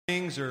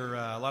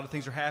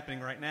things are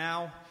happening right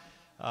now.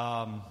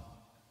 A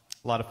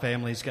lot of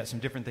families got some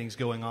different things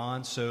going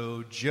on.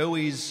 So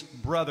Joey's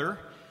brother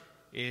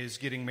is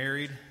getting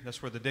married.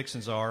 That's where the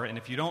Dixons are. And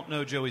if you don't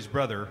know Joey's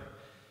brother,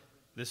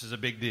 this is a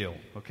big deal.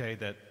 Okay,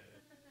 that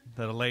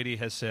a lady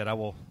has said, "I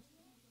will."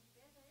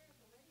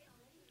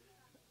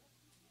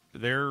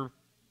 They're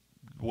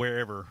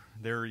wherever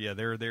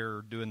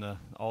they're doing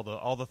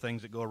all the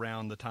things that go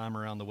around the time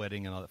around the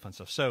wedding and all that fun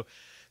stuff. So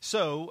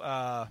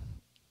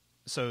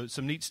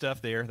some neat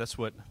stuff there. That's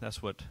what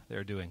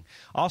they're doing.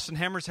 Austin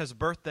Hammers has a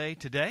birthday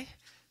today.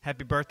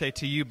 Happy birthday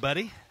to you,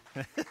 buddy.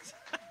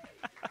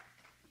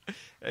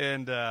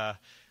 And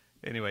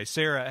anyway,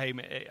 Sarah,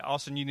 hey,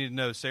 Austin, you need to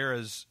know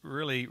Sarah's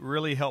really,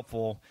 really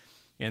helpful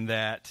in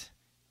that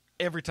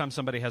every time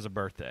somebody has a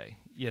birthday,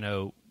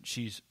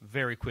 she's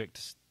very quick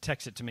to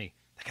text it to me.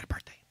 They got a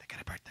birthday.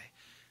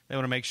 They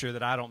want to make sure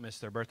that I don't miss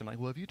their birthday. I'm like,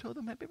 well, have you told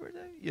them happy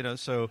birthday?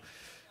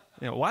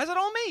 Why is it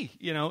on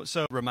me?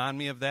 So remind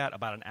me of that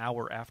about an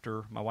hour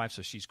after my wife,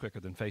 so she's quicker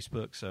than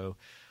Facebook. So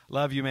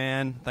love you,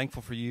 man.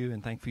 Thankful for you,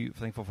 and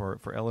thankful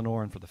for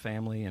Eleanor and for the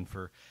family and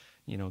for,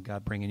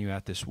 God bringing you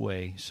out this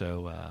way.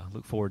 So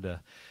look forward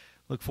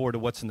to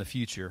what's in the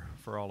future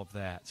for all of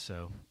that.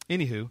 So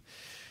anywho,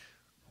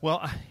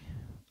 well,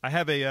 I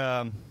have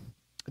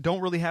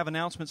don't really have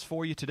announcements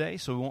for you today,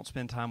 so we won't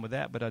spend time with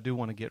that, but I do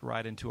want to get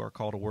right into our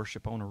call to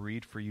worship. I want to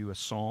read for you a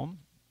psalm,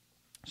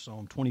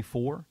 Psalm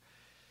 24.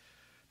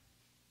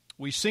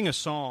 We sing a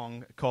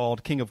song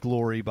called King of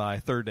Glory by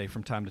Third Day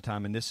from time to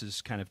time, and this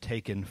is kind of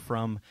taken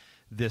from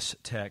this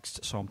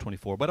text, Psalm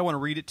 24. But I want to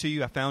read it to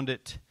you. I found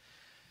it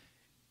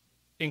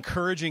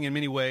encouraging in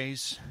many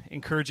ways,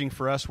 encouraging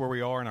for us where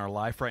we are in our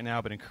life right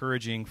now, but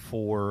encouraging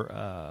for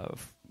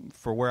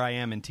where I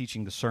am in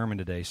teaching the sermon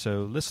today.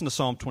 So listen to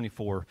Psalm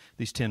 24,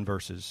 these 10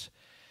 verses.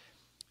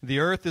 The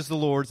earth is the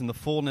Lord's and the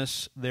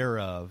fullness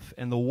thereof,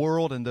 and the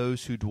world and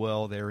those who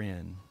dwell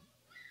therein.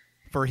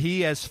 For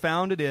he has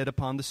founded it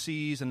upon the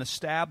seas and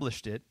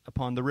established it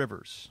upon the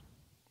rivers.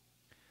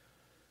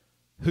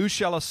 Who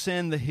shall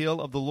ascend the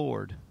hill of the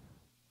Lord,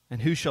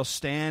 and who shall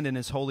stand in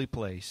his holy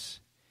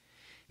place?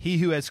 He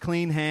who has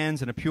clean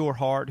hands and a pure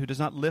heart, who does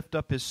not lift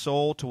up his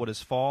soul to what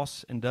is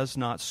false and does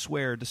not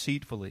swear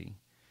deceitfully.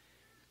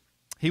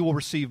 He will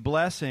receive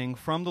blessing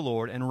from the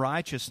Lord and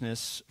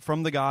righteousness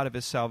from the God of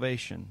his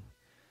salvation.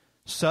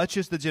 Such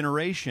is the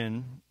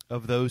generation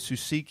of those who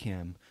seek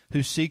him,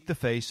 who seek the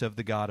face of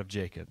the God of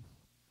Jacob.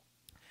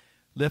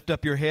 Lift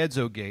up your heads,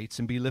 O gates,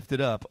 and be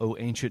lifted up, O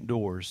ancient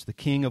doors. The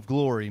King of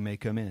glory may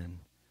come in.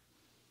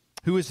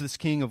 Who is this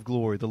King of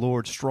glory? The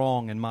Lord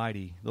strong and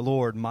mighty, the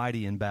Lord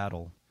mighty in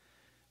battle.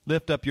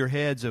 Lift up your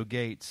heads, O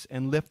gates,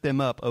 and lift them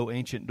up, O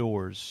ancient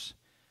doors,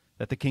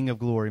 that the King of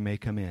glory may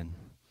come in.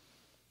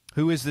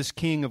 Who is this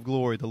King of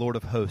glory? The Lord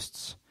of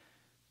hosts.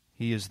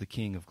 He is the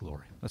King of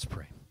glory. Let's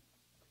pray.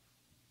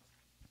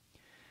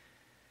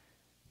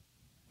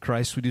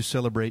 Christ, we do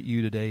celebrate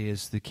you today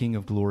as the King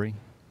of glory.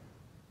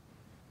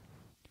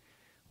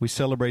 We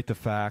celebrate the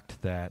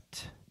fact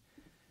that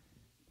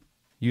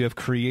you have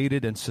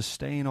created and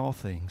sustained all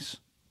things.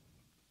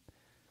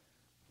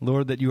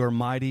 Lord, that you are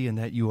mighty and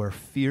that you are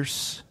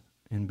fierce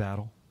in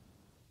battle.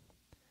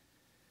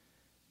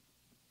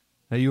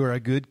 That you are a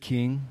good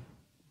king.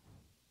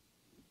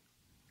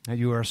 That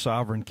you are a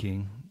sovereign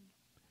king.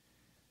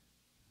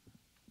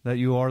 That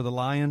you are the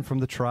lion from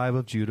the tribe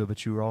of Judah,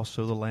 but you are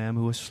also the lamb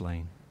who was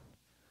slain.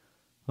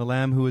 The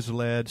lamb who is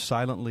led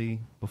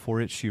silently before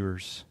its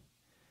shearers.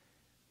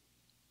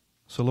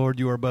 So, Lord,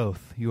 you are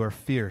both. You are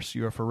fierce,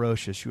 you are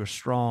ferocious, you are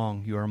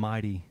strong, you are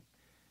mighty.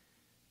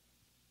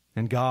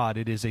 And God,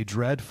 it is a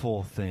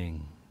dreadful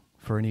thing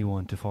for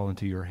anyone to fall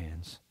into your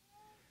hands.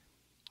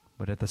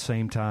 But at the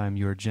same time,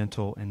 you are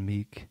gentle and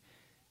meek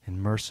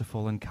and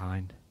merciful and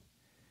kind.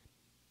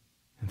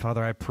 And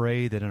Father, I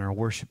pray that in our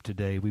worship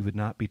today, we would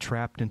not be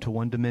trapped into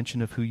one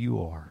dimension of who you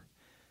are,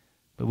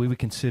 but we would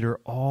consider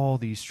all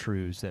these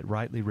truths that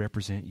rightly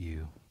represent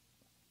you,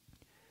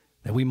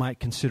 that we might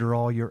consider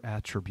all your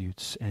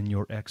attributes and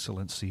your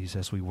excellencies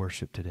as we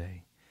worship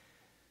today.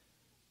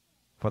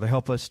 Father,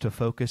 help us to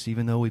focus,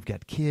 even though we've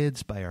got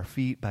kids by our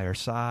feet, by our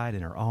side,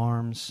 in our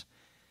arms,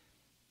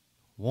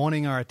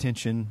 wanting our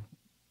attention,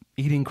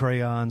 eating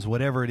crayons,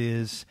 whatever it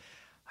is.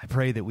 I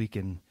pray that we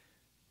can,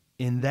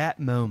 in that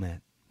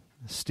moment,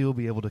 still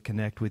be able to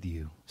connect with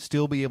you,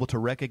 still be able to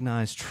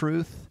recognize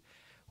truth,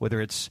 whether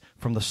it's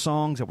from the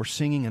songs that we're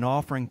singing and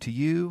offering to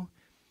you,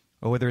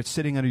 or whether it's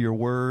sitting under your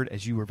word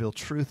as you reveal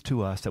truth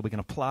to us that we can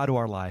apply to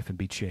our life and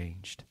be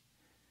changed.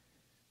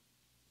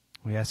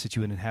 We ask that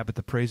you would inhabit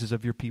the praises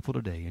of your people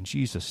today. In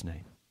Jesus'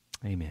 name,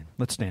 amen.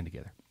 Let's stand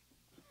together.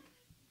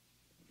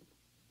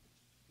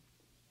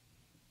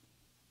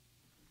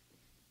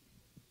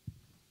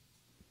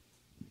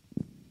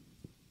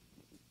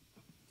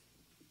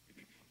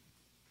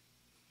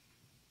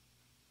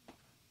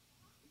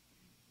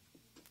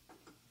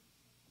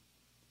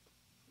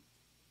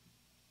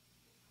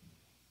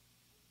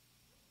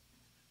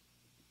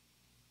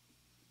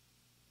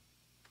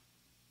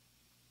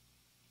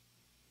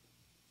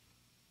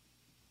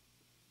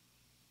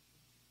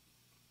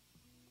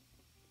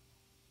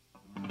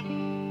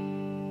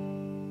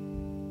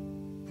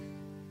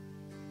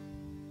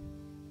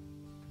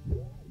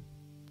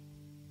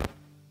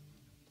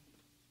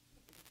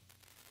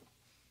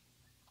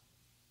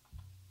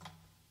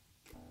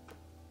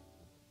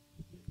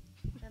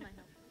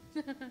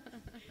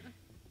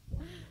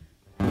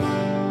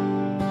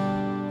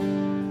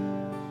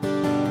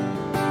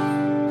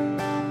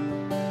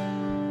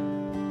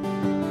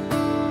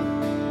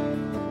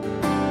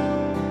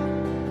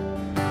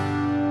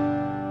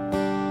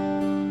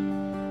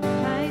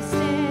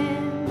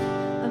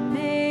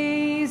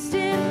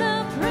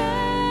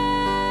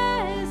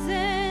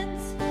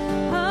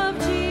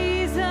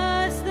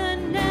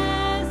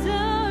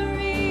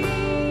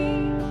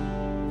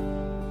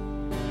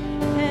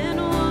 And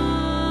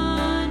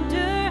wonder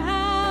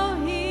how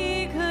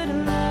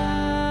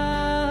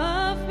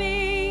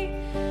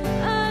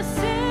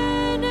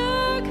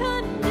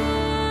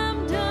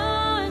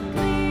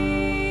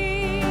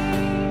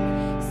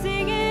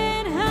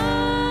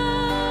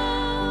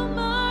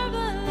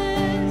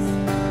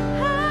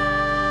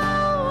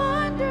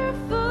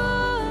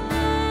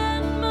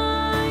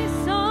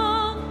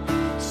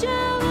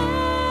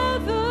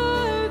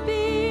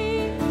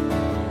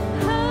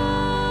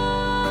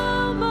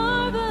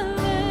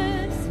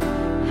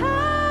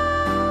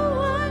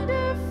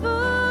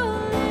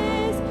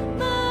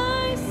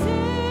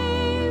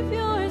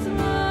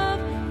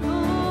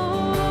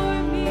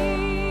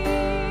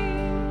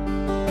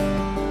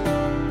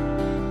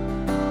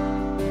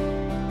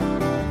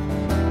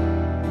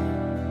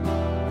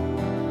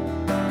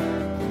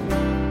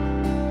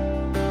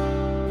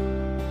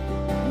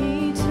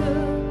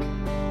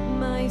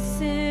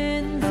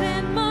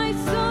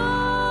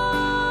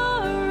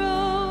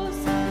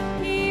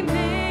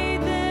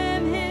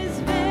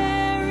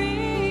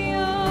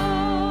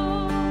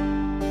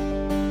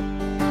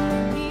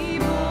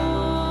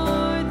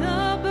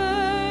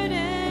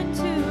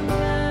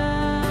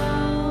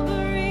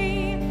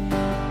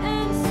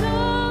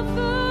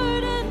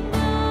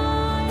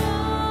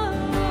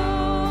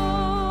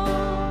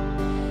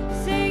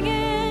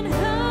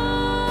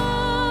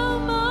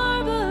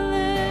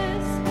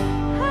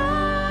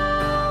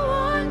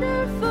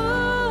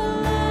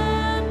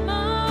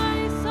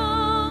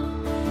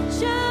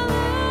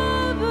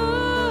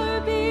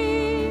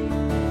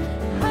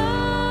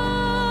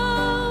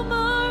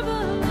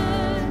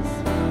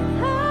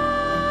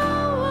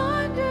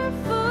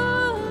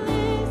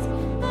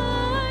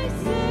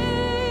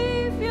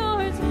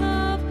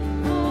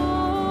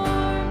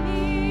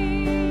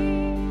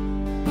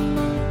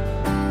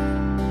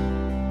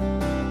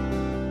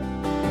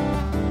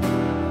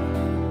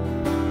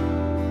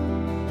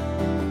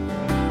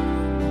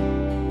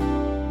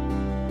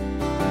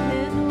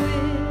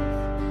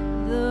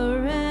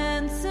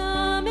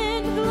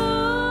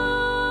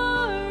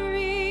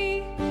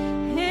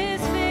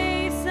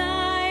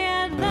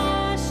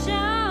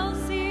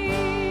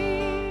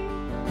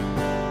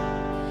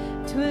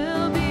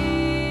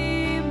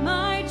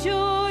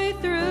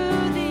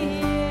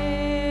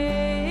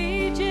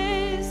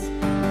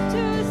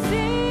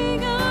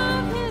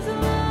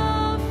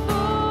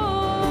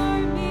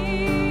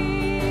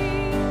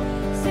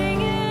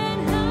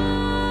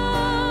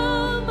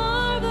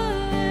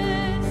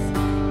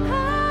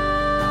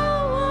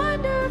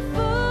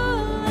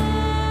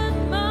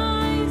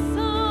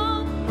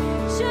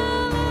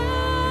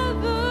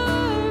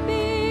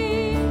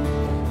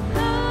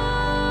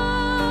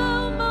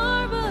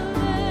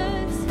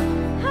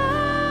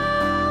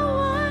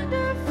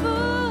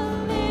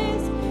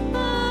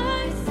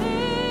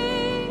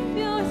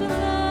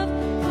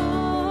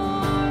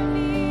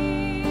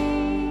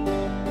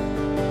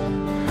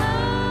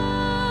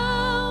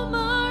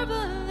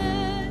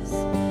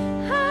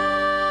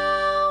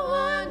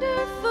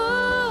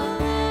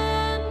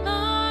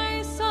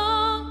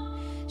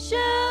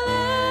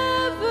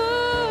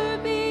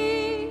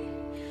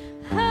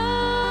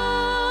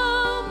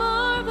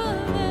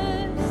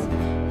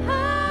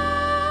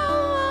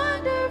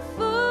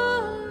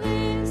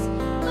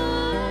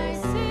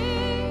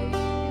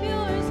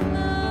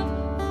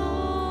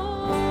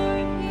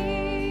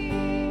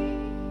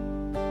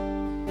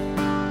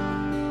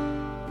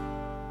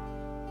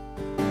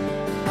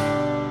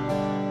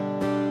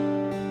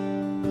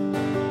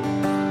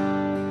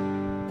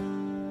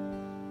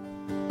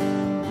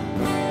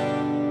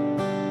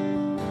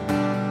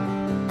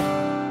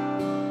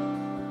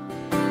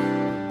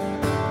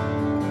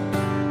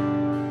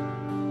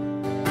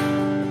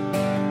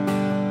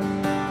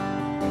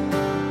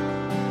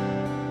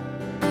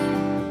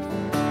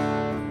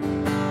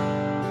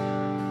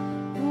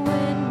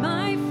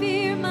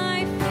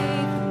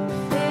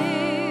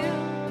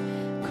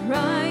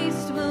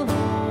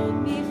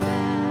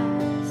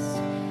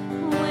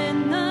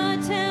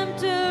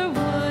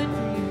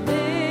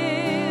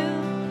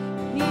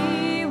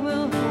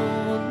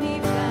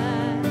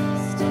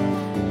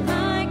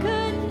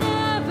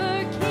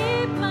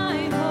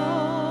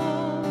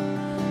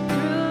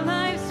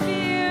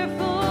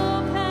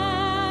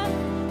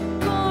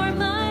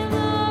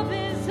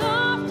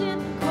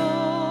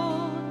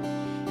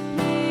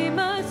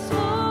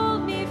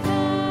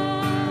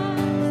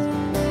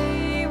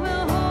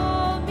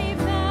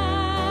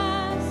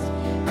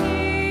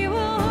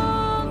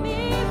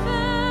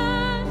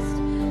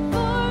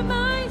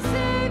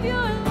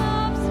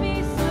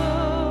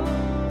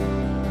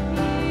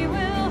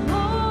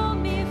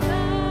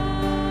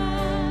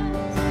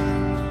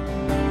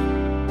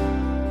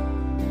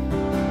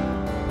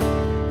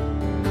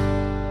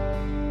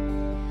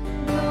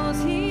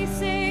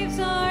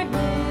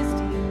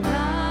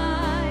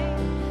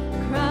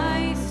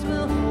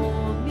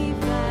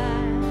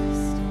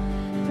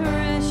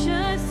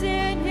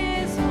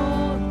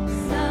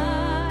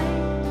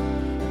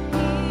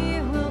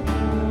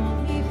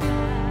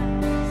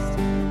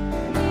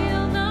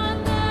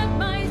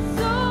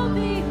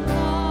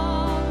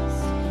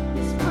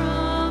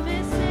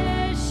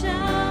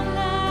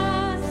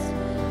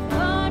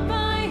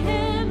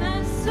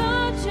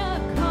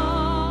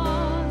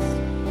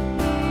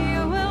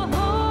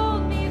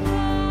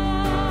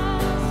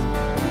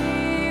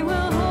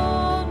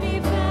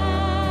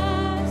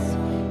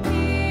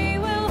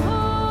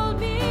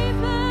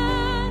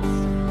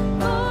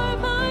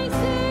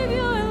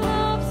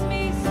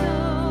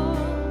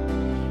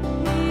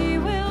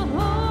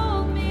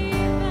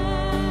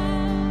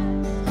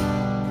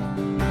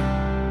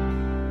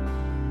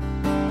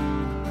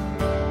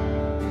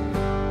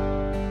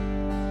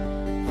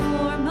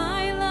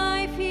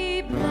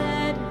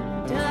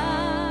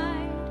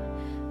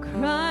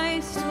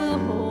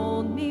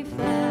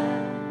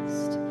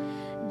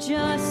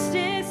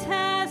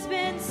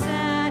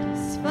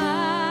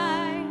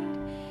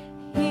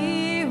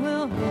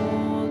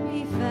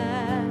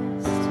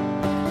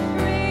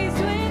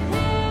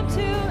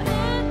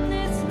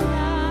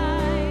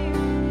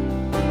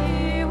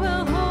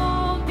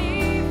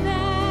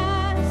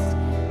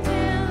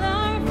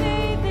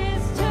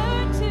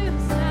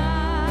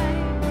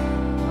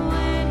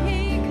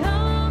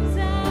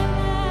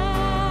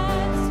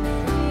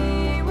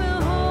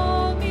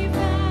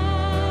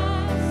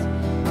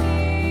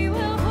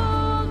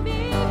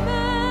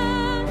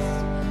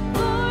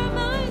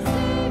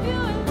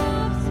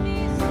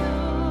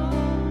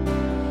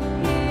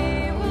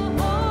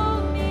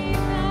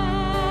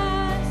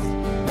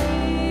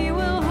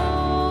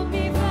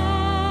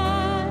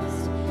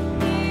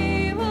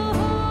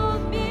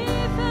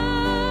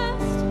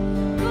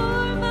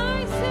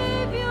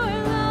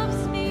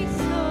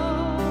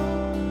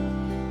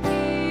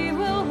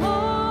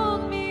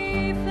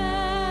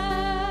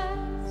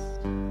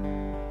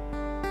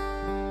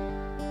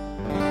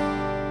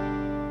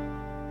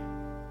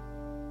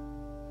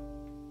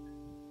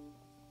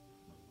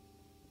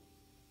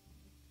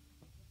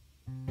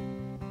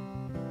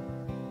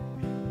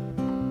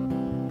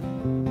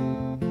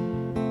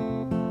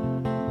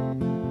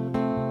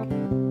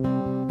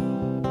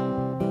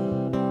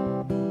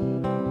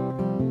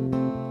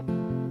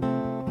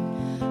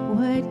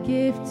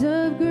gift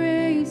of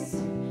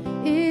grace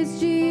is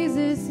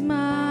Jesus,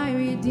 my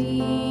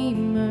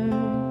Redeemer.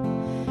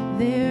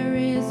 There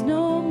is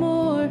no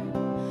more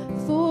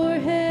for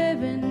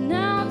heaven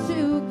now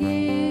to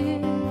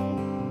give.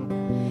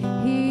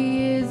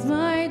 He is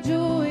my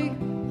joy,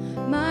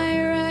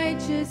 my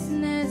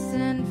righteousness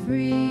and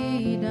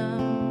freedom,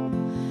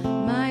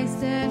 my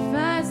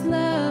steadfast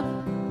love,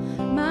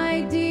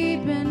 my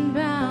deep and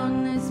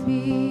boundless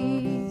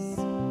peace.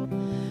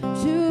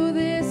 To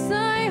this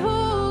I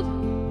hold,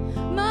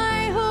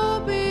 my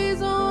hope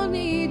is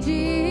only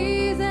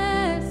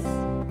Jesus,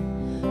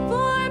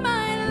 for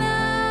my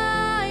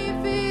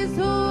life is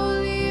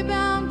wholly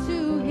bound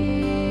to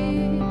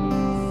His.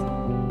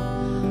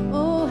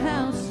 Oh,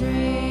 how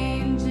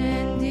strange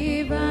and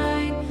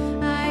divine,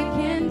 I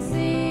can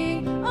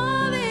sing,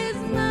 all is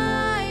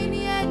mine,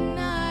 yet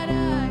not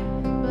I,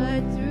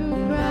 but through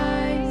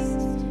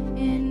Christ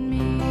in me.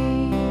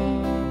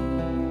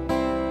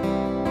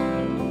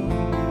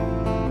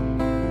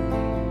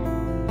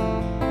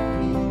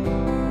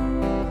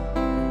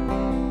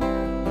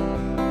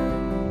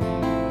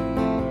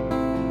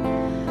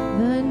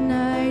 The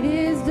night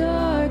is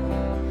dark,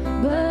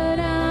 but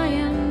I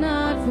am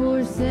not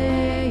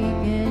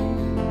forsaken,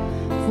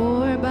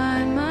 for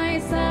by my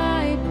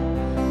side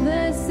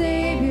the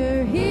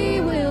Savior,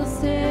 He will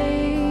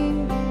stay.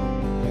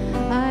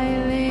 I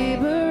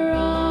labor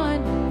on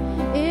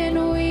in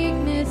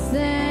weakness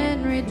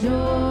and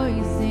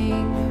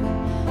rejoicing,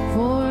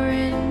 for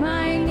in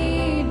my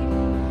need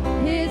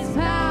His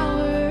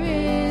power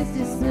is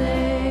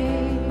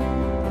displayed.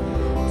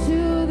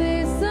 To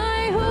this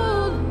I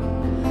hold,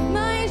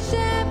 my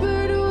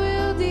shepherd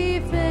will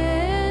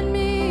defend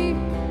me.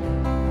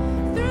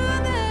 Through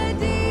the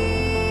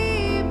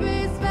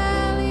deepest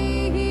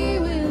valley He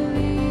will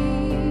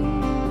lead.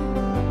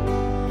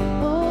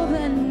 Oh,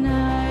 the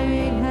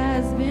night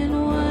has been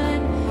won,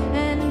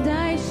 and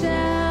I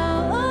shall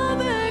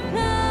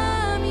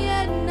overcome,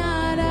 yet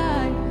not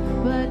I,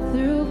 but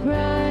through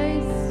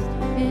Christ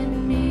in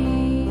me.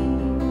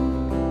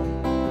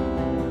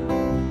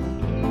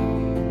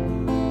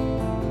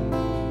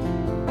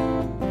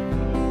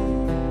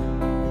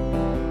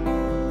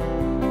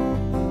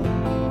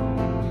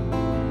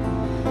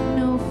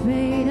 No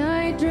fate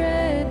I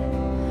dread,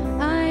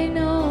 I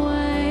know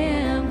I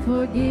am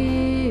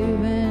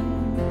forgiven.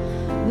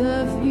 The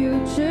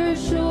future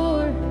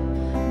sure,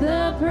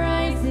 the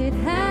price it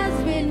has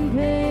been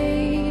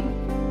paid.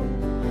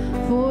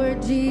 For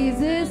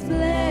Jesus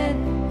bled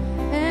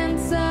and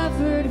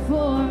suffered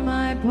for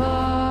my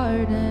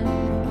pardon,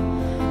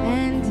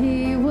 and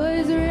He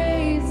was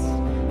raised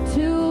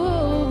to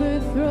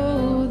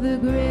overthrow the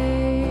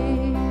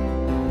grave.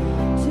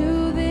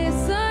 To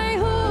this I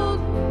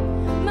hold,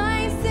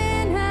 my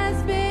sin has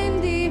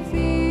been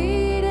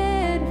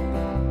defeated.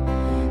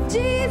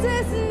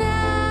 Jesus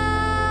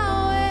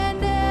now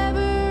and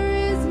ever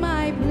is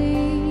my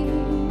plea.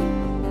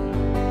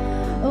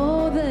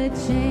 Oh, the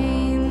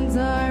chains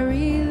are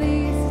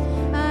released,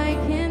 I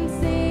can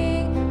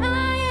sing,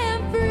 I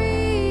am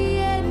free,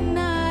 yet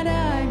not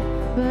I,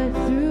 but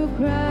through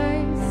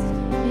Christ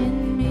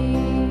in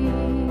me.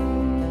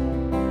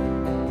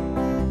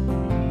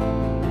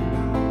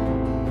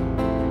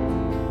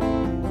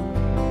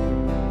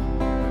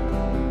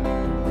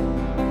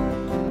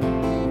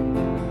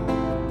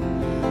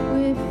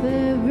 With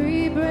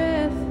every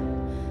breath,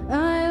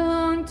 I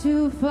long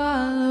to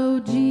follow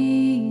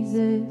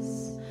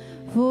Jesus,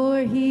 for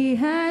He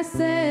has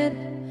said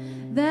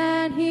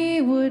that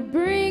He would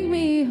bring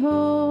me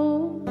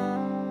home.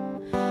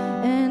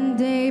 And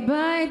day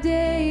by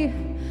day,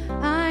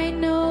 I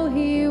know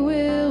He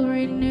will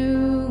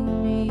renew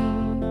me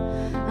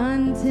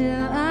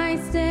until I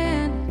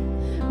stand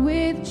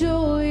with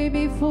joy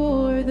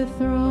before the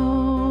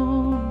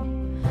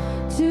throne.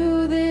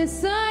 To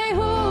this I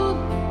hold,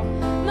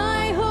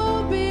 my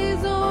hope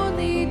is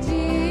only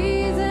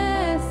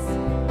Jesus.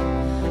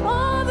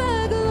 All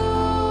the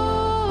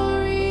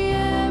glory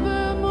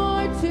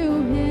evermore to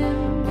Him.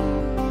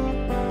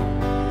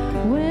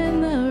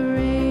 When the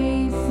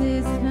race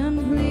is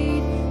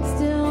complete,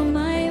 still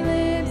my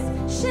lips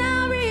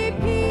shall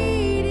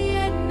repeat,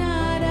 yet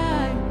not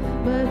I,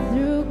 but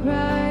through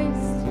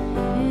Christ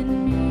in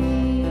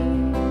me.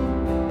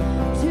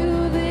 To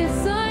this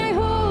I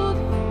hold,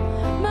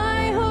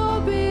 my hope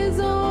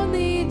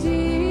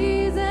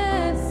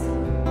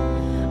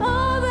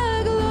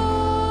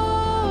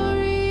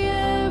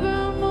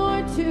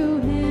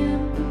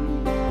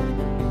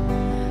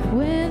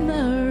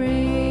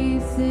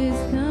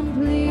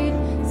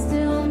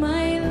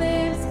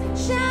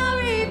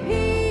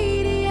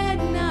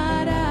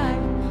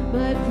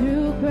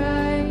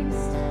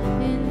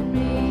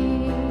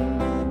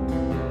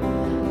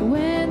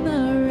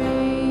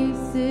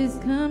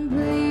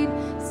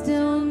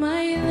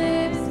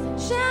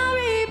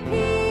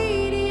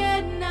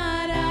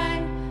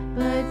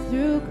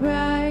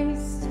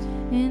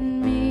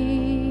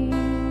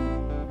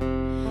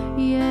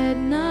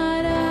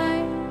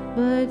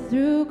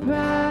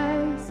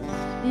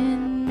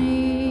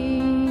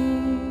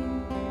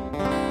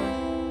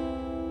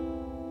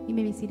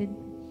seated.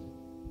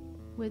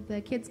 Would the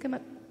kids come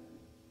up?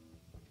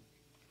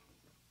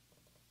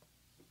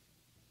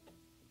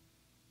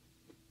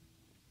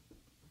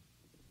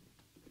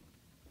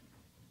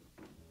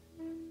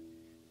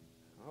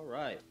 All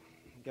right.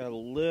 Got a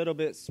little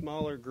bit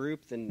smaller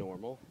group than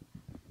normal,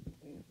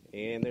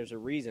 and there's a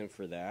reason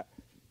for that.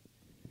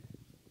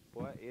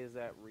 What is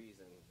that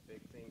reason?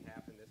 Big thing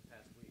happened this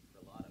past week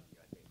for a lot of you,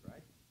 I think,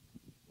 right?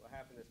 What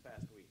happened this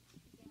past week?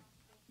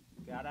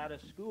 Got out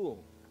of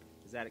school.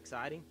 Is that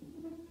exciting?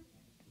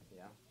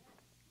 Yeah.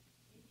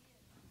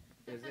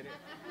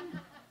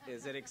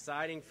 Is it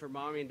exciting for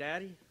Mommy and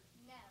Daddy?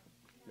 No.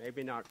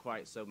 Maybe not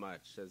quite so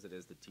much as it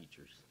is the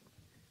teachers.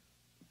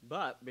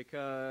 But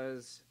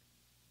because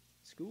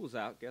school's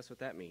out, guess what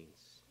that means?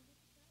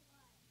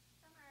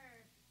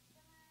 Summer.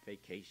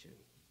 Vacation.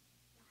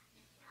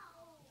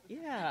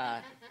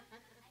 Yeah.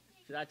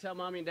 Should I tell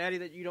Mommy and Daddy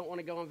that you don't want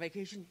to go on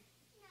vacation?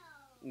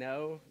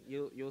 No.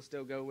 No? You'll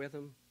still go with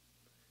them?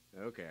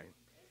 Okay.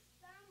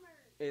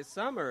 It's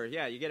summer.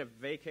 Yeah, you get a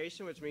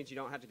vacation, which means you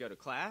don't have to go to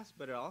class,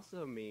 but it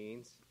also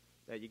means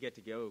that you get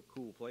to go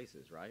cool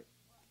places, right?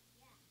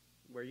 Yeah.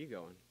 Where are you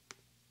going?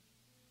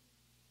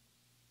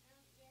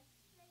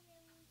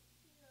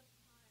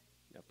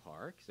 A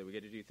park. So we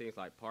get to do things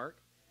like park.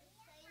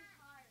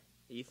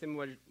 Ethan,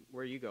 where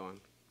are you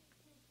going?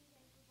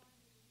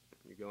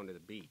 You're going to the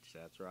beach.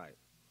 That's right.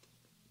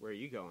 Where are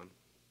you going?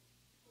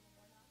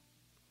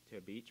 To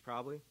a beach,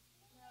 probably.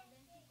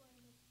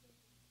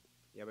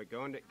 Yeah, but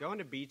going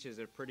to beach is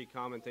a pretty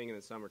common thing in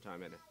the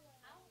summertime, isn't it?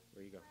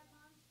 Where you go?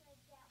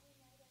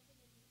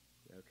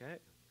 Okay.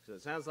 So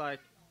it sounds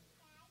like.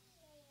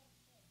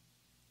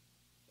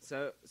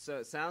 So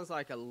it sounds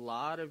like a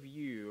lot of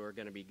you are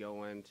going to be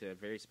going to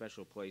very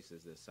special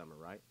places this summer,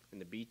 right?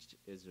 And the beach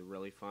is a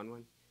really fun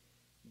one.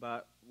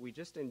 But we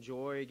just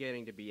enjoy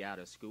getting to be out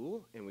of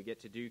school, and we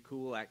get to do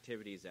cool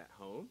activities at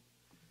home,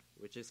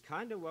 which is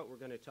kind of what we're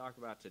going to talk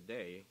about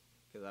today,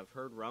 because I've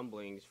heard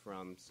rumblings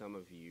from some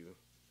of you,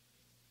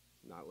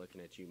 not looking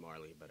at you,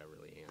 Marley, but I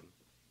really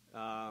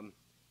am,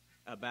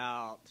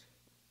 about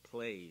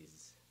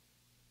plays.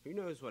 Who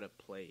knows what a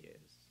play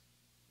is?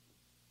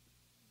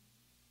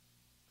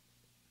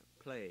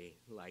 Play,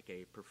 like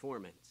a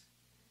performance.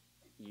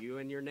 You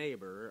and your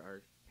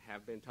neighbor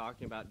have been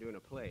talking about doing a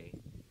play,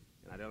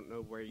 and I don't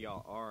know where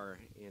y'all are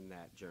in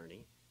that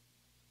journey.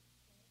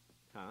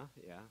 Huh?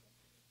 Yeah.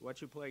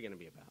 What's your play going to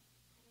be about?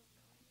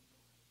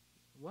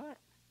 What?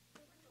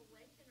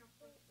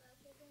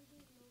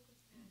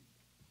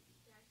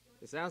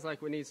 It sounds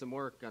like we need some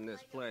work on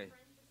this play.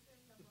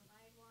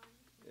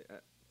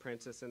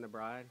 Princess and the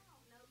Bride?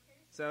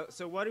 So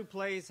what do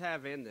plays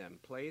have in them?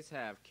 Plays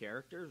have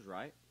characters,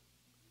 right?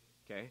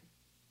 Okay.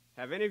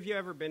 Have any of you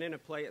ever been in a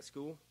play at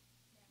school?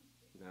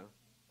 No?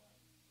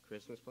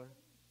 Christmas play?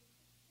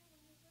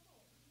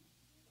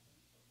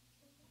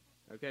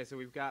 Okay, so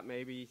we've got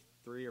maybe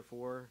 3 or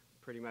 4.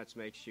 Pretty much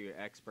makes you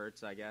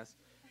experts, I guess.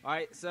 All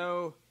right,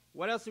 so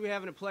what else do we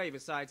have in a play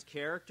besides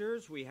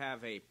characters? We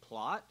have a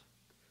plot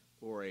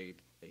or a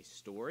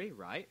story,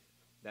 right,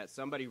 that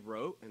somebody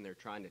wrote and they're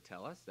trying to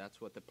tell us. That's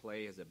what the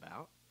play is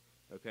about,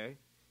 okay?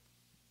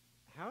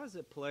 How is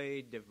a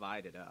play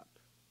divided up?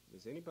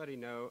 Does anybody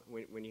know?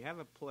 When you have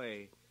a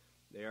play,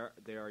 there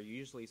are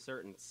usually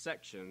certain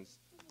sections,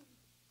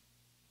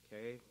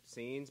 okay,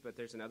 scenes, but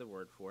there's another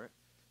word for it.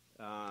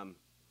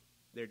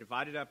 They're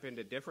divided up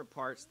into different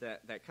parts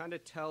that kind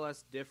of tell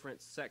us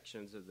different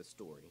sections of the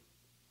story.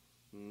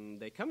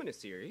 They come in a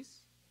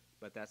series,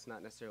 but that's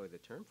not necessarily the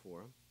term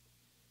for them.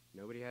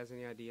 Nobody has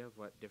any idea of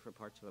what different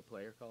parts of a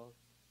play are called?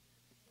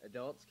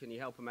 Adults, can you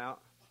help them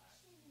out?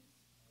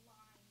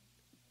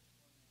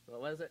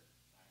 What was it?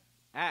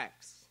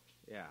 Acts.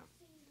 Yeah.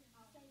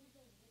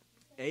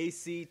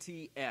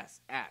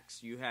 A-C-T-S,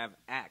 acts. You have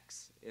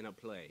acts in a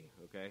play,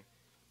 okay?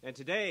 And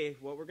today,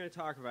 what we're going to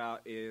talk about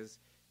is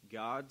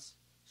God's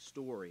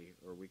story,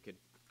 or we could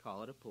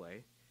call it a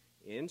play,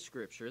 in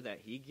Scripture that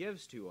He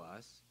gives to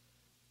us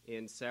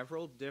in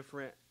several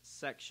different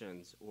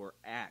sections or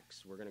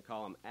acts. We're going to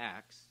call them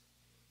acts.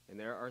 And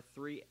there are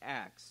 3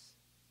 acts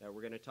that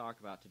we're going to talk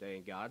about today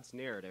in God's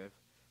narrative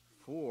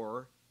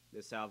for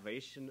the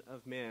salvation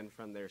of men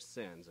from their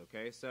sins,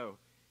 okay? So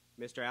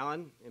Mr.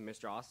 Allen and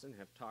Mr. Austin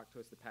have talked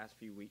to us the past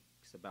few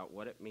weeks about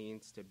what it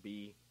means to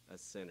be a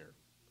sinner.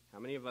 How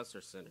many of us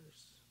are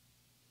sinners?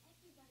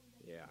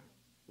 Yeah.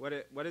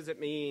 What does it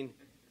mean?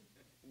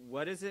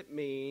 What does it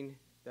mean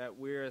that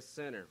we're a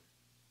sinner?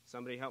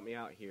 Somebody help me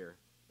out here.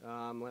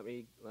 Let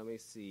me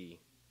see.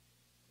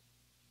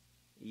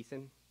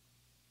 Ethan,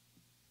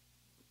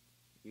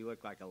 you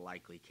look like a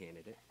likely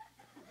candidate.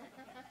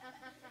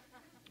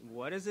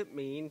 What does it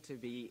mean to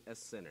be a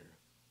sinner?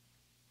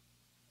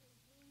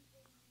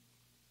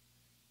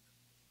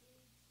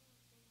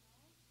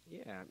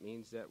 Yeah, it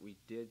means that we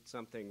did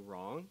something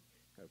wrong,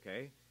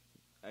 okay?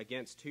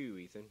 Against who,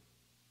 Ethan?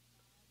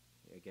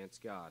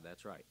 Against God,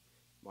 that's right.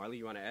 Marley,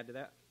 you want to add to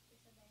that?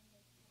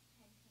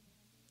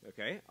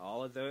 Okay,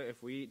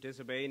 if we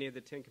disobey any of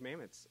the 10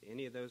 Commandments,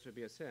 any of those would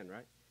be a sin,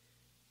 right?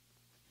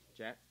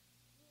 Jack?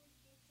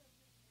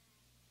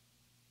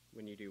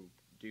 when you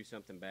do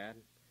something bad,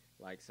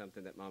 like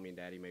something that mommy and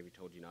daddy maybe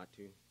told you not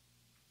to?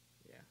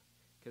 Yeah,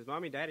 because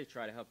mommy and daddy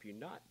try to help you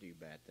not do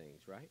bad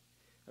things, right?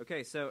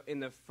 Okay, so in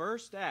the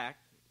first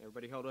act,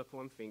 everybody hold up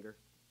one finger.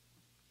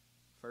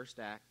 First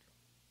act,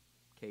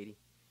 Katie.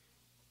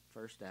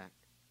 First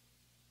act.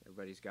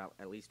 Everybody's got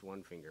at least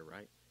one finger,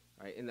 right?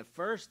 All right, in the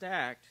first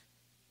act,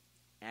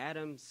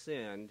 Adam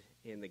sinned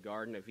in the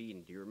Garden of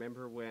Eden. Do you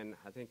remember when,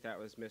 I think that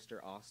was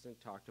Mr. Austin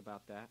talked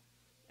about that?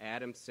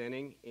 Adam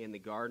sinning in the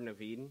Garden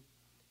of Eden.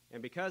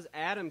 And because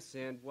Adam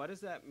sinned, what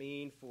does that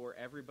mean for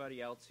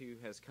everybody else who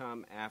has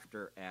come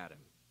after Adam?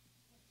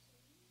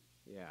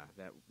 Yeah,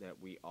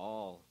 that we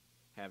all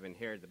have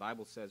inherited. The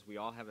Bible says we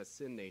all have a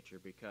sin nature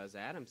because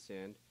Adam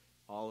sinned.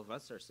 All of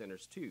us are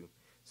sinners too.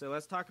 So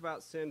let's talk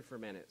about sin for a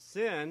minute.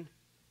 Sin,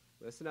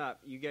 listen up.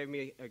 You gave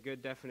me a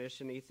good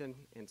definition, Ethan,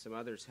 and some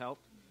others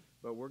helped.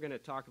 But we're going to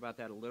talk about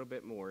that a little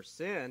bit more.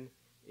 Sin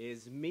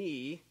is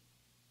me.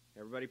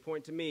 Everybody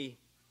point to me.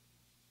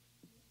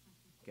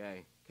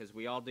 Okay, because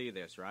we all do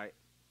this, right?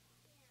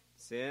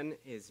 Sin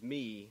is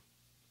me,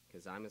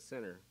 because I'm a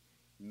sinner,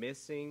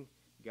 missing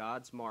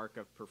God's mark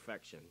of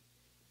perfection.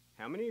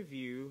 How many of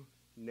you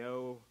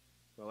know,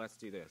 well, let's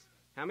do this.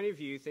 How many of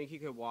you think you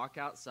could walk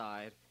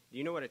outside? Do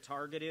you know what a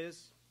target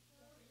is?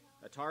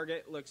 A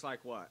target looks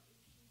like what?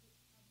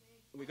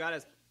 We got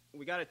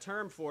a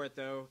term for it,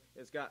 though.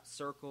 It's got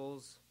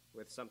circles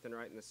with something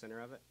right in the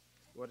center of it.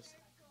 What is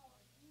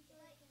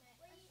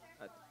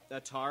a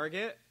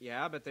target?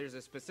 Yeah, but there's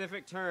a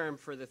specific term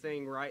for the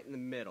thing right in the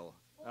middle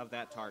of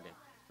that target.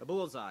 A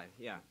bullseye,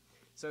 yeah.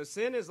 So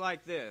sin is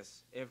like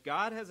this. If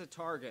God has a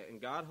target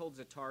and God holds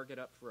a target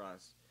up for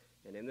us,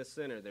 and in the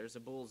center there's a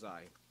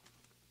bullseye,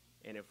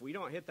 and if we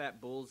don't hit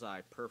that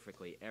bullseye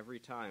perfectly every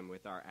time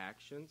with our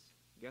actions,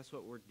 guess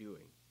what we're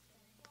doing?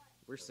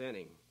 We're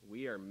sinning.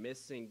 We are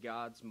missing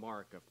God's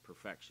mark of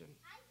perfection.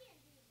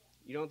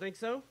 You don't think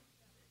so?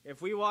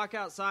 If we walk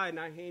outside and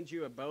I hand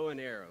you a bow and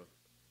arrow,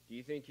 do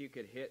you think you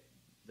could hit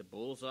the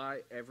bullseye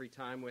every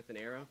time with an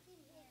arrow?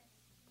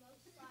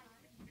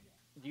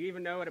 Do you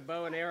even know what a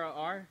bow and arrow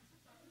are?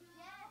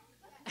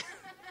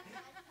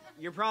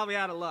 You're probably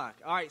out of luck.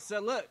 All right, so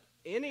look,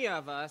 any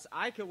of us,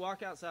 I could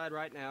walk outside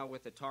right now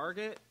with a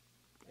target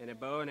and a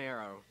bow and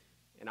arrow,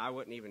 and I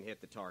wouldn't even hit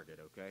the target,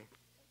 okay?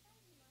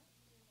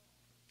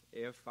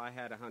 If I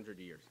had 100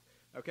 years.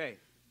 Okay,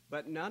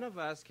 but none of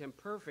us can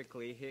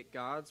perfectly hit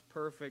God's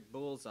perfect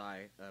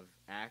bullseye of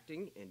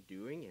acting and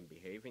doing and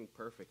behaving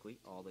perfectly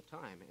all the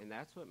time. And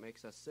that's what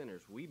makes us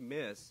sinners. We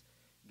miss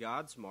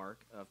God's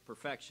mark of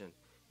perfection.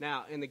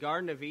 Now, in the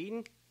Garden of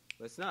Eden,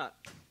 listen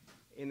up.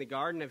 In the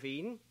Garden of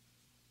Eden,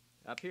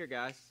 up here,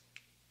 guys,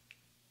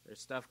 there's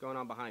stuff going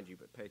on behind you,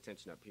 but pay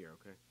attention up here,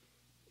 okay?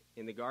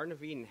 In the Garden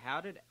of Eden,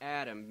 how did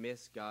Adam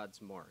miss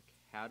God's mark?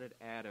 How did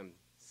Adam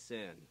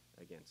sin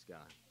against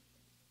God?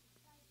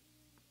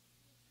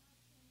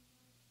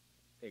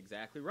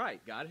 Exactly right.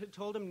 God had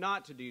told him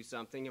not to do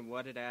something, and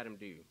what did Adam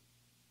do?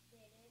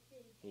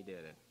 He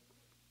did it.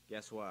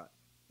 Guess what?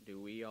 Do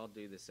we all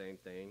do the same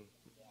thing?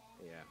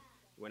 Yeah.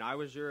 When I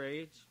was your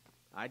age,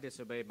 I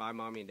disobeyed my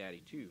mommy and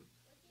daddy too.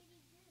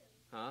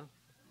 Huh?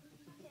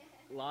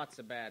 Lots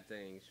of bad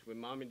things. When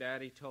mom and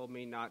daddy told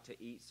me not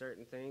to eat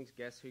certain things,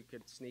 guess who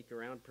could sneak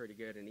around pretty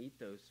good and eat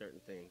those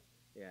certain things?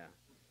 Yeah.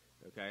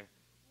 Okay.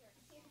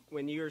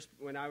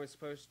 When I was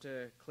supposed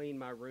to clean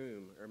my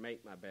room or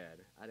make my bed,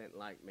 I didn't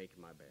like making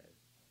my bed.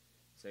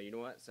 So you know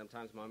what?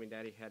 Sometimes mom and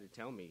daddy had to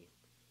tell me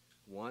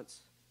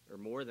once or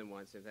more than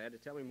once. If they had to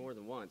tell me more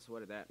than once, what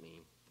did that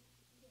mean?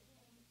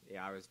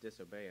 Yeah, I was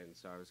disobeying,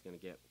 so I was going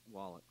to get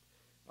walloped.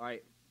 All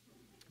right.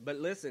 But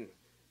listen,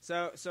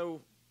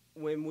 so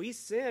when we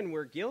sin,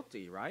 we're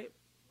guilty, right?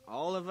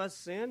 All of us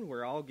sin,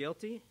 we're all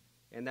guilty,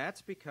 and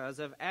that's because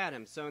of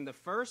Adam. So in the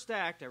first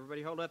act,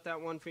 everybody hold up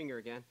that one finger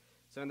again.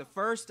 So in the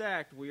first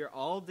act, we are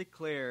all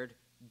declared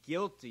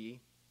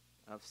guilty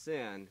of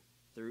sin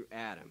through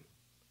Adam.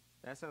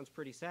 That sounds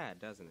pretty sad,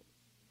 doesn't it?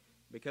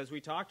 Because we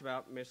talked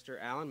about, Mr.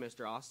 Allen,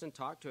 Mr. Austin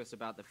talked to us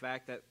about the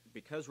fact that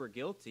because we're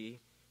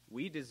guilty,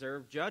 we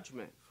deserve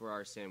judgment for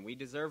our sin. We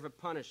deserve a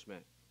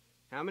punishment.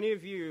 How many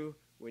of you,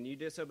 when you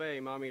disobey,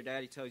 mommy or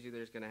daddy tells you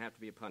there's going to have to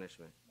be a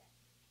punishment?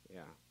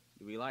 Yeah.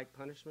 Do we like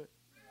punishment?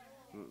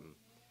 Mm-mm.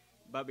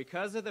 But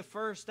because of the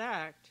first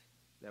act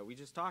that we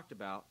just talked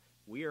about,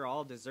 we are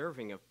all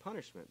deserving of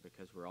punishment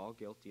because we're all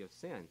guilty of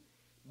sin.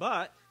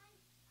 But,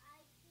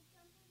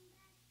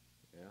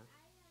 yeah.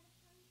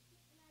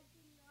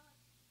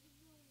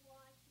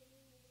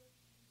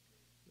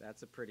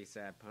 That's a pretty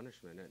sad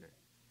punishment, isn't it?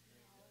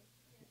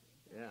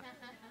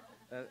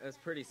 Yeah. That's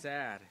pretty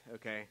sad,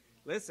 okay.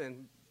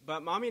 Listen,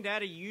 but mommy and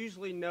daddy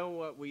usually know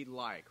what we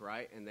like,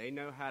 right? And they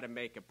know how to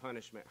make a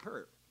punishment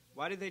hurt.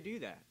 Why do they do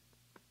that?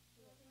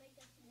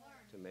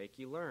 To make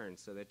you learn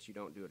so that you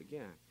don't do it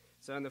again.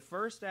 So in the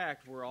first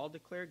act, we're all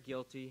declared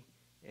guilty,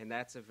 and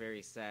that's a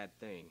very sad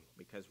thing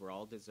because we're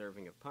all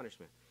deserving of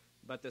punishment.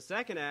 But the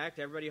second act,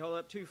 everybody hold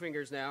up 2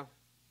 fingers now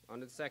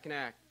on to the second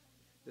act.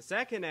 The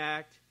second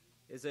act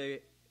is a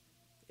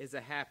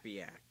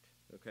happy act,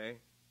 okay?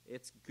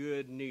 It's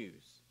good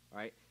news. All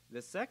right?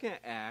 The second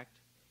act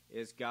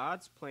is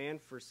God's plan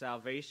for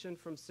salvation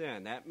from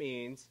sin. That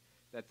means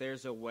that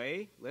there's a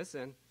way,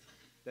 listen,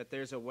 that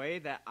there's a way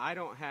that I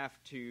don't have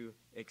to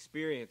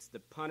experience the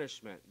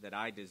punishment that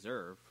I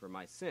deserve for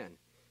my sin.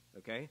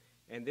 Okay?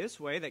 And this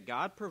way that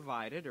God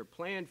provided or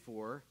planned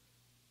for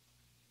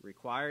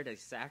required a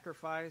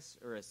sacrifice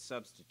or a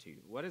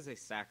substitute. What is a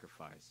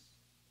sacrifice?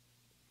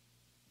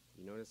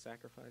 You know what a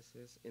sacrifice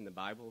is? In the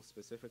Bible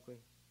specifically?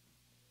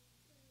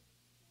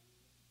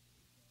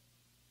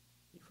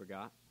 You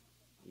forgot,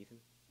 Ethan?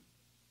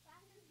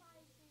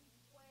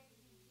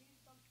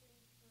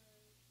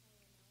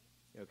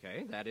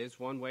 Okay, that is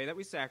one way that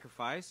we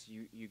sacrifice.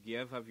 You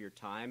give of your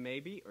time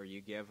maybe, or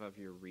you give of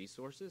your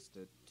resources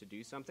to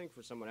do something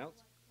for someone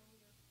else.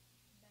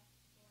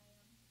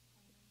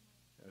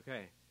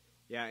 Okay.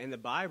 Yeah, in the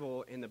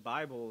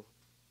Bible,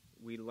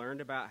 we learned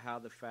about how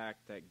the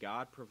fact that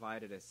God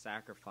provided a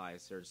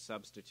sacrifice or a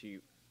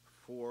substitute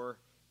for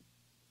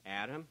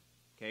Adam.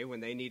 Okay,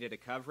 when they needed a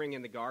covering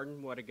in the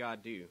garden, what did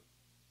God do?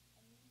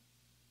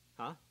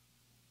 Huh?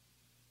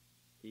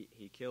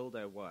 He killed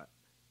a what?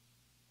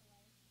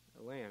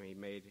 A lamb. He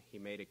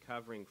made a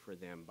covering for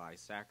them by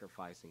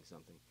sacrificing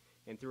something.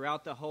 And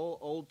throughout the whole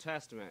Old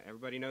Testament,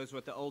 everybody knows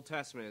what the Old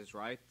Testament is,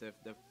 right?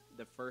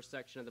 The first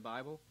section of the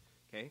Bible.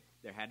 Okay,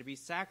 there had to be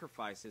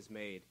sacrifices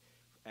made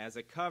as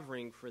a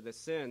covering for the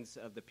sins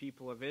of the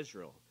people of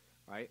Israel,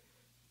 right?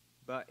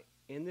 But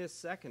in this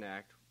second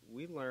act,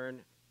 we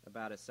learn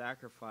about a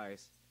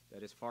sacrifice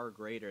that is far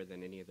greater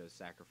than any of those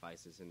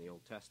sacrifices in the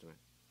Old Testament.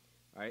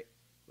 All right,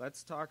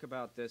 let's talk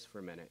about this for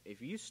a minute.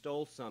 If you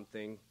stole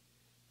something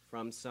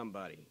from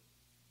somebody,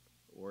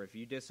 or if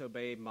you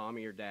disobeyed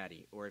mommy or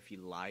daddy, or if you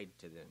lied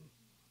to them,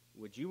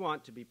 would you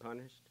want to be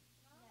punished?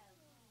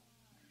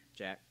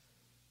 Jack,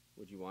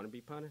 would you want to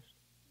be punished?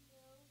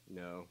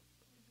 No.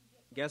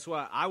 Guess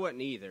what? I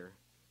wouldn't either.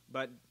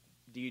 But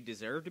do you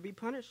deserve to be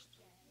punished?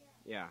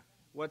 Yeah.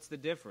 What's the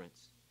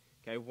difference?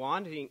 Okay,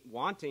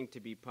 wanting to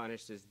be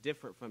punished is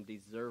different from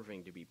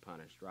deserving to be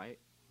punished, right?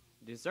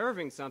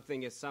 Deserving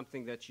something is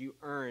something that you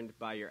earned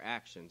by your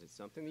actions. It's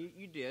something that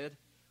you did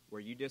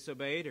where you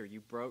disobeyed or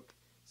you broke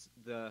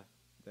the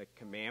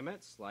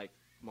commandments, like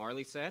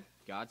Marley said,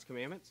 God's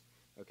commandments.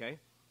 Okay?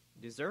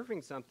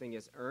 Deserving something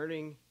is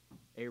earning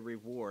a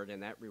reward,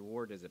 and that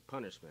reward is a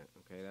punishment.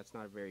 Okay? That's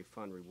not a very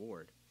fun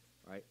reward,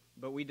 right?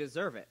 But we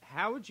deserve it.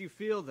 How would you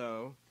feel,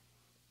 though,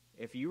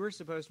 if you were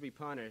supposed to be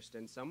punished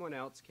and someone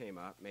else came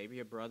up, maybe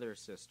a brother or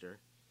sister,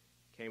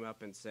 came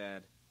up and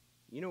said,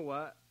 you know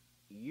what?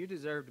 You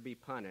deserve to be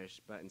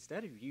punished, but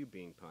instead of you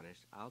being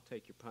punished, I'll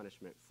take your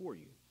punishment for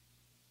you.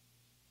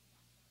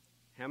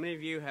 How many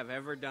of you have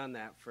ever done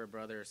that for a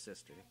brother or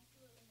sister?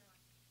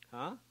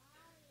 Huh?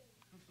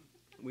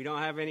 We don't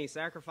have any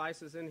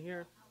sacrifices in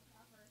here?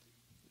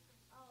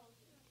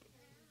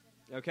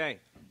 Okay.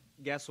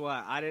 Guess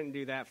what? I didn't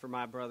do that for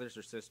my brothers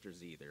or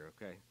sisters either,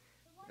 okay?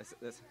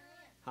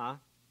 Huh?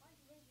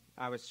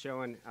 I was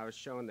showing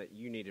that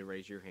you need to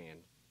raise your hand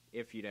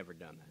if you'd ever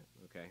done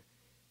that, okay?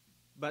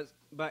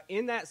 But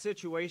in that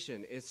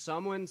situation, is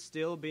someone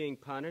still being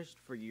punished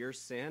for your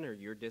sin or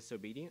your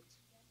disobedience?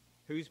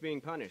 Who's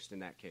being punished in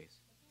that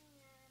case?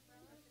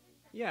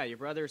 Yeah, your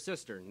brother or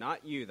sister,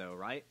 not you though,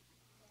 right?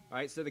 All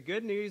right, so the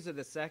good news of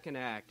the second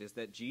act is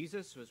that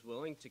Jesus was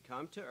willing to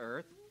come to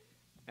earth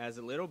as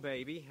a little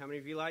baby. How many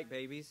of you like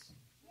babies?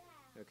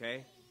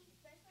 Okay.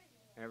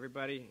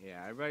 Everybody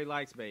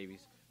likes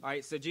babies. All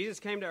right, so Jesus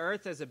came to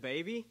earth as a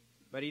baby,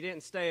 but he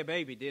didn't stay a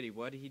baby, did he?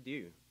 What did he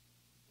do?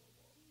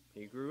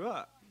 He grew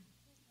up.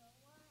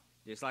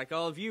 Just like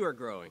all of you are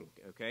growing,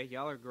 okay?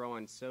 Y'all are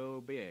growing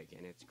so big,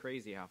 and it's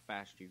crazy how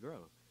fast you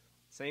grow.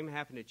 Same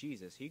happened to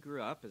Jesus. He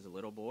grew up as a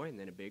little boy, and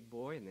then a big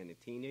boy, and then a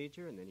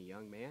teenager, and then a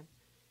young man.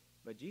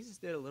 But Jesus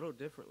did a little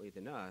differently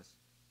than us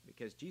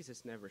because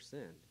Jesus never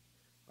sinned,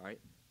 all right?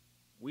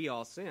 We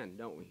all sin,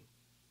 don't we?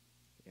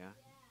 Yeah?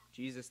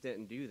 Jesus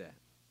didn't do that.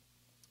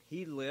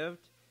 He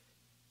lived,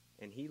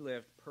 and he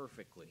lived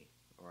perfectly,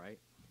 all right?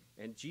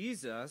 And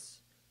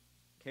Jesus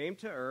came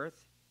to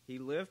earth. He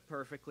lived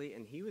perfectly,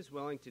 and he was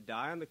willing to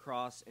die on the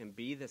cross and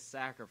be the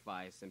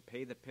sacrifice and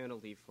pay the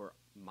penalty for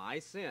my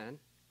sin,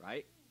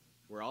 right?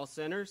 We're all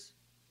sinners.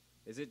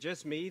 Is it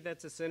just me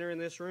that's a sinner in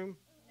this room?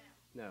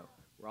 No.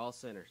 We're all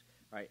sinners,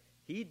 right?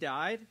 He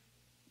died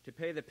to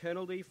pay the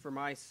penalty for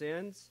my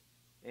sins,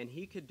 and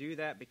he could do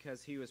that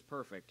because he was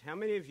perfect. How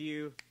many of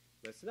you,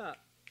 listen up,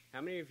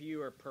 how many of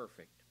you are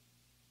perfect?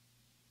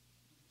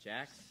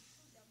 Jack,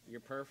 you're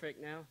perfect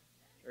now?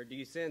 Or do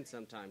you sin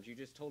sometimes? You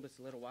just told us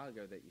a little while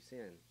ago that you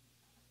sin.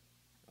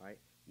 All right?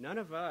 None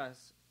of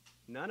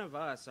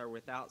us are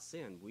without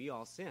sin. We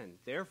all sin.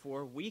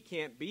 Therefore, we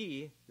can't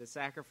be the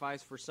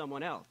sacrifice for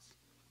someone else.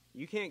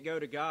 You can't go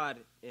to God,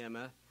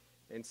 Emma,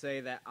 and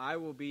say that I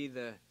will be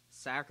the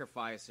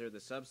sacrifice or the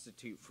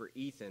substitute for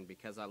Ethan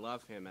because I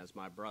love him as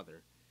my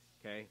brother.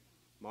 Okay?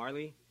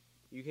 Marley,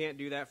 you can't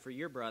do that for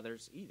your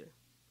brothers either.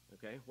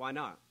 Okay? Why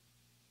not?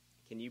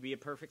 Can you be a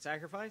perfect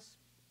sacrifice?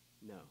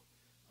 No.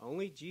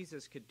 Only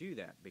Jesus could do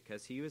that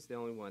because he was the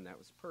only one that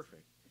was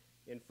perfect.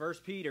 In 1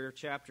 Peter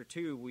chapter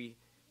 2, we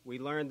we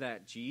learned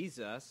that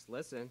Jesus,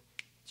 listen,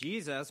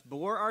 Jesus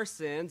bore our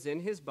sins in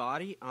his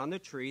body on the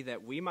tree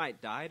that we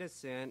might die to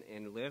sin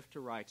and live to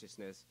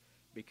righteousness,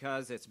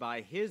 because it's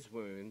by his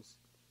wounds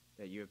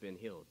that you have been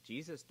healed.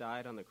 Jesus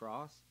died on the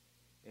cross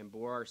and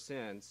bore our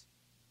sins.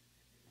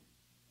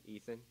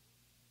 Ethan,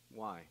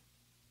 why?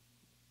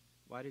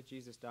 Why did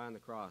Jesus die on the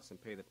cross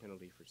and pay the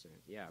penalty for sin?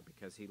 Yeah,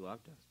 because he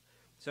loved us.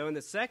 So in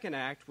the second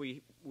act,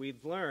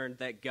 we've learned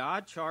that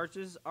God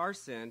charges our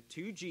sin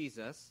to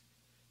Jesus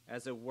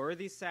as a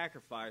worthy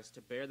sacrifice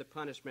to bear the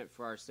punishment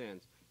for our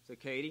sins. So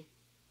Katie,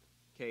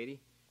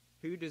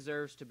 who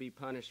deserves to be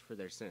punished for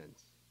their sins?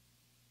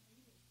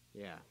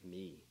 Yeah,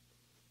 me.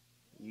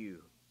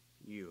 You.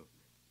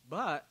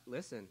 But,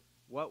 listen,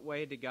 what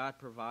way did God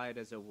provide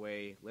as a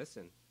way,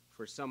 listen,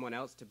 for someone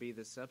else to be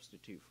the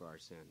substitute for our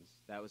sins?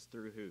 That was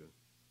through who?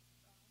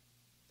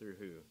 Through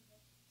who?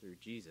 Through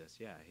Jesus,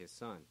 yeah, his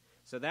son.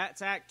 So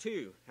that's Act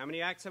 2. How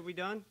many acts have we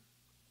done?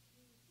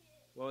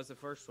 What was the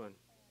first one?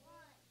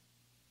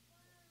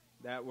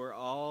 That we're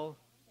all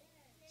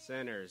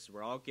sinners.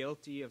 We're all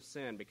guilty of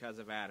sin because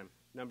of Adam.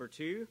 Number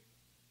 2,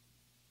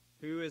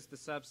 who is the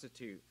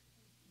substitute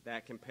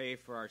that can pay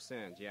for our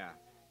sins? Yeah.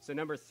 So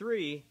number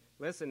 3,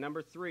 listen,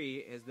 number 3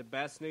 is the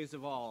best news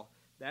of all.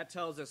 That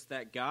tells us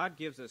that God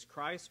gives us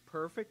Christ's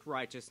perfect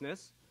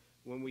righteousness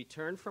when we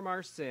turn from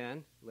our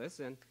sin,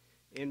 listen,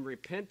 in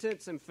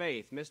repentance and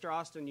faith. Mr.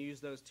 Austin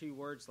used those 2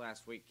 words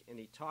last week, and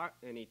he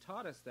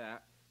taught us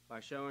that by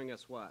showing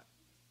us what?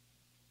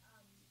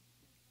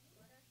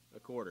 A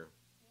quarter.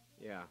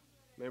 Yeah.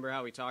 Remember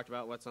how we talked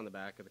about what's on the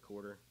back of the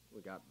quarter?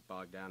 We got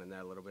bogged down in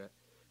that a little bit.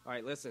 All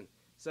right, listen.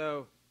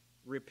 So,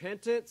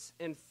 repentance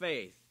and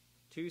faith,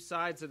 2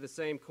 sides of the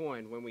same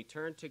coin. When we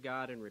turn to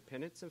God in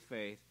repentance and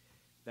faith,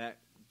 that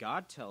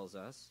God tells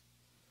us,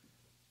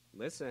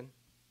 listen,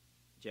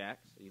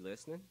 Jax, are you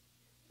listening?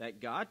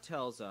 That God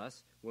tells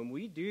us when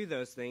we do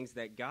those things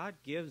that God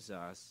gives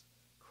us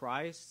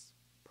Christ's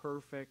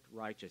perfect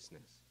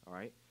righteousness. All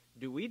right?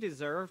 Do we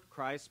deserve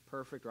Christ's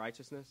perfect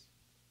righteousness?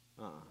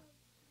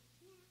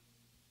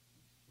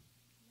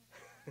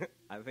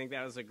 I think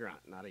that was a grunt,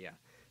 not a yeah.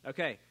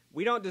 Okay,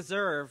 we don't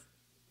deserve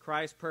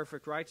Christ's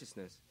perfect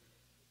righteousness.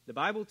 The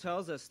Bible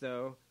tells us,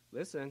 though,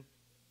 listen,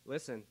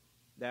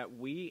 that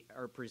we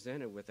are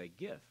presented with a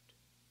gift.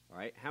 All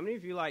right? How many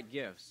of you like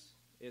gifts?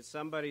 It's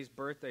somebody's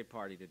birthday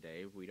party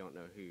today. We don't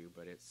know who,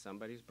 but it's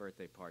somebody's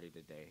birthday party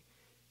today.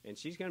 And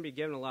she's going to be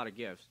given a lot of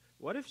gifts.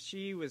 What if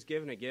she was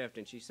given a gift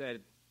and she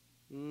said,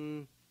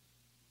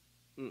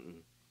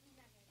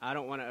 I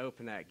don't want to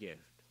open that gift?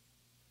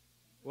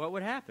 What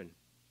would happen?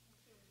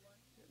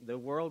 The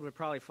world would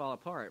probably fall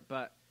apart.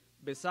 But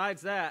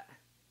besides that,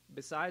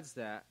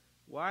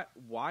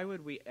 why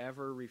would we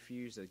ever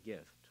refuse a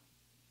gift?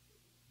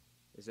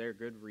 Is there a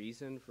good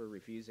reason for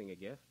refusing a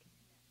gift?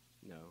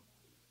 No.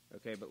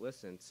 Okay, but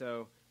listen.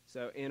 So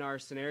in our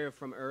scenario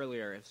from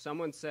earlier, if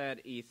someone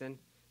said, Ethan,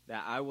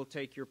 that I will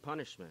take your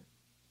punishment,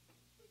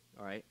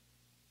 all right,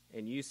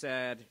 and you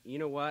said, you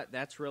know what,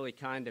 that's really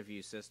kind of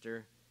you,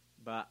 sister,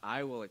 but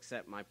I will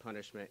accept my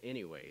punishment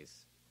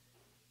anyways.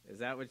 Is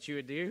that what you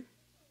would do?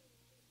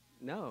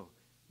 No.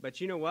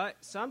 But you know what?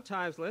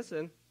 Sometimes,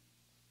 listen,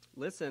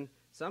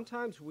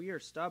 sometimes we are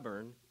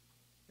stubborn,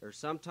 or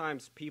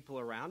sometimes people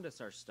around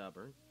us are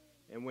stubborn,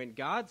 and when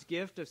God's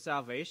gift of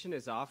salvation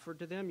is offered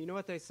to them, you know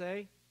what they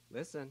say?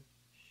 Listen.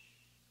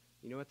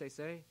 You know what they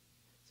say?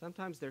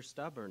 Sometimes they're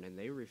stubborn and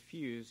they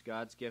refuse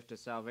God's gift of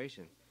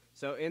salvation.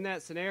 So in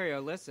that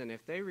scenario, listen,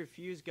 if they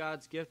refuse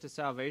God's gift of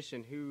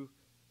salvation, who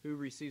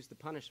receives the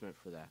punishment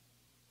for that?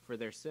 For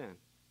their sin.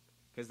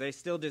 Because they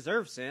still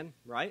deserve sin,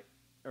 right?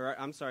 Or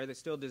I'm sorry, they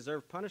still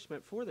deserve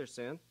punishment for their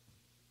sin.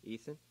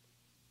 Ethan,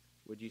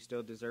 would you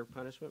still deserve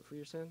punishment for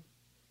your sin?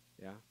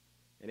 Yeah.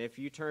 And if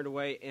you turned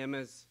away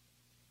Emma's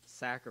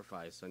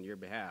sacrifice on your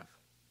behalf,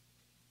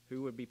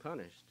 who would be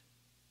punished?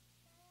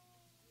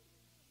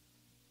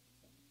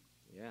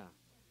 Yeah.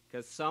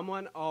 Because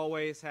someone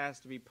always has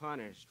to be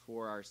punished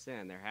for our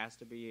sin. There has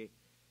to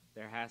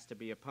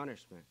be a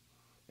punishment.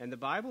 And the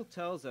Bible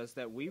tells us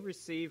that we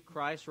receive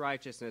Christ's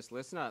righteousness.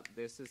 Listen up.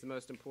 This is the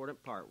most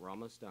important part. We're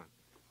almost done.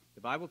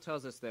 The Bible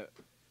tells us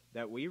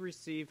that we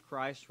receive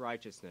Christ's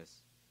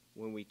righteousness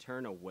when we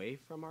turn away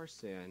from our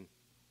sin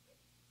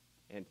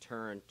and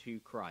turn to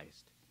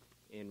Christ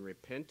in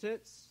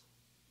repentance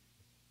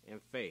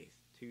and faith,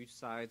 2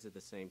 sides of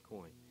the same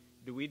coin.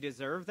 Do we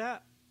deserve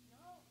that? No.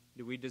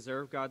 Do we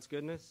deserve God's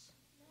goodness?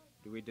 No.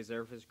 Do we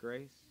deserve his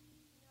grace?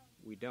 No.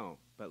 We don't.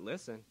 But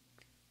listen.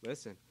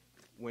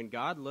 When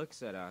God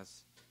looks at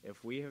us,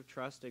 if we have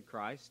trusted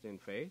Christ in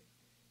faith,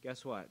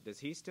 guess what? Does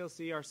he still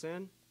see our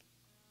sin?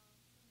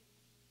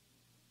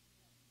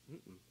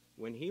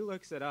 When he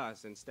looks at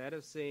us, instead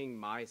of seeing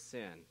my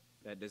sin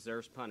that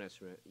deserves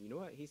punishment, you know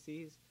what he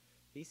sees?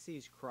 He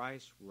sees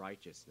Christ's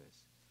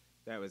righteousness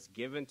that was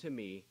given to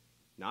me,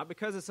 not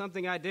because of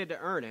something I did to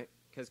earn it,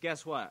 because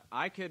guess what?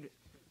 I could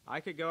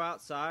go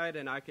outside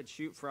and I could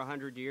shoot for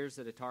 100 years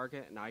at a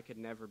target, and I could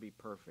never be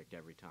perfect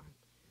every time.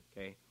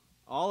 Okay?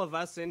 All of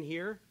us in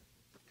here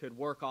could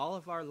work all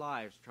of our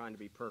lives trying to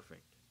be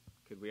perfect.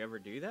 Could we ever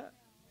do that?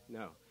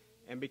 No.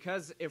 And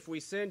because if we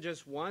sin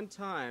just one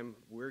time,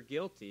 we're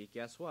guilty,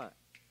 guess what?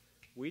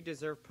 We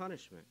deserve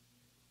punishment.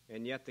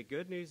 And yet the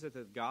good news of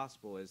the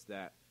gospel is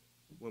that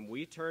when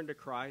we turn to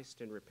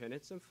Christ in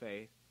repentance and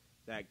faith,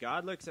 that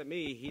God looks at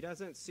me, he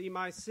doesn't see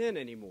my sin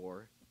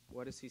anymore.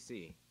 What does he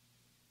see?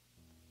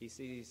 He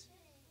sees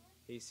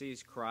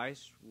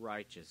Christ's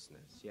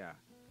righteousness. Yeah.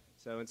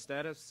 So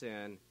instead of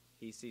sin,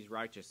 he sees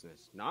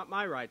righteousness. Not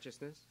my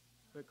righteousness,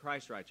 but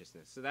Christ's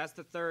righteousness. So that's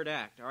the third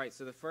act. All right,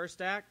 so the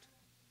first act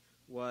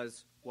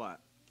was what?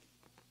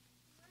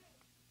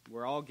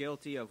 We're all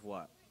guilty of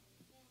what?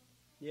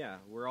 Yeah,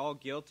 we're all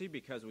guilty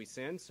because we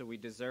sinned, so we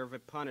deserve a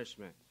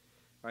punishment.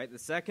 All right, the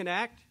second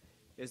act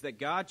is that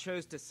God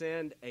chose to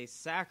send a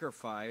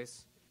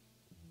sacrifice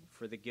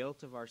for the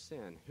guilt of our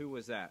sin. Who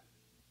was that?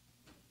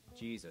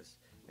 Jesus.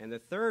 And the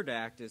third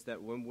act is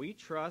that when we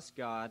trust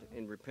God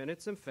in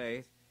repentance and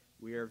faith,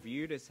 we are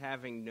viewed as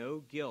having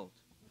no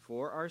guilt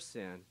for our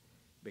sin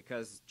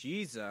because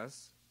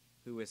Jesus,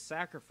 who is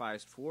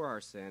sacrificed for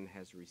our sin,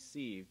 has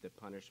received the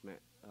punishment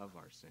of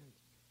our sins.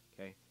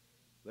 Okay?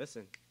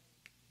 Listen,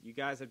 you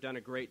guys have done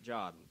a great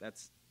job.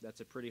 That's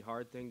a pretty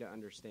hard thing to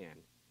understand.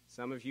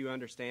 Some of you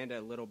understand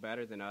it a little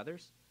better than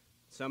others.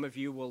 Some of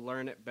you will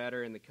learn it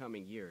better in the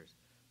coming years.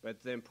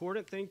 But the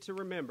important thing to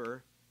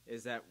remember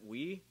is that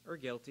we are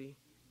guilty.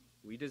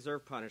 We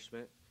deserve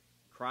punishment.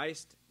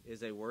 Christ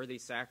is a worthy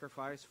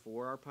sacrifice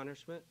for our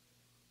punishment.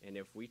 And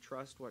if we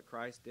trust what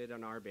Christ did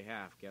on our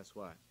behalf, guess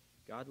what?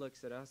 God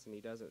looks at us and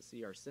he doesn't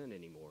see our sin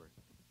anymore.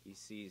 He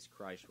sees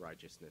Christ's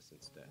righteousness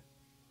instead.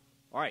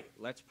 All right,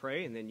 let's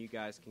pray, and then you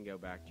guys can go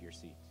back to your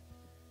seats.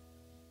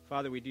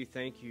 Father, we do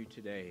thank you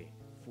today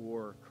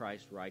for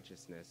Christ's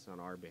righteousness on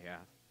our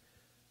behalf.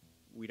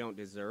 We don't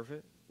deserve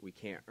it. We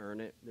can't earn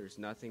it. There's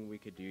nothing we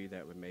could do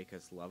that would make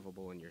us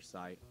lovable in your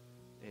sight.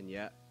 And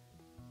yet,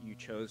 you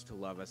chose to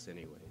love us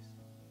anyways.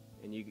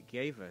 And you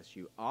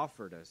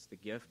offered us the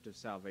gift of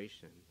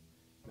salvation,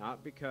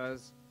 not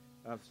because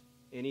of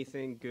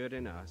anything good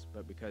in us,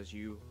 but because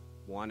you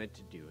wanted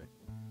to do it.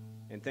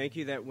 And thank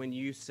you that when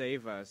you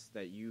save us,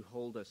 that you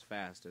hold us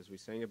fast, as we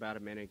sang about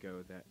a minute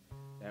ago,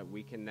 that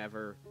we can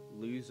never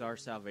lose our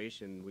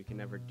salvation. We can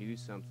never do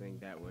something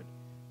that would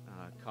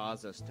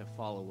cause us to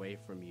fall away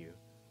from you,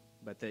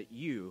 but that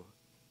you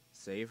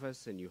save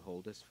us and you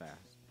hold us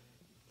fast.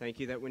 Thank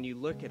you that when you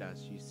look at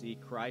us, you see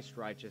Christ's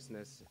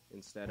righteousness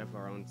instead of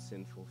our own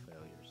sinful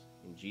failures.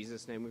 In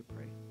Jesus' name we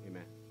pray.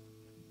 Amen.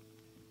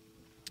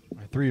 All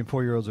right, 3 and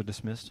 4-year-olds are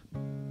dismissed.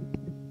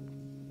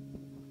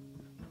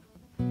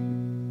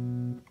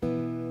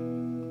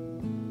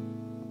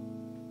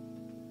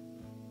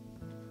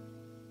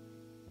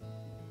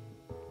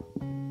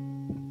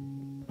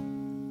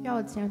 Y'all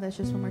would stand with us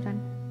just one more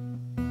time.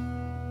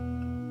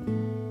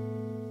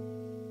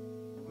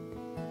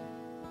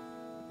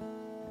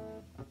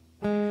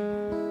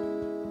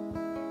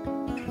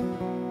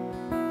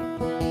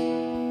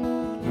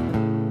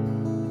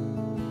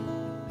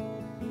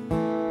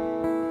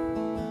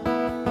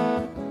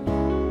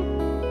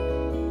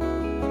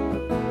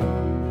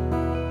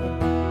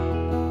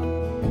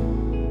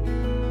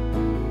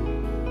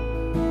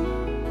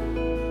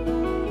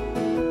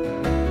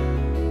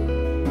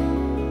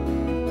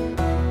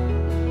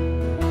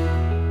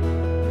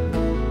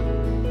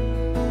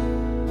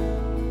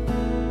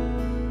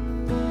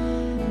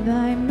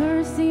 Thy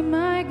mercy,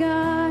 my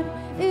God,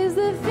 is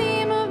the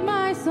theme of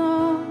my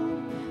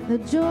song, the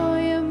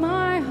joy of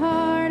my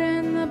heart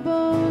and the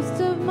boast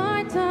of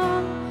my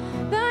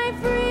tongue. Thy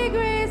free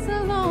grace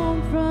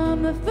alone,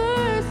 from the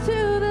first to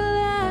the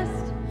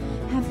last,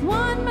 hath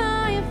won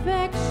my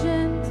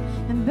affections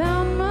and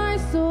bound my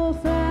soul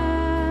fast.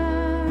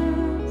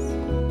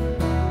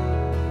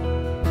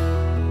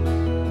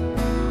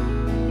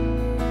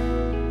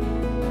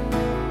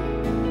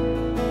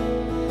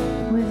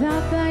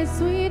 Without thy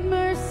sweet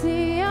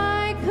mercy,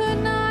 I could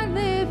not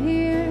live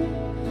here.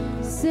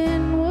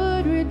 Sin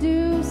would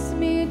reduce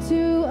me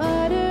to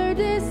utter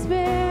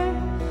despair.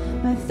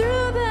 But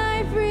through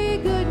thy free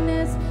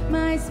goodness,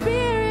 my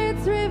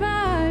spirits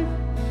revive,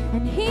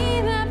 and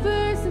he that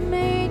first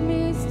made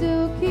me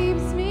still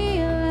keeps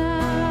me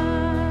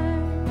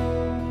alive.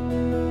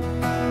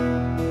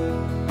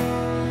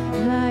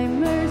 Thy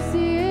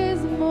mercy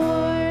is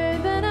more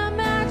than a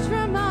match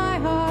from my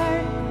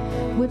heart,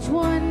 which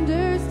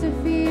wonders to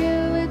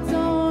feel its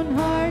own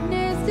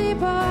hardness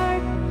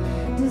depart.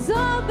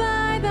 Dissolved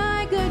by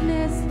thy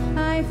goodness,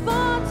 I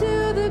fall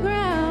to the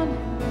ground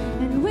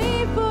and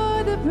weep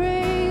for the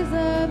praise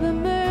of the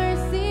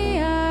mercy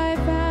I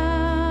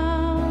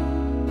found.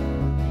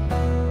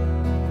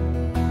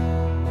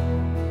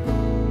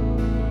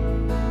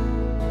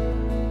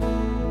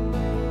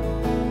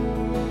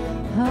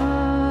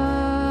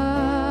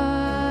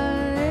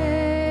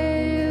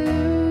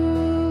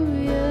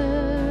 Hallelujah.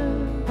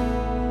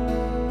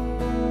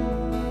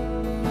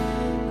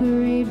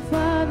 Great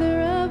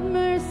Father of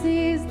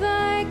mercies,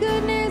 thy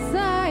goodness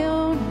I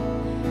own,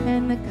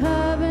 and the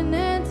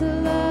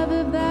covenantal love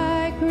of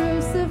thy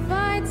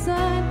crucified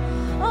Son.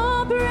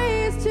 All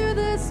praise to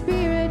the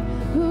Spirit,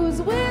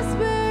 whose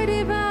whisper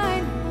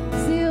divine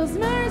seals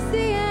mercy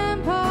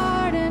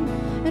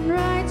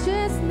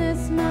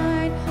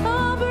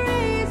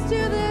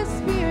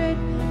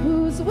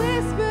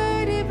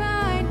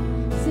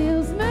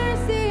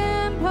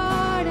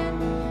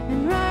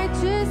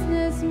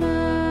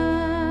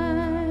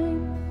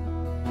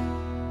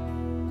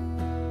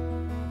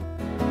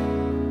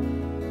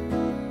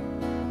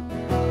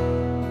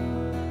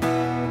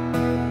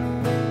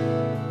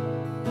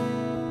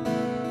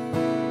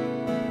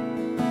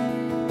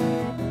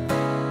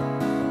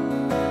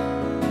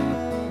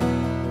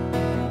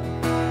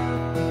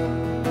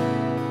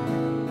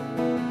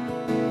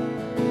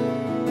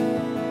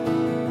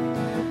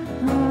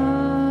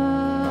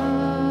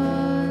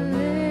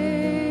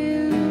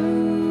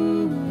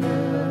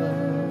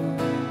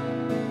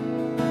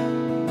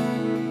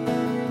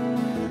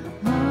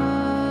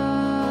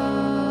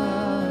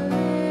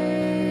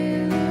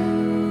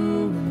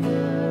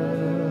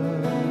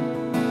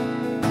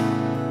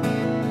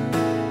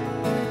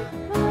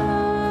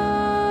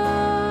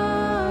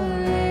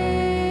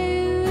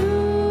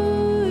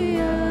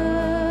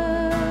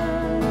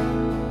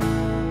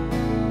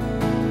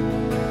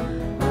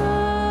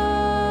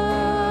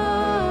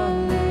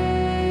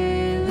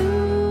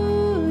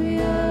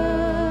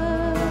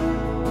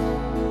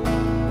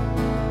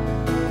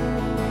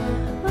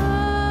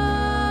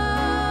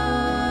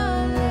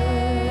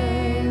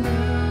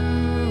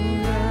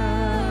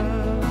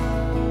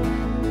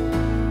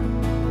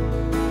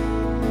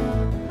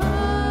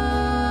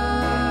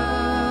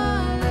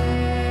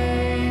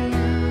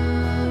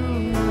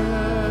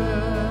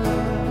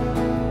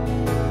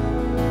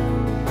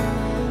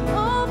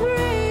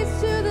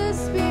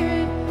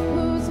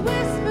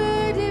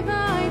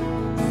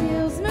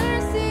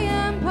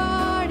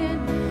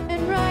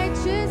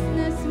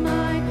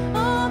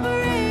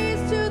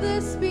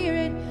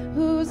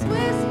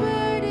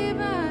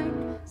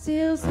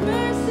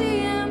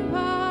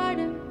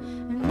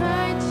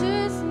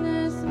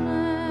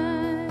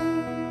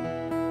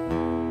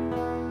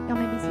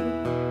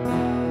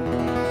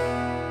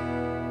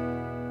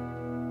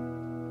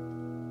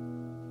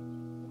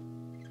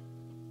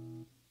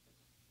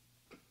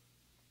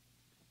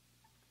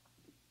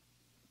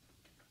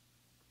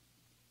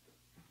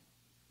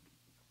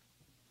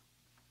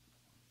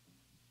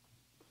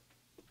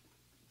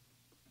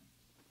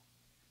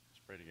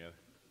Pray together.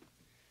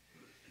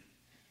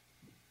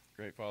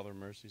 Great Father of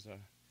mercies, I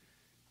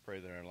pray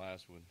that our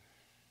lives would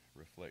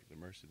reflect the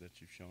mercy that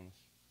you've shown us.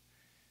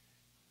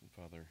 And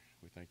Father,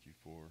 we thank you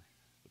for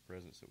the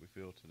presence that we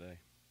feel today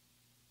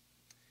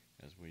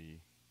as we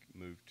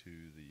move to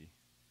the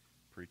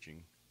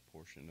preaching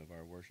portion of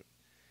our worship.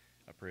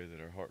 I pray that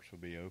our hearts will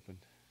be opened.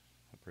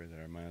 I pray that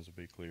our minds will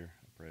be clear.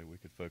 I pray we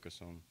could focus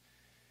on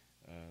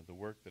the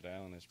work that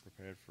Alan has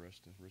prepared for us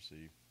to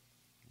receive.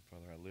 And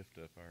Father, I lift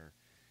up our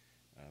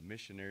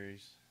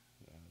missionaries,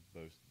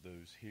 both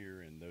those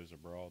here and those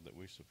abroad that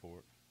we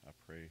support. I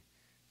pray,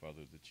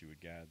 Father, that you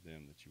would guide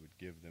them, that you would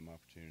give them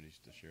opportunities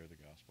to share the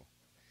gospel.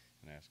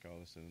 And I ask all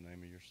this in the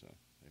name of your Son.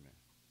 Amen.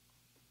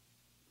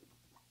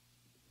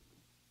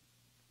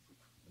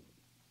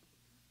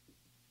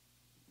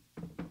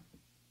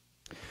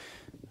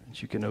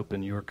 You can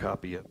open your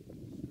copy up to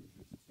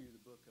the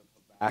book of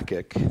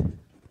Habakkuk.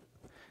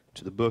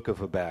 To the book of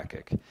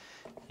Habakkuk.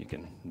 You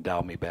can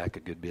dial me back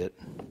a good bit.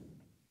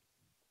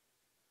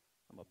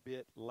 I'm a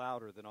bit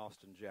louder than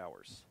Austin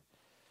Jowers.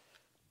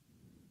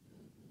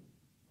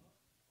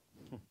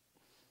 All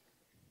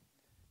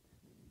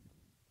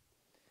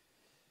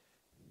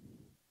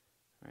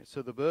right,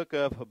 so the book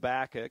of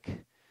Habakkuk.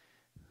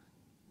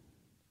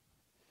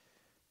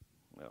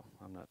 Well,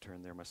 I'm not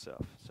turned there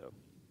myself, so.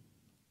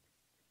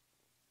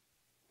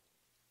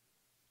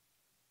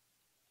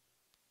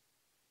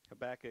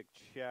 Habakkuk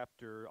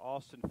chapter,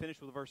 Austin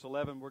finished with verse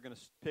 11. We're going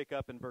to pick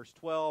up in verse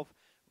 12.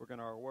 We're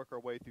going to work our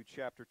way through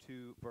chapter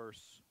 2,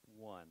 verse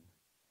 1.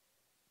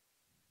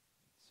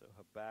 So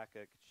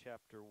Habakkuk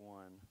chapter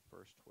 1,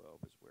 verse 12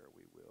 is where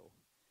we will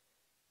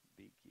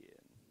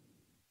begin.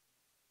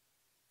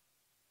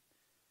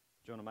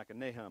 Jonah, Micah,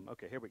 Nahum.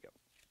 Okay, here we go.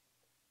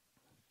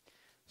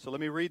 So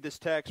let me read this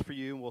text for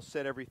you, and we'll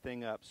set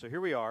everything up. So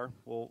here we are.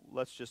 Well,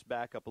 let's just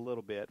back up a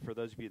little bit for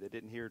those of you that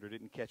didn't hear it or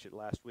didn't catch it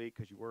last week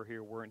because you were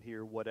here, weren't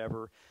here,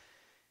 whatever.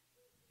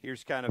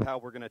 Here's kind of how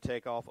we're going to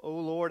take off. O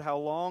Lord, how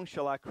long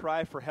shall I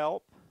cry for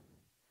help,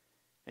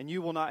 and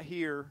you will not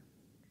hear,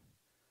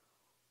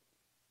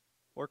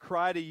 or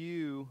cry to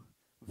you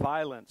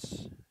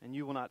violence, and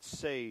you will not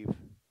save?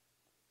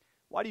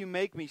 Why do you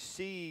make me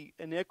see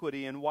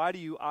iniquity, and why do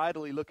you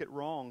idly look at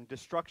wrong?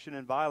 Destruction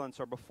and violence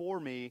are before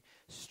me,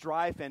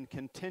 strife and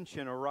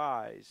contention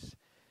arise.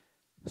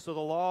 So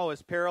the law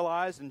is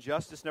paralyzed, and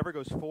justice never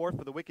goes forth,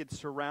 for the wicked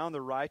surround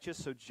the righteous,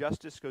 so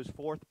justice goes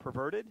forth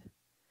perverted.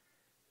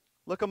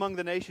 Look among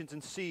the nations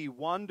and see,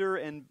 wonder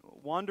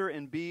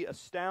and be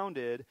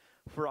astounded,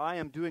 for I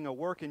am doing a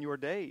work in your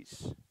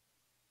days.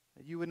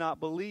 You would not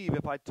believe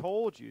if I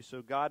told you.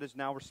 So God is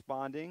now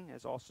responding,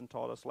 as Austin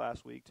taught us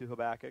last week, to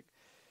Habakkuk.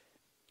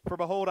 For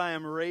behold, I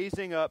am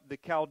raising up the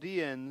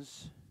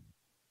Chaldeans,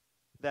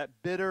 that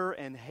bitter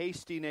and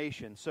hasty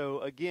nation.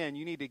 So again,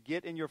 you need to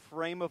get in your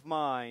frame of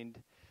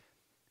mind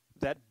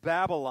that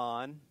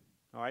Babylon,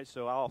 all right,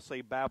 so I'll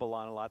say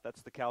Babylon a lot.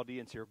 That's the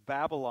Chaldeans here.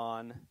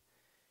 Babylon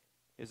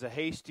is a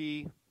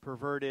hasty,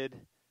 perverted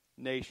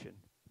nation.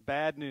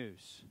 Bad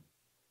news.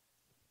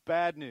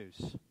 Bad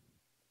news.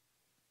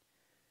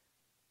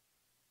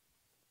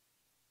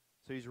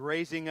 So he's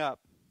raising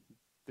up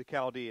the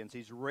Chaldeans.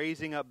 He's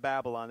raising up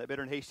Babylon, that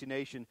bitter and hasty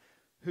nation,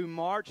 who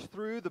march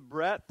through the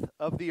breadth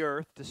of the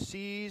earth to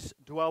seize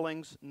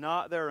dwellings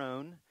not their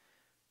own.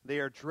 They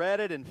are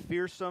dreaded and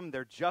fearsome.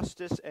 Their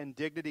justice and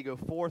dignity go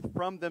forth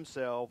from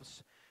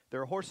themselves.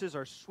 Their horses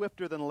are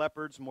swifter than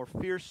leopards, more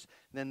fierce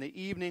than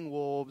the evening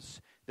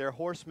wolves. Their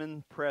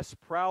horsemen press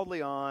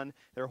proudly on.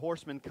 Their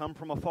horsemen come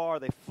from afar.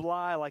 They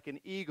fly like an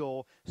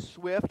eagle,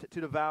 swift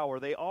to devour.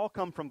 They all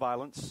come from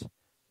violence,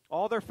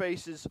 all their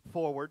faces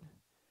forward.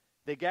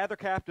 They gather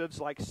captives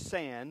like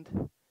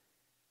sand.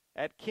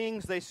 At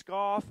kings they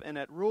scoff, and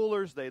at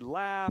rulers they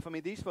laugh. I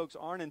mean, these folks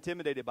aren't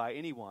intimidated by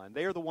anyone.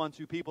 They are the ones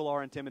who people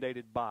are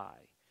intimidated by.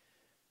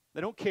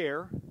 They don't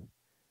care.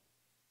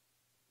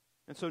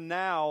 And so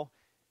now,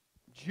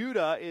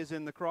 Judah is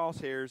in the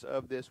crosshairs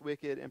of this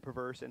wicked and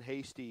perverse and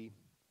hasty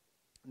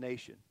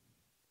nation.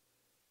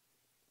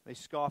 They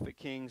scoff at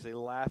kings. They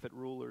laugh at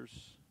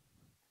rulers.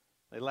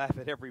 They laugh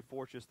at every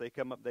fortress. They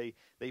come up, they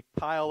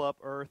pile up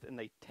earth, and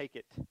they take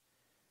it.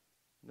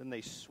 Then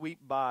they sweep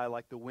by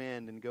like the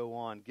wind and go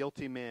on.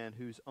 Guilty men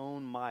whose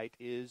own might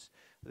is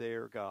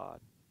their God.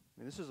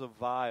 I mean, this is a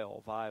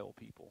vile, vile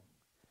people.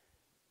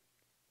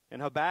 And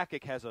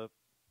Habakkuk has a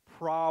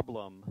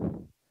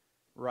problem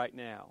right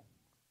now.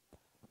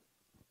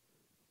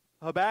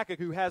 Habakkuk,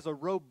 who has a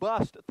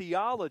robust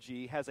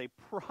theology, has a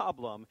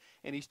problem,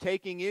 and he's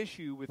taking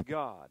issue with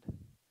God.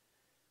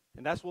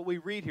 And that's what we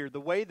read here. The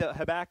way that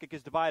Habakkuk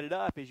is divided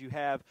up is you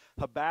have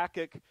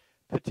Habakkuk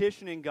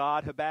petitioning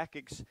God,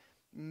 Habakkuk's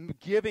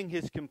giving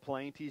his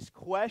complaint. He's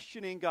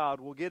questioning God.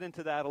 We'll get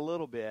into that a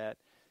little bit.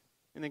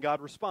 And then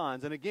God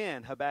responds. And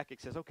again, Habakkuk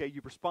says, okay,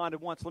 you've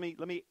responded once. Let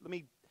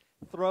me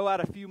throw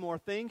out a few more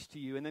things to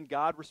you. And then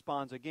God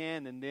responds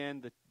again. And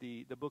then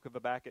the book of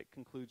Habakkuk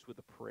concludes with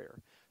a prayer.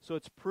 So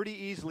it's pretty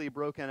easily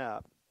broken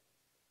up.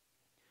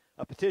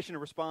 A petition, a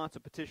response,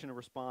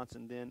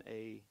 and then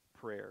a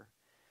prayer.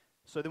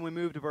 So then we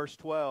move to verse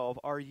 12.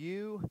 Are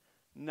you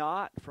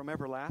not from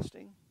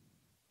everlasting?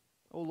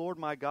 O Lord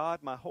my God,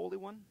 my Holy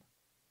One,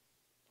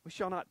 we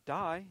shall not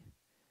die.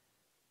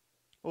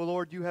 O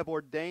Lord, you have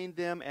ordained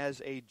them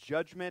as a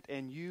judgment,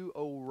 and you,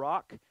 O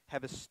rock,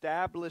 have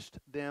established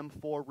them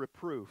for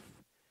reproof.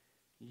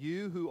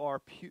 You who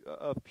are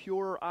of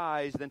purer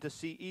eyes than to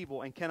see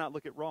evil and cannot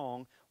look at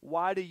wrong,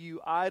 why do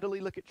you idly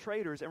look at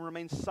traitors and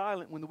remain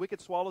silent when the wicked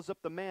swallows up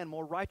the man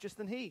more righteous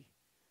than he?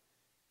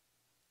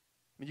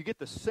 I mean, you get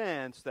the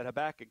sense that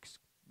Habakkuk's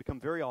become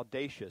very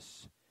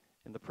audacious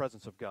in the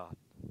presence of God.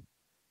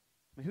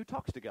 I mean, who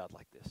talks to God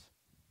like this?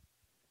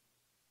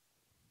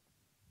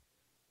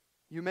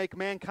 You make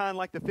mankind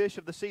like the fish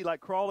of the sea,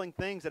 like crawling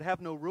things that have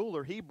no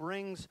ruler. He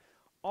brings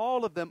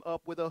all of them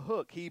up with a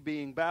hook, he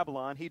being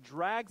Babylon. He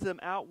drags them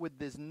out with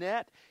his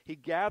net. He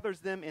gathers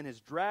them in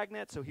his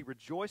dragnet, so he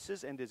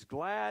rejoices and is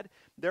glad.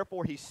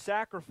 Therefore he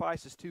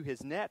sacrifices to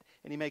his net,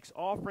 and he makes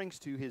offerings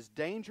to his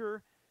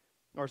to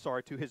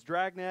his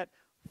dragnet.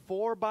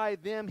 For by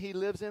them he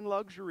lives in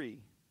luxury,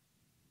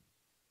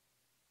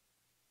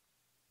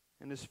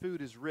 and his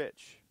food is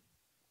rich.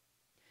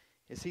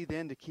 Is he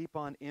then to keep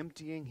on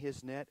emptying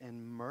his net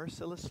and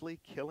mercilessly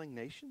killing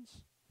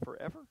nations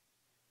forever?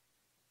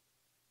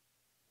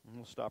 And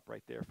we'll stop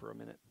right there for a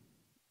minute.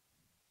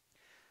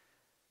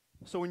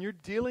 So when you're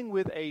dealing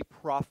with a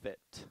prophet,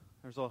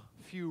 there's a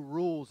few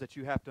rules that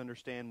you have to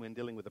understand when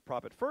dealing with a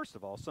prophet. First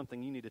of all,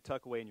 something you need to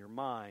tuck away in your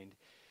mind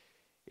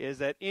is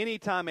that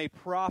anytime a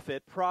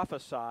prophet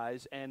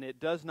prophesies and it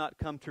does not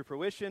come to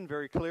fruition,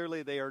 very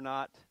clearly they are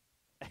not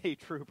a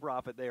true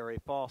prophet. They are a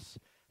false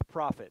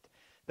prophet.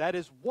 That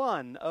is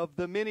one of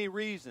the many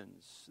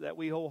reasons that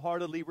we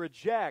wholeheartedly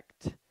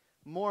reject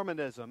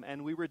Mormonism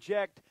and we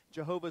reject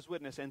Jehovah's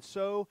Witness and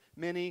so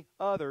many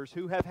others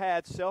who have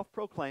had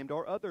self-proclaimed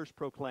or others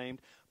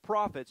proclaimed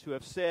prophets who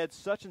have said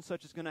such and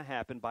such is going to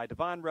happen by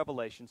divine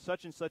revelation,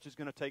 such and such is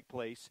going to take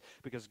place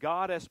because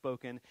God has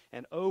spoken,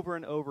 and over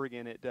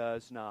again it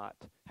does not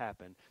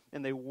happen.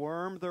 And they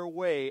worm their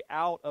way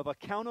out of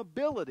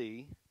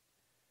accountability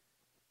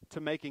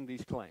to making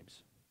these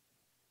claims.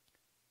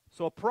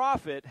 So a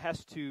prophet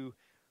has to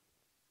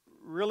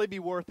really be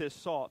worth his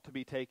salt to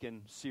be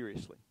taken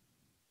seriously.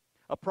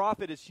 A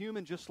prophet is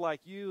human just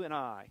like you and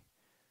I.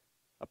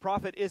 A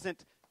prophet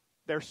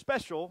they're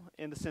special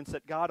in the sense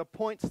that God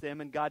appoints them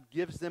and God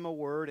gives them a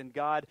word and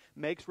God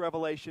makes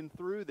revelation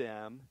through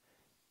them.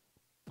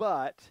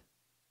 But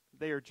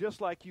they are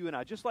just like you and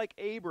I. Just like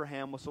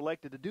Abraham was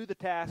selected to do the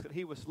task that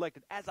he was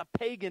selected as a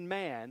pagan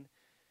man,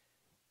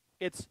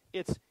 it's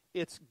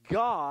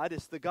God,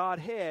 it's the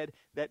Godhead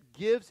that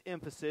gives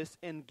emphasis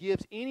and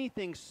gives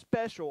anything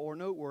special or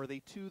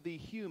noteworthy to the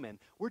human.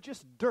 We're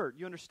just dirt.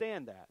 You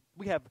understand that?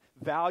 We have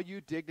value,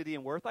 dignity,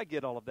 and worth. I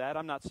get all of that.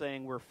 I'm not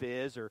saying we're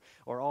fizz or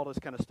all this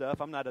kind of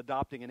stuff. I'm not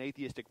adopting an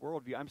atheistic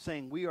worldview. I'm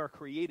saying we are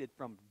created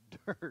from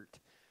dirt,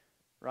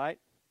 right?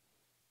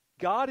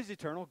 God is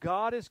eternal.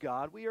 God is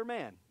God. We are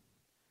man.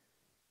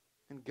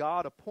 And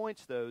God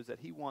appoints those that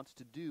he wants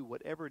to do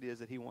whatever it is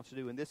that he wants to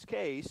do. In this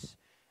case,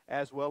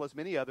 as well as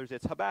many others,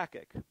 it's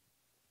Habakkuk.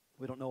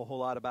 We don't know a whole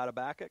lot about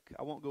Habakkuk.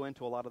 I won't go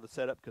into a lot of the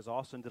setup because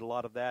Austin did a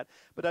lot of that.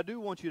 But I do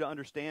want you to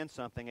understand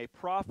something. A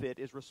prophet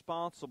is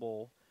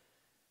responsible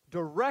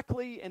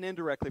directly and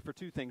indirectly for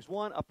two things.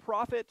 One, a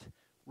prophet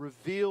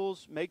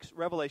makes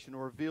revelation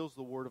or reveals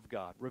the word of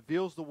God,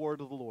 reveals the word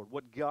of the Lord.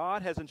 What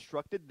God has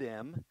instructed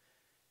them,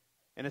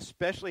 and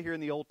especially here in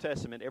the Old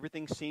Testament,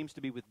 everything seems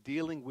to be with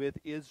dealing with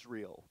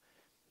Israel.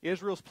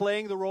 Israel's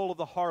playing the role of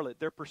the harlot.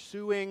 They're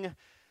pursuing,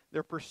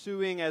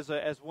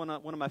 as one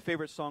of my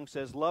favorite songs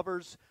says,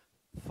 lovers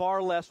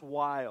far less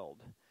wild.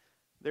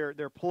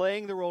 They're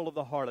playing the role of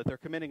the harlot. They're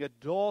committing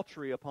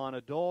adultery upon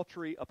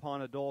adultery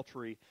upon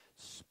adultery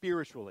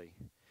spiritually.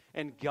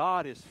 And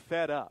God is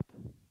fed up.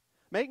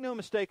 Make no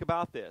mistake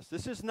about this.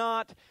 This is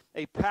not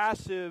a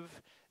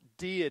passive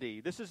deity.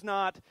 This is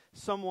not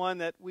someone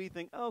that we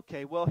think,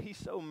 okay, well, he's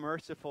so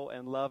merciful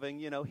and loving.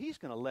 He's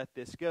going to let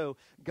this go.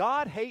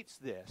 God hates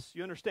this.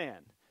 You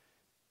understand?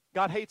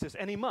 God hates this,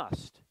 and he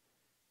must.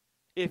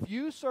 If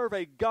you serve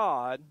a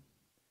God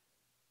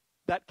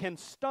that can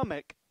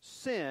stomach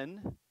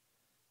sin,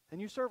 then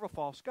you serve a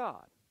false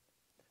God.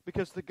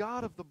 Because the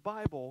God of the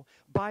Bible,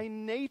 by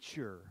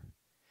nature,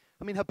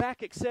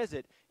 Habakkuk says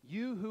it,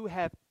 you who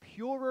have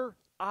purer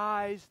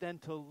eyes than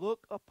to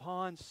look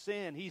upon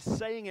sin. He's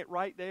saying it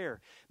right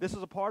there. This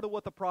is a part of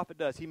what the prophet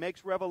does. He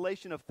makes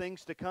revelation of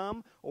things to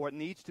come, or it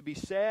needs to be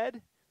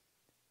said.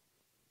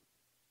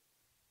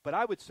 But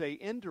I would say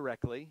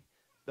indirectly,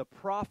 the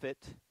prophet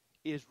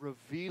is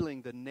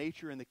revealing the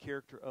nature and the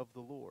character of the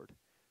Lord.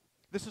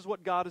 This is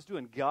what God is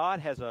doing. God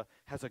has a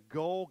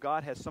goal.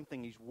 God has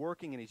something he's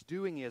working and he's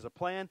doing. He has a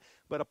plan.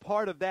 But a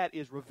part of that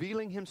is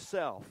revealing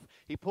himself.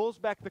 He pulls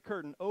back the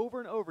curtain over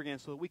and over again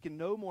so that we can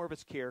know more of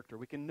his character.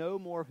 We can know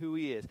more of who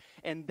he is.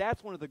 And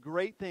that's one of the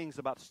great things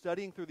about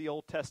studying through the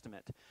Old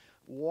Testament.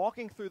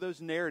 Walking through those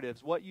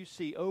narratives, what you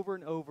see over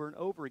and over and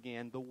over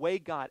again, the way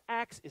God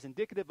acts is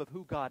indicative of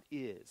who God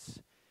is.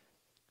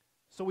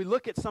 So we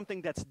look at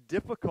something that's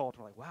difficult.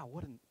 We're like, wow,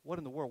 what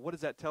in the world? What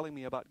is that telling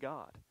me about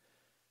God?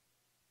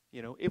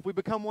 If we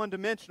become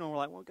one-dimensional, we're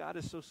like, well, God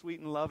is so sweet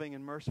and loving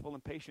and merciful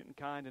and patient and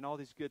kind and all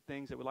these good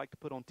things that we like to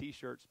put on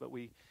T-shirts, but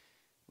we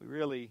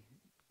really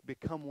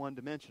become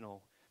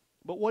one-dimensional.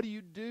 But what do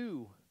you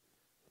do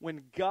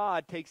when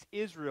God takes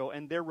Israel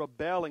and they're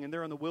rebelling and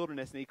they're in the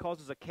wilderness and he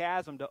causes a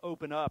chasm to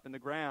open up in the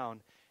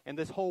ground, and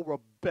this whole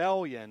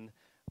rebellion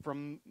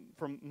from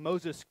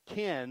Moses'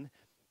 kin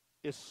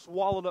is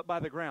swallowed up by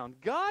the ground?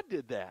 God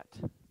did that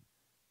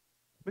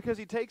because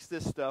he takes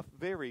this stuff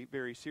very,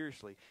 very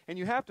seriously. And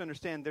you have to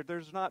understand that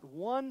there's not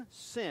one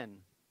sin,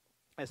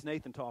 as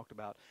Nathan talked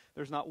about,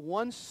 there's not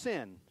one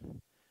sin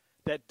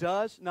that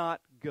does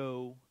not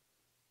go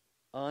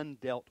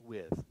undealt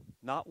with.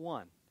 Not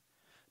one.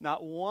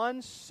 Not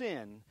one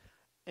sin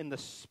in the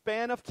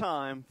span of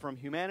time from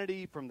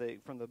humanity, from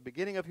the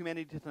beginning of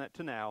humanity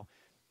to now,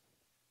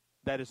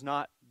 that is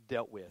not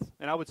dealt with.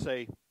 And I would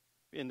say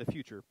in the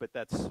future, but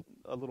that's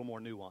a little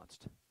more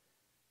nuanced.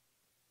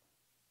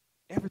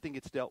 Everything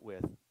gets dealt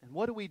with. And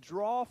what do we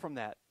draw from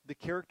that? The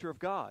character of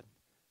God,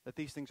 that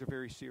these things are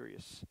very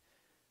serious.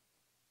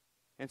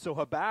 And so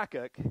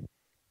Habakkuk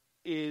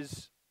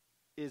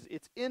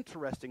it's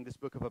interesting, this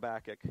book of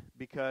Habakkuk,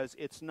 because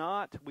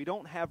we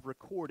don't have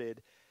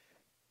recorded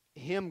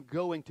him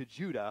going to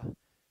Judah,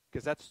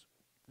 because that's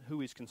who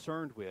he's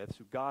concerned with,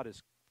 who God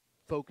is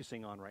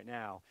focusing on right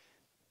now.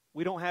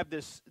 We don't have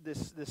this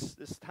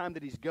time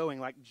that he's going,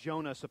 like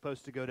Jonah's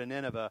supposed to go to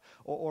Nineveh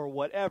or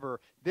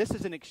whatever. This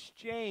is an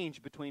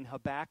exchange between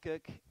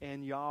Habakkuk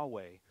and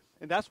Yahweh.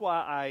 And that's why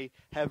I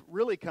have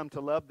really come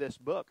to love this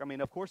book. I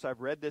mean, of course,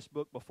 I've read this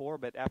book before,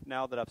 but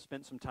now that I've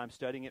spent some time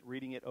studying it,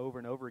 reading it over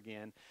and over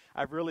again,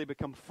 I've really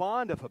become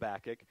fond of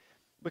Habakkuk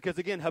because,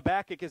 again,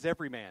 Habakkuk is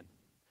every man.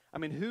 I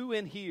mean, who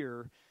in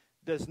here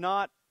does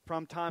not,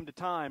 from time to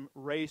time,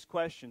 raise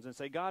questions and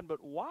say, God,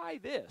 but why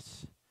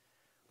this?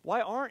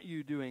 Why aren't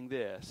you doing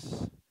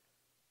this?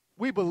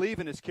 We believe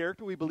in his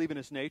character. We believe in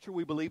his nature.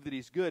 We believe that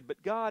he's good.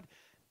 But God,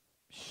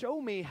 show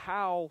me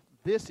how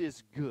this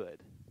is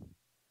good.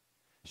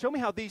 Show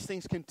me how these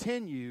things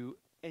continue,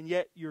 and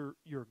yet you're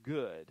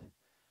good.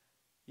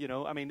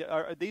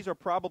 These are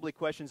probably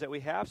questions that we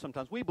have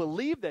sometimes. We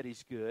believe that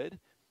he's good.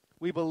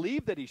 We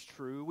believe that he's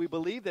true. We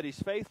believe that he's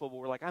faithful, but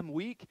we're like, I'm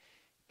weak.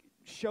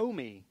 Show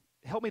me.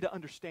 Help me to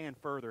understand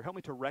further. Help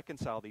me to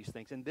reconcile these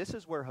things. And this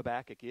is where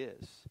Habakkuk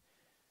is.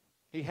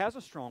 He has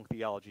a strong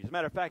theology. As a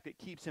matter of fact, it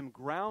keeps him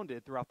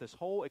grounded throughout this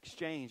whole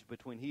exchange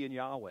between he and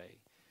Yahweh.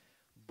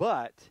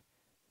 But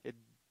it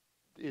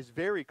is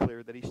very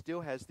clear that he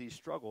still has these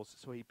struggles,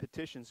 so he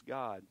petitions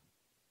God,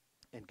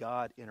 and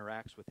God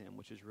interacts with him,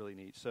 which is really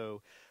neat.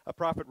 So a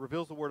prophet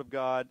reveals the word of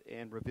God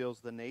and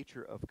reveals the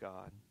nature of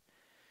God.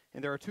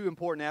 And there are two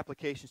important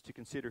applications to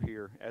consider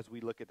here as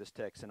we look at this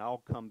text, and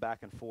I'll come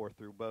back and forth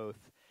through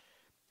both.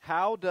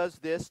 How does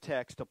this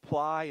text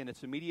apply in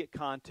its immediate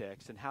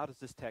context, and how does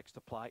this text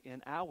apply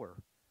in our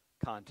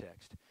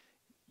context?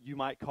 You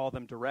might call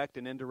them direct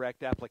and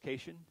indirect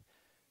application.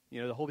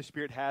 The Holy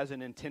Spirit has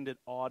an intended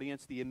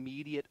audience. The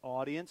immediate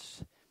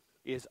audience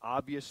is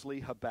obviously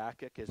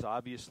Habakkuk, is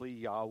obviously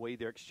Yahweh.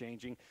 They're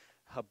exchanging.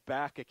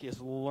 Habakkuk is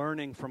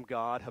learning from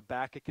God.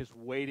 Habakkuk is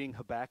waiting.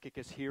 Habakkuk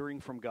is hearing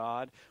from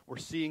God. We're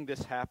seeing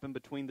this happen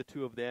between the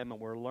two of them, and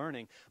we're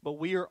learning. But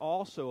we are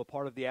also a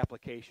part of the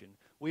application.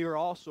 We are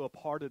also a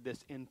part of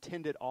this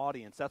intended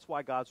audience. That's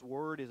why God's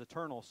word is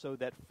eternal, so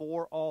that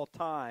for all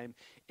time,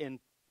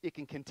 it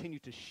can continue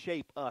to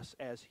shape us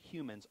as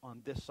humans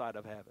on this side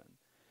of heaven.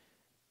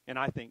 And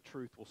I think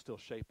truth will still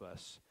shape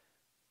us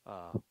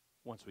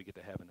once we get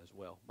to heaven as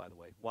well, by the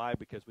way. Why?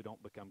 Because we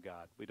don't become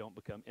God. We don't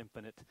become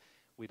infinite.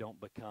 We don't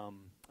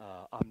become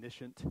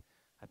omniscient.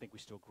 I think we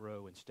still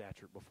grow in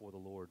stature before the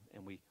Lord,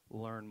 and we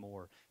learn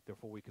more.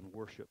 Therefore, we can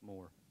worship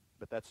more.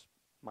 But that's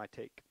my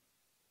take.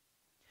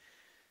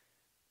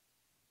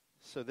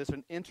 So this is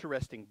an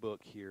interesting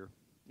book here.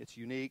 It's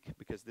unique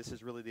because this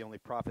is really the only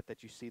prophet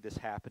that you see this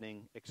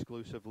happening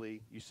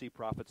exclusively. You see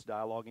prophets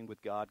dialoguing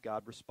with God,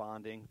 God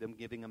responding, them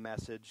giving a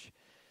message.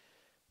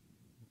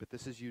 But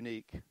this is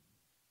unique.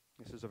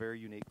 This is a very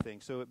unique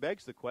thing. So it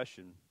begs the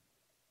question.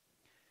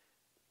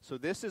 So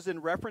this is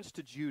in reference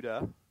to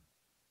Judah.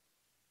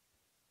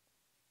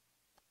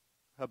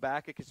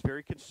 Habakkuk is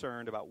very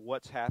concerned about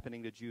what's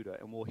happening to Judah,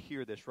 and we'll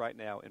hear this right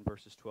now in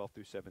verses 12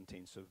 through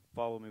 17. So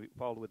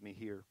follow with me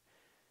here.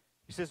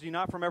 He says, "Are you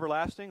not from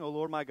everlasting, O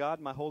Lord my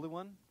God, my Holy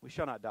One? We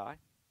shall not die."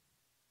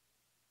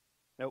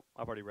 Nope,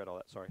 I've already read all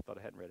that. Sorry, I thought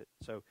I hadn't read it.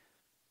 So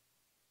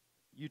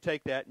you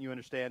take that and you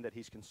understand that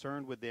he's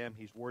concerned with them,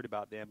 he's worried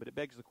about them, but it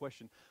begs the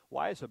question,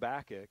 why is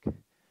Habakkuk,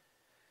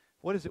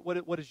 what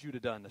has Judah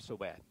done that's so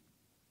bad?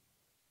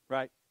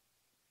 Right?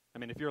 I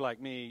mean, if you're like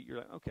me, you're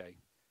like, okay,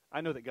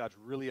 I know that God's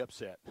really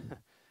upset,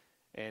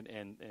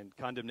 and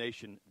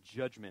condemnation,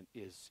 judgment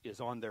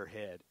is on their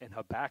head, and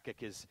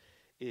Habakkuk is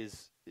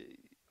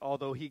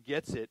although he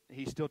gets it,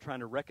 he's still trying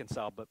to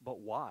reconcile, but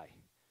why?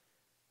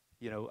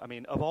 I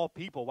mean, of all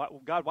people,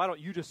 why don't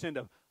you just send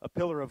a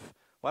pillar of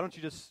Why don't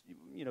you just,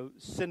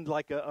 send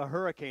like a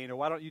hurricane, or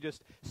why don't you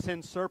just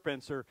send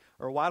serpents, or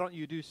why don't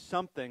you do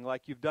something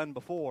like you've done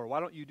before? Why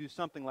don't you do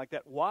something like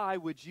that? Why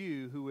would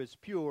you, who is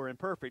pure and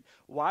perfect,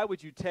 why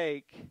would you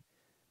take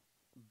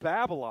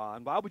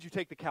Babylon? Why would you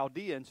take the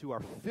Chaldeans, who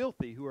are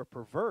filthy, who are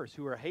perverse,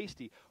 who are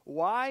hasty?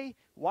 Why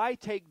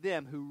take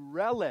them who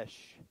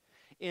relish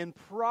in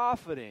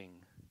profiting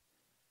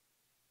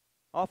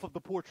off of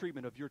the poor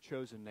treatment of your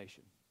chosen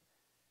nation?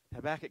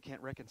 Habakkuk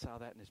can't reconcile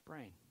that in his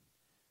brain.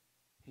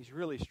 He's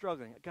really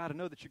struggling. God, I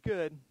know that you're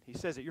good. He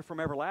says that you're from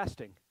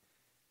everlasting.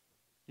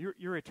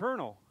 You're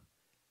eternal.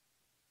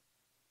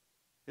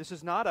 This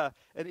is not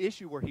an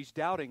issue where he's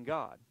doubting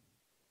God.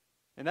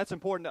 And that's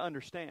important to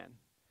understand.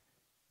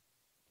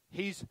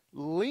 He's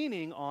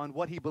leaning on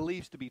what he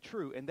believes to be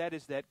true, and that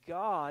is that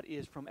God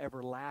is from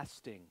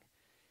everlasting.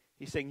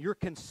 He's saying you're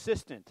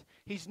consistent.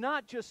 He's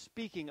not just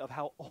speaking of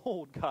how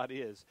old God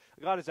is.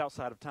 God is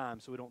outside of time,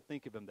 so we don't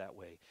think of him that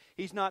way.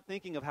 He's not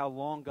thinking of how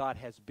long God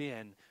has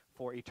been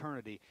for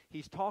eternity.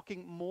 He's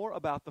talking more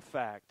about the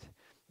fact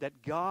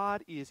that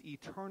God is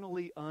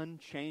eternally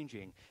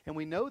unchanging. And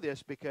we know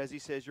this because he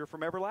says, you're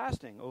from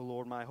everlasting, O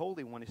Lord, my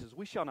Holy One. He says,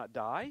 we shall not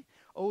die.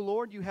 O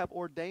Lord, you have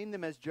ordained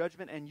them as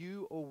judgment, and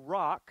you, O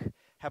rock,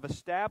 have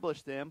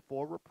established them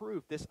for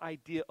reproof. This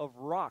idea of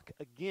rock,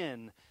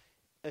 again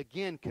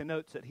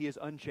connotes that he is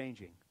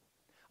unchanging.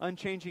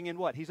 Unchanging in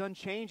what? He's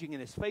unchanging in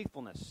his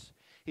faithfulness.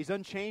 He's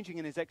unchanging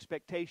in his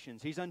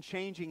expectations. He's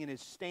unchanging in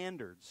his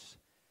standards.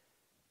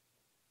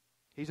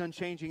 He's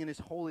unchanging in his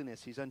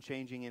holiness. He's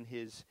unchanging in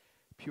his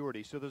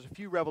purity. So there's a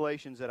few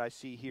revelations that I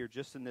see here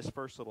just in this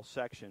first little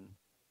section,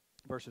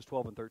 verses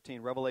 12 and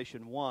 13.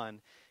 Revelation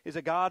 1 is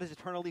that God is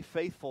eternally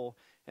faithful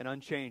and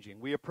unchanging.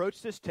 We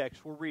approach this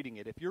text, we're reading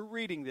it. If you're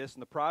reading this in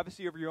the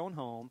privacy of your own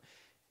home,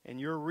 and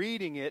you're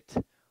reading it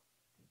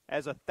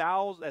as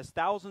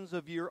thousands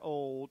of years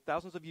old,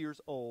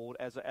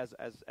 as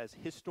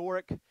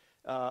historic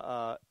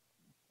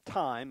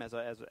time, as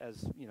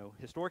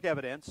historic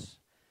evidence,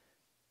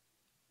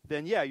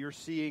 then you're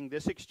seeing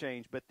this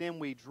exchange. But then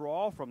we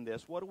draw from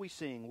this, what are we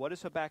seeing? What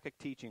is Habakkuk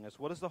teaching us?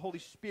 What is the Holy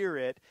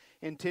Spirit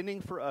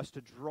intending for us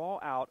to draw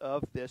out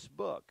of this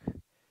book?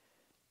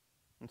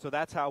 And so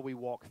that's how we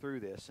walk through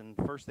this. And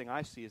the first thing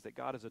I see is that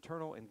God is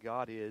eternal and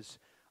God is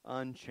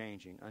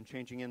unchanging.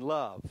 Unchanging in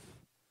love,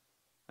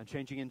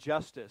 unchanging in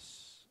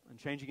justice,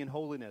 unchanging in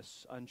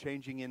holiness,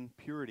 unchanging in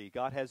purity.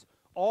 God has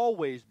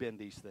always been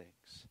these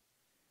things.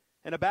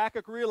 And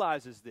Habakkuk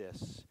realizes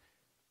this.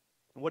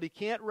 And what he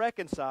can't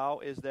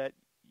reconcile is that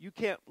you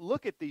can't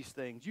look at these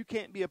things. You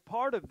can't be a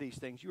part of these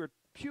things. You are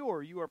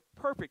pure. You are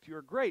perfect. You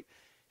are great.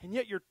 And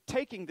yet you're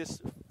taking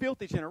this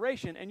filthy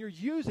generation and you're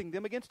using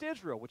them against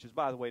Israel, which is,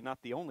 by the way, not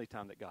the only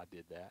time that God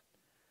did that.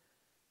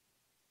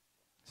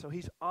 So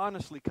he's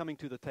honestly coming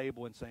to the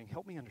table and saying,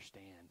 help me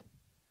understand.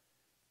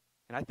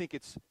 And I think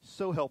it's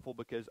so helpful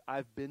because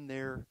I've been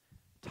there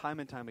time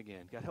and time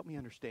again. God, help me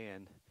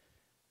understand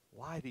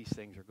why these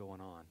things are going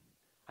on.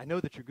 I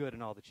know that you're good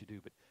in all that you do,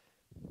 but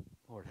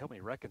Lord, help me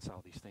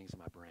reconcile these things in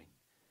my brain.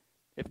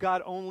 If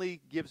God only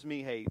gives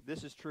me, hey,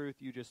 this is truth,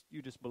 you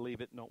just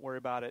believe it, don't worry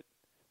about it,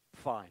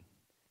 fine.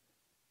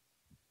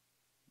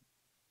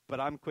 But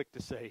I'm quick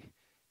to say,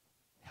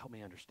 help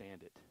me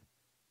understand it.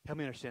 Help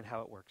me understand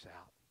how it works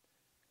out.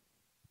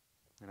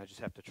 And I just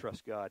have to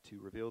trust God to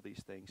reveal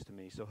these things to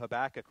me. So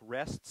Habakkuk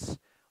rests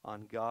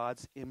on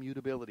God's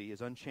immutability,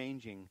 his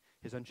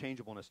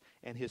unchangeableness,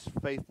 and his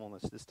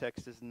faithfulness. This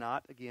text is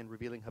not, again,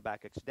 revealing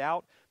Habakkuk's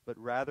doubt, but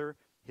rather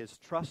his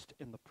trust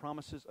in the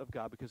promises of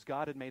God, because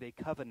God had made a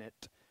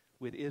covenant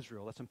with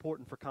Israel. That's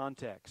important for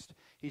context.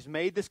 He's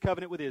made this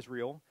covenant with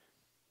Israel,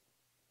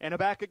 and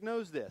Habakkuk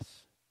knows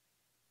this.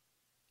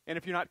 And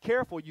if you're not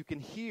careful, you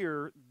can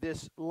hear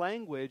this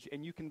language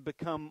and you can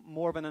become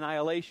more of an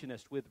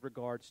annihilationist with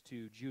regards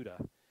to Judah.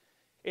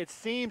 It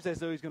seems as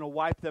though he's going to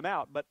wipe them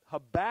out, but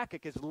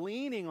Habakkuk is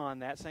leaning on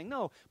that, saying,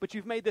 no, but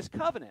you've made this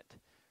covenant.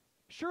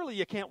 Surely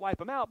you can't wipe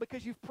them out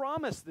because you've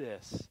promised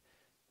this.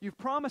 You've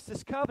promised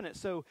this covenant.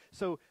 So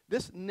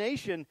this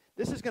nation,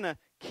 this is going to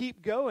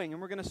keep going,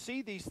 and we're going to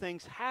see these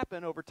things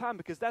happen over time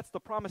because that's the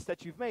promise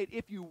that you've made.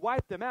 If you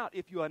wipe them out,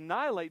 if you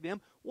annihilate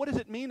them, what does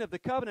it mean of the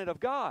covenant of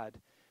God?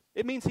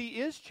 It means he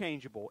is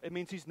changeable. It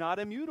means he's not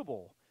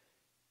immutable.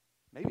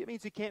 Maybe it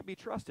means he can't be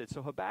trusted.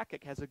 So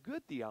Habakkuk has a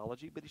good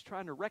theology, but he's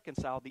trying to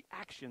reconcile the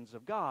actions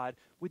of God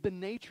with the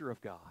nature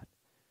of God.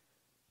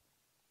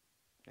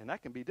 And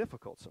that can be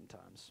difficult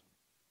sometimes.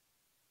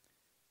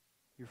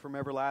 You're from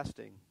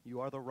everlasting.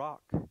 You are the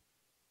rock.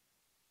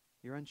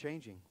 You're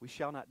unchanging. We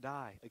shall not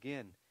die.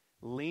 Again,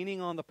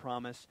 leaning on the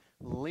promise,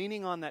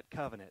 leaning on that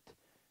covenant.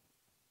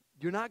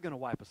 You're not going to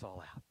wipe us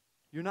all out.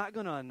 You're not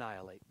going to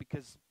annihilate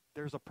because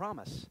there's a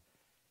promise.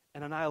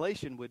 And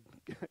annihilation would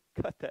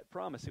cut that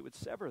promise. It would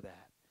sever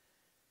that.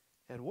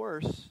 And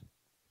worse,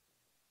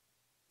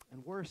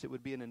 it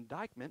would be an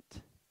indictment,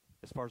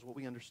 as far as what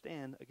we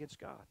understand, against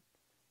God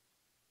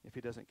if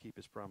he doesn't keep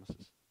his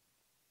promises.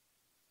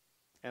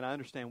 And I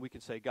understand we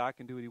can say God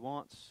can do what he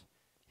wants.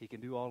 He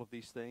can do all of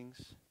these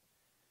things.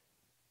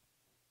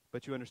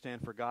 But you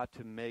understand, for God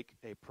to make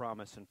a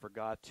promise and for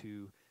God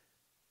to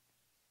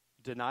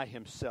deny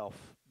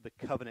himself the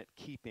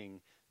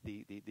covenant-keeping,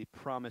 the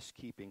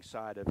promise-keeping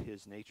side of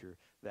his nature,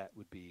 that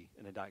would be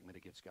an indictment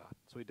against God.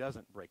 So he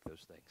doesn't break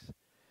those things.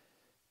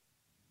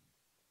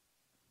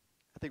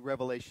 I think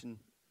Revelation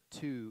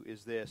 2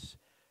 is this.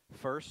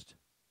 First,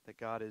 that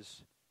God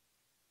is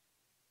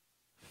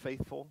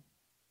faithful,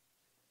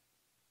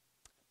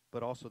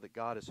 but also that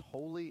God is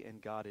holy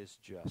and God is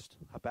just.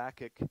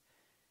 Habakkuk,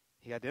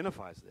 he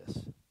identifies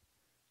this.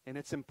 And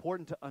it's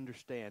important to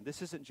understand.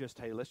 This isn't just,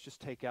 hey, let's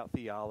just take out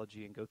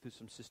theology and go through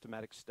some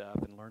systematic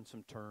stuff and learn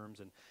some terms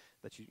and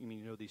that you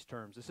know these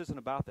terms. This isn't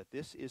about that.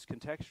 This is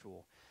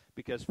contextual.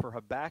 Because for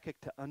Habakkuk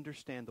to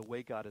understand the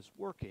way God is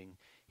working,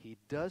 he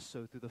does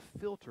so through the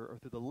filter or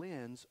through the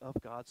lens of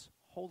God's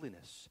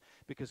holiness.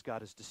 Because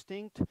God is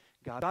distinct.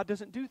 God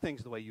doesn't do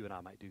things the way you and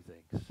I might do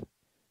things.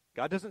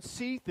 God doesn't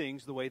see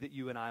things the way that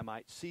you and I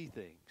might see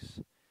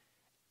things.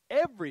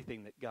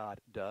 Everything that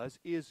God does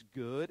is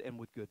good and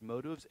with good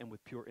motives and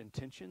with pure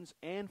intentions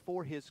and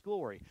for his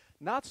glory.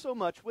 Not so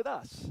much with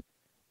us.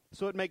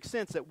 So it makes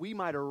sense that we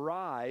might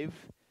arrive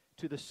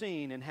to the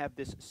scene and have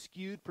this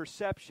skewed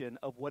perception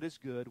of what is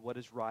good, what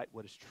is right,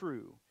 what is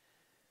true.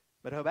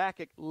 But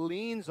Habakkuk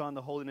leans on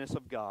the holiness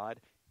of God,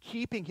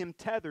 keeping him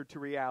tethered to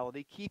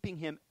reality, keeping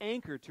him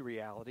anchored to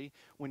reality.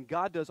 When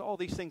God does all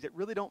these things that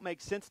really don't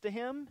make sense to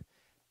him,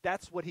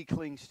 that's what he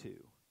clings to.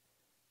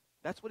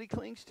 That's what he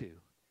clings to.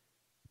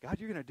 God,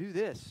 you're going to do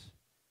this.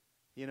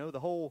 You know, the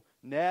whole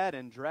net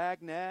and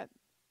drag net.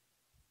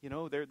 You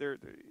know,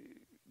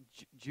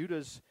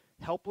 Judah's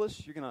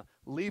helpless. You're going to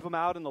leave them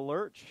out in the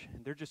lurch,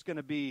 and they're just going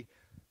to be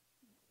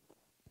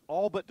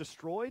all but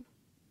destroyed.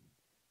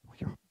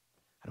 Well,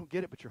 I don't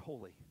get it, but you're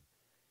holy.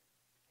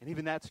 And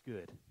even that's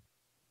good.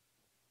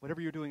 Whatever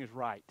you're doing is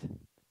right.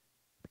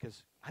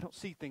 Because I don't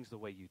see things the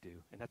way you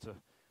do.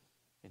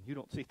 And you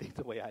don't see things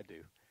the way I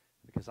do.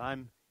 Because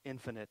I'm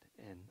infinite,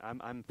 and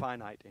I'm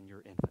finite, and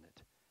you're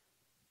infinite.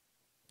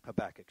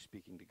 Habakkuk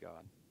speaking to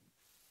God.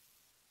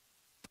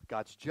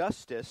 God's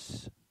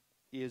justice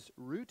is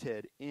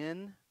rooted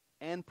in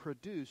and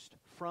produced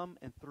from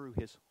and through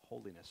his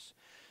holiness.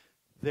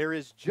 There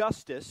is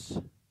justice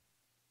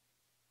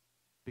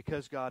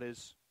because God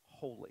is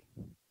holy.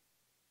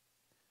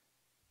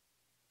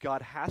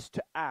 God has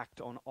to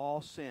act on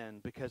all sin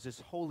because his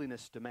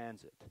holiness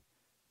demands it.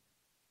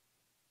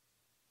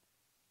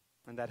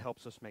 And that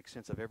helps us make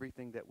sense of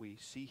everything that we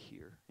see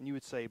here. And you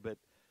would say, but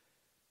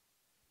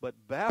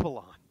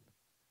Babylon,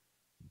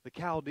 the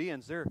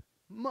Chaldeans, they're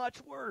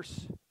much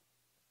worse.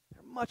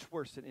 They're much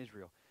worse than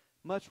Israel,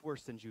 much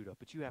worse than Judah.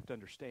 But you have to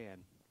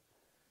understand,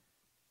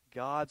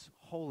 God's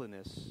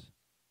holiness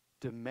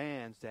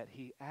demands that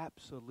he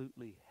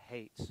absolutely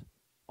hates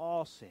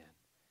all sin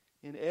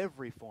in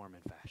every form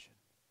and fashion.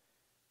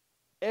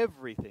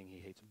 Everything he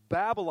hates.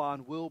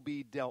 Babylon will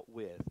be dealt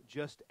with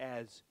just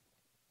as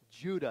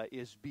Judah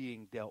is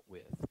being dealt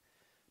with.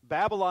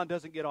 Babylon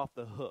doesn't get off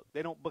the hook.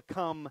 They don't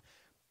become,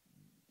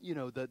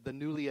 the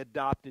newly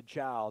adopted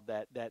child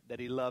that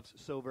he loves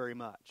so very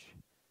much.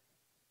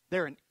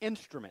 They're an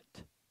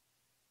instrument.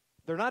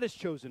 They're not his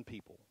chosen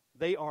people.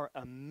 They are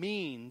a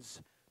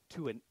means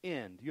to an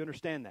end. You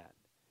understand that?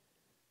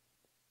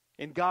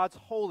 In God's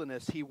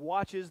holiness, he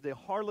watches the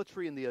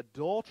harlotry and the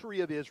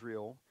adultery of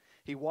Israel.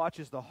 He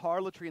watches the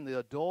harlotry and the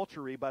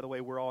adultery. By the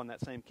way, we're all in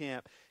that same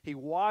camp. He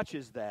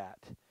watches that,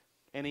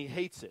 and he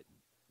hates it.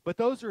 But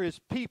those are his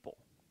people.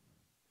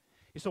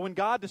 So when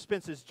God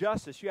dispenses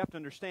justice, you have to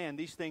understand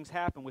these things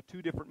happen with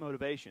two different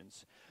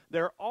motivations.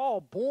 They're all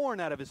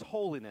born out of his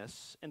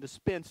holiness and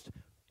dispensed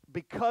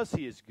because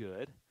he is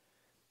good.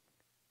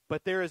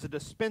 But there is a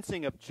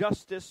dispensing of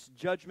justice,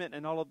 judgment,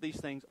 and all of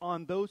these things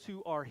on those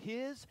who are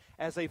his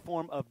as a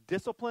form of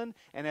discipline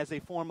and as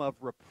a form of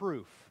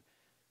reproof.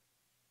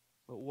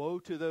 But woe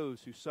to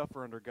those who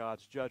suffer under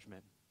God's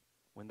judgment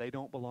when they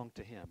don't belong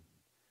to him,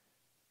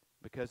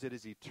 because it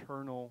is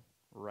eternal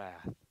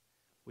wrath,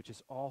 which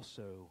is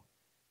also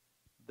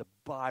the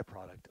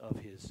byproduct of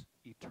his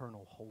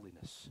eternal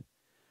holiness.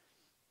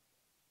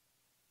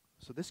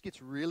 So this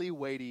gets really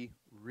weighty,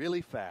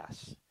 really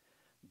fast.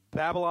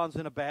 Babylon's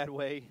in a bad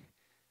way.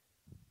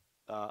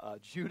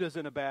 Judah's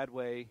in a bad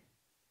way.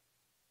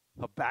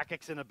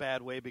 Habakkuk's in a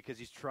bad way because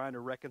he's trying to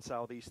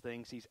reconcile these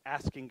things. He's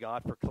asking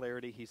God for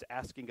clarity. He's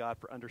asking God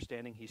for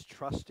understanding. He's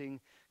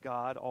trusting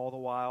God all the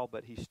while,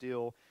 but he's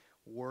still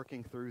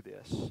working through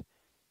this.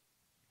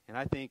 And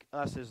I think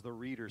us as the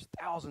readers,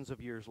 thousands of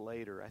years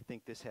later, I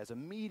think this has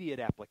immediate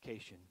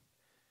application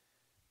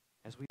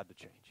as we have to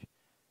change.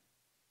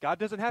 God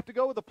doesn't have to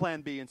go with a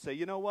plan B and say,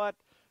 you know what?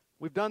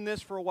 We've done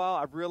this for a while.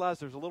 I've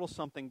realized there's a little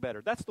something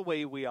better. That's the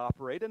way we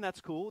operate, and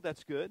that's cool.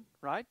 That's good,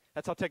 right?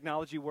 That's how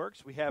technology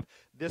works. We have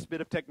this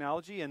bit of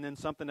technology, and then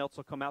something else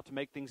will come out to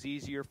make things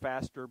easier,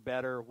 faster,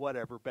 better,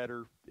 whatever.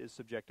 Better is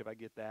subjective. I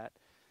get that.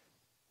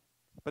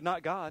 But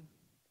not God.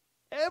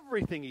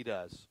 Everything he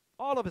does,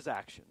 all of his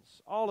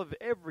actions, all of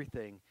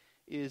everything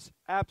is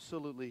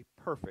absolutely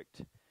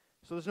perfect.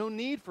 So there's no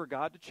need for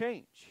God to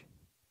change.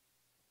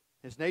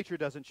 His nature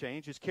doesn't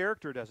change. His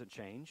character doesn't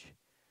change.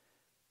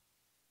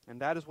 And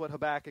that is what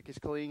Habakkuk is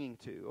clinging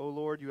to. O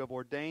Lord, you have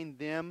ordained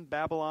them,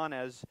 Babylon,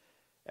 as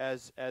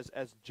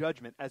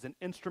judgment, as an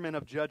instrument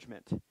of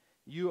judgment.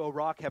 You, O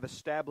rock, have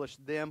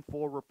established them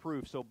for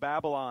reproof. So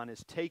Babylon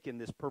has taken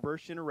this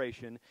perverse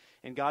generation,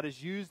 and God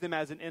has used them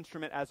as an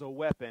instrument, as a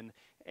weapon,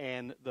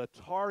 and the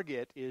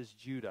target is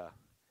Judah.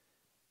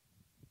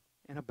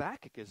 And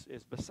Habakkuk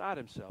is beside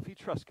himself. He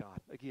trusts God.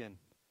 Again,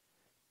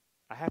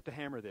 I have to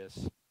hammer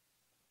this.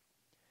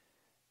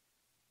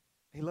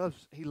 He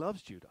loves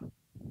Judah.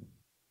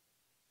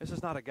 This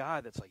is not a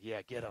guy that's like,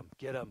 yeah, get him,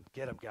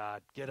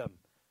 God, get him.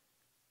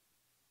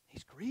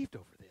 He's grieved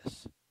over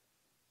this.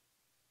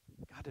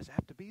 God, does it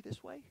have to be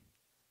this way?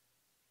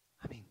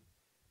 I mean,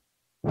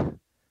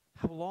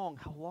 how long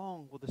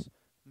will this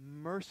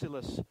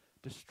merciless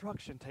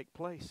destruction take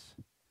place?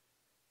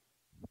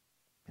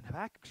 And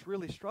Habakkuk's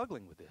really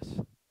struggling with this.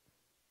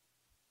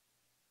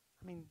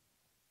 I mean,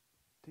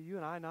 do you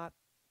and I not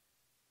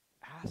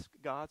ask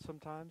God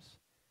sometimes,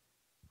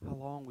 how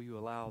long will you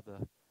allow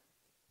the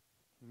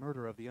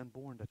murder of the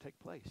unborn to take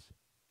place?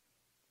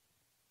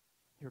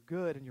 You're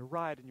good and you're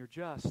right and you're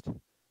just.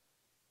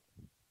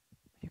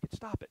 You could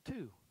stop it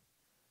too.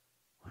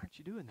 Why aren't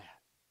you doing that?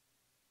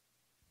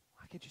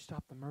 Why can't you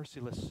stop the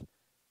merciless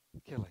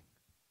killing?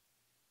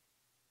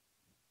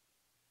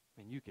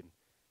 I mean, you can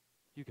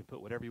put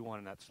whatever you want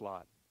in that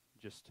slot.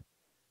 Just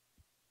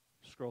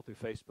scroll through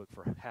Facebook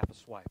for half a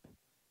swipe,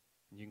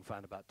 and you can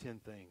find about 10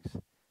 things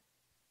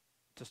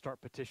to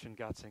start petitioning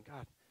God, saying,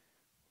 God,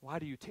 why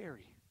do you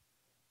tarry?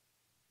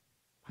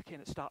 Why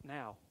can't it stop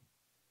now?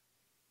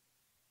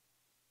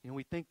 You know,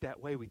 we think that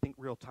way. We think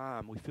real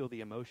time. We feel the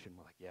emotion.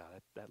 We're like, yeah,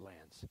 that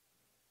lands.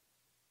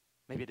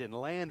 Maybe it didn't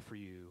land for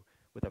you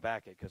with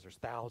Habakkuk because there's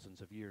thousands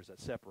of years that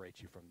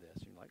separate you from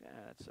this. You're like,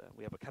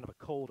 we have a kind of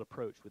a cold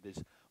approach with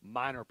these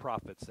minor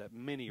prophets that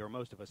many or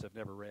most of us have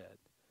never read.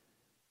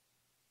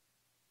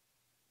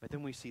 But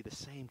then we see the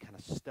same kind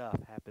of stuff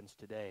happens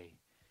today.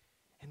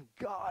 And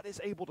God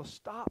is able to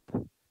stop.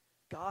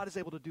 God is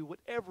able to do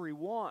whatever he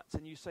wants.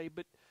 And you say,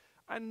 but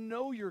I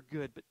know you're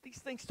good, but these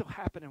things still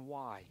happen, and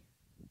why?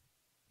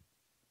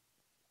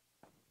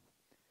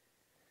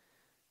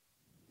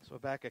 So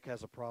Habakkuk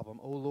has a problem.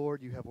 O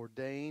Lord, you have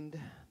ordained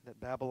that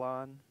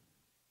Babylon,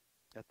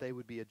 that they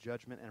would be a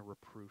judgment and a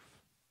reproof.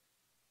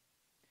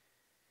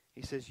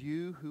 He says,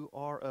 you who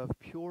are of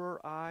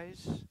purer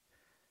eyes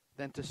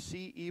than to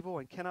see evil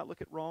and cannot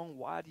look at wrong,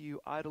 why do you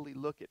idly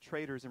look at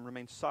traitors and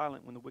remain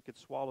silent when the wicked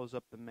swallows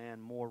up the man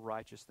more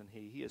righteous than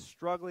he? He is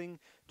struggling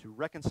to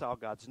reconcile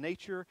God's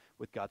nature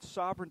with God's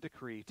sovereign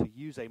decree to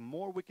use a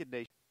more wicked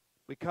nation.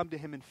 We come to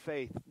him in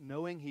faith,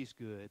 knowing he's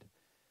good,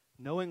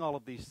 knowing all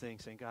of these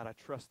things, saying, God, I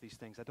trust these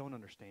things. I don't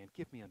understand.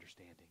 Give me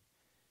understanding.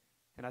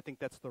 And I think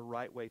that's the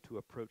right way to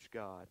approach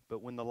God.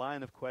 But when the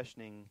line of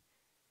questioning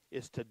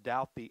is to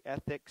doubt the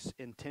ethics,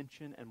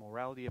 intention, and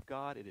morality of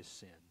God, it is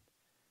sin.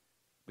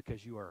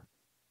 Because you are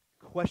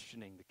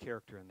questioning the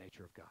character and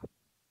nature of God.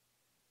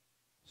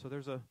 So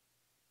there's a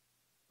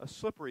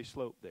slippery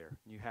slope there.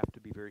 And you have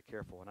to be very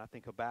careful. And I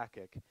think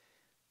Habakkuk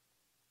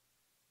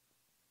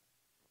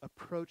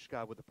approached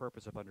God with the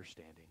purpose of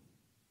understanding.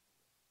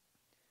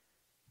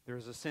 There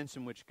is a sense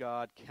in which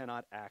God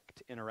cannot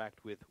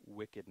interact with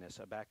wickedness.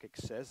 Habakkuk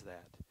says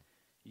that.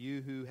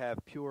 You who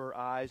have pure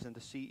eyes and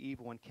to see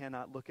evil and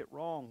cannot look at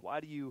wrong, why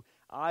do you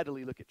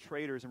idly look at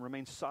traitors and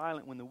remain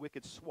silent when the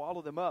wicked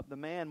swallow them up, the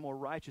man more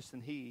righteous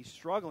than he? He's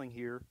struggling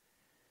here.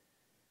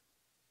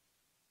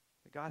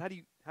 God,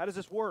 how does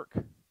this work?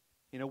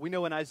 You know, we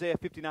know in Isaiah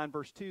 59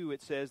 verse 2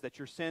 it says that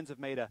your sins have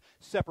made a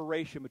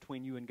separation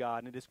between you and God,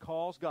 and it has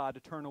caused God to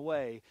turn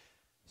away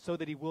so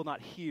that he will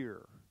not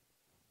hear.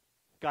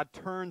 God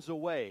turns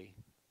away.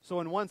 So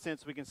in one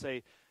sense we can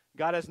say,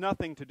 God has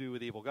nothing to do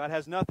with evil. God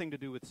has nothing to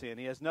do with sin.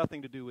 He has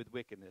nothing to do with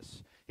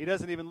wickedness. He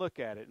doesn't even look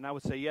at it. And I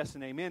would say yes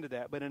and amen to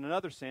that. But in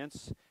another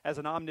sense, as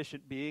an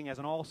omniscient being, as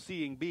an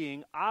all-seeing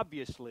being,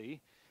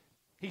 obviously,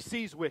 he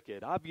sees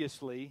wicked.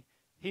 Obviously,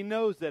 he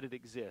knows that it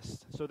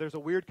exists. So there's a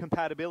weird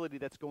compatibility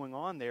that's going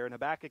on there, and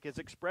Habakkuk is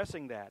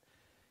expressing that.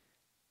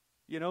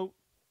 You know,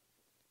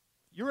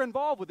 you're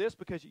involved with this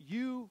because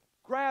you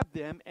grabbed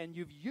them and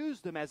you've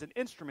used them as an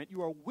instrument.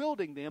 You are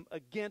wielding them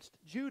against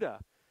Judah.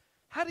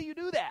 How do you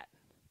do that?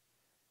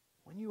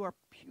 When you are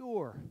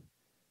pure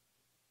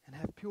and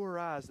have purer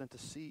eyes than to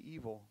see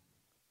evil.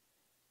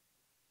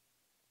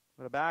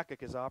 But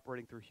Habakkuk is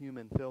operating through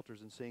human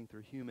filters and seeing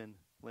through human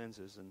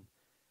lenses. And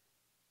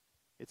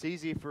it's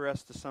easy for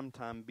us to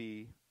sometimes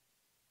be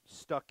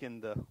stuck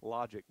in the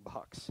logic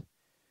box.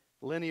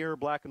 Linear,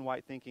 black and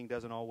white thinking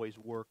doesn't always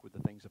work with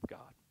the things of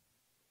God.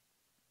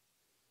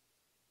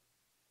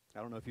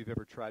 I don't know if you've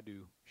ever tried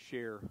to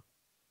share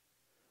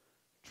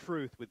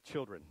truth with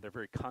children. They're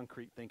very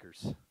concrete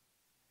thinkers.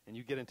 And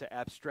you get into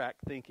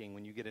abstract thinking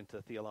when you get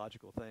into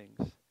theological things.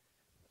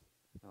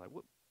 They're like,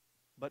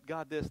 but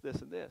God this,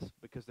 and this,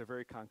 because they're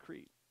very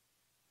concrete.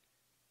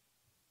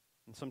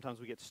 And sometimes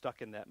we get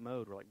stuck in that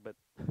mode. We're like,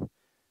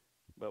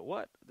 but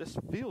what? This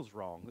feels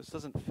wrong. This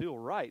doesn't feel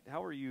right.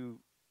 How are you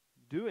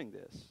doing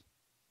this?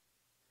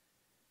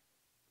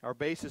 Our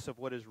basis of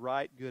what is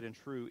right, good, and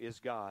true is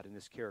God and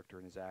His character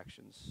and His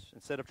actions.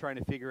 Instead of trying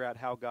to figure out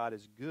how God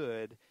is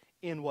good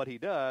in what He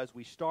does,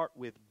 we start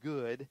with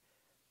good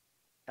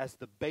as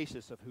the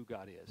basis of who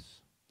God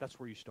is. That's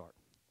where you start.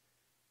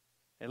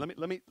 And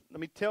let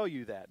me tell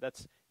you that.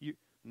 That's you.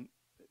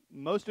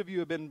 Most of you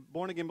have been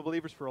born-again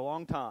believers for a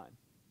long time.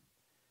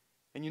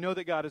 And you know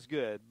that God is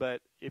good.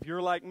 But if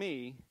you're like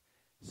me,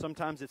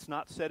 sometimes it's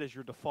not set as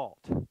your default.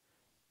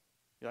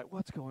 You're like,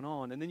 what's going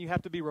on? And then you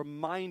have to be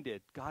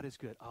reminded, God is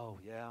good. Oh,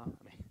 yeah,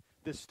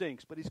 this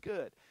stinks, but He's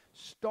good.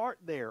 Start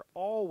there,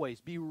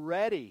 always. Be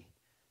ready.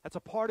 That's a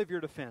part of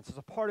your defense. It's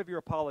a part of your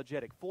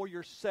apologetic. For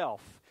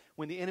yourself,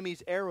 when the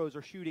enemy's arrows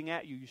are shooting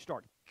at you, you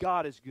start,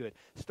 God is good.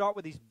 Start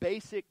with these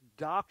basic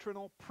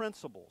doctrinal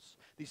principles,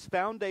 these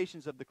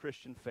foundations of the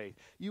Christian faith.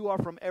 You are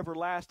from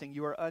everlasting.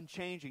 You are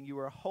unchanging. You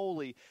are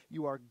holy.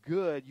 You are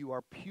good. You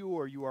are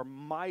pure. You are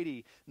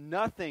mighty.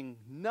 Nothing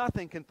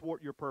can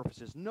thwart your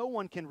purposes. No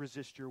one can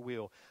resist your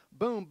will.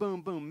 Boom,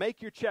 boom, boom.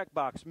 Make your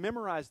checkbox.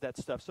 Memorize that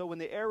stuff. So when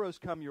the arrows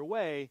come your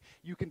way,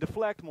 you can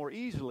deflect more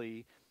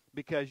easily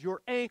because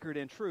you're anchored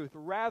in truth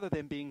rather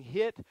than being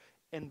hit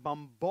and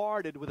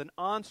bombarded with an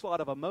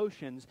onslaught of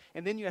emotions,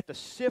 and then you have to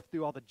sift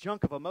through all the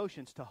junk of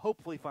emotions to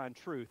hopefully find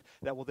truth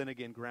that will then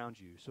again ground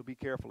you. So be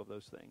careful of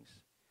those things.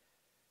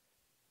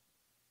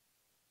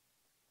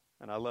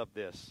 And I love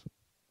this.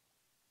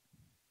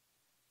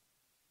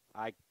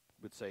 I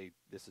would say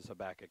this is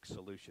Habakkuk's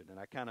solution, and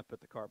I kind of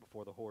put the cart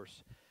before the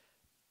horse,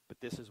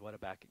 but this is what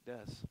Habakkuk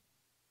does.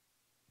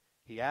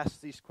 He asks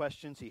these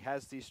questions, he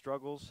has these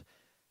struggles,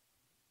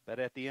 but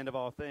at the end of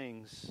all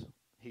things,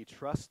 he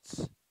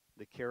trusts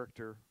the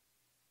character,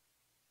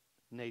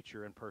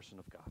 nature, and person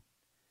of God.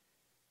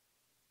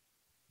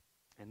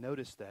 And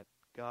notice that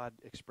God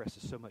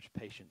expresses so much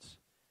patience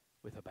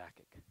with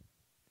Habakkuk.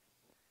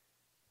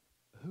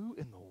 Who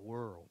in the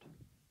world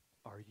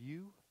are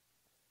you?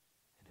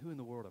 And who in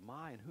the world am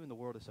I? And who in the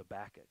world is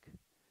Habakkuk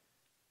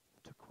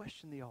to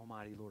question the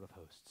Almighty Lord of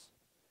hosts?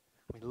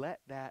 I mean,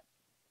 let that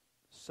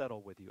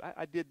settle with you.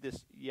 I did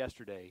this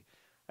yesterday.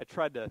 I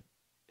tried to...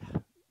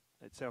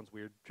 It sounds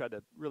weird. Tried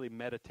to really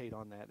meditate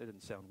on that. It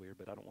didn't sound weird,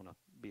 but I don't want to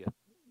be a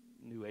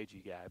new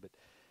agey guy. But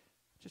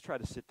just try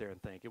to sit there and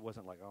think. It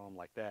wasn't like, oh, I'm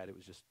like that. It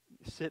was just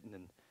sitting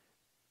and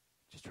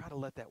just try to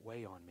let that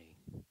weigh on me.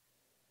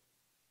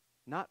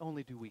 Not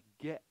only do we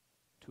get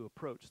to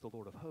approach the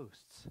Lord of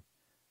hosts,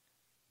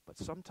 but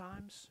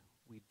sometimes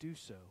we do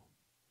so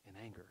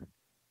in anger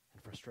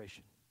and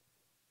frustration,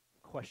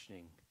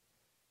 questioning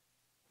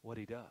what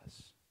He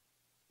does.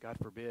 God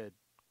forbid,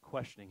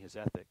 questioning His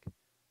ethic,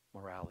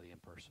 morality,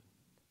 and person.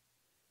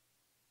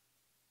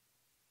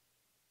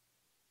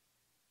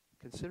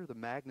 Consider the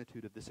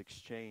magnitude of this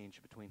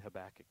exchange between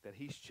Habakkuk, that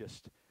he's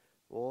just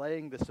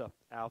laying this up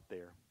out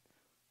there,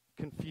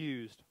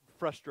 confused,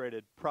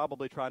 frustrated,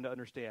 probably trying to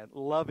understand,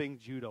 loving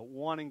Judah,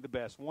 wanting the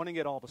best, wanting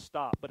it all to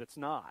stop, but it's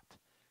not.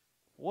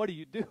 What are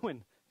you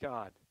doing,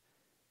 God?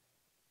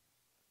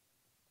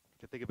 I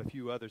can think of a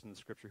few others in the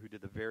Scripture who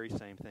did the very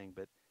same thing,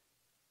 but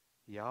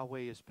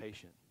Yahweh is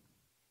patient.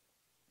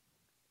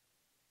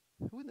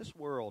 Who in this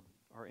world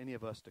are any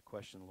of us to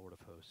question the Lord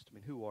of hosts? I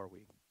mean, who are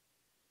we?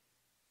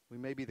 We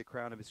may be the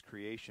crown of His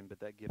creation, but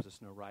that gives us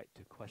no right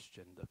to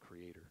question the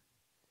Creator.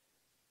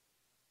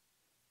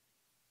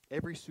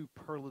 Every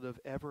superlative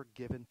ever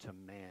given to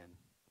man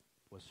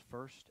was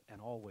first and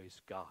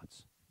always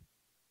God's.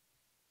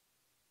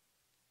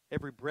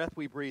 Every breath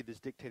we breathe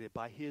is dictated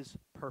by His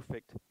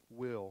perfect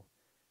will.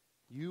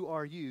 You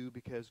are you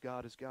because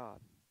God is God.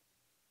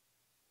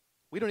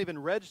 We don't even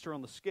register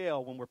on the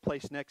scale when we're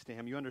placed next to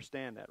Him. You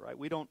understand that, right?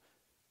 We don't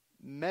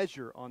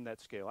measure on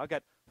that scale. I've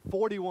got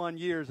 41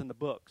 years in the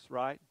books,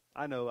 right?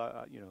 I know,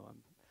 I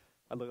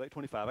look like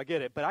 25. I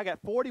get it. But I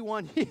got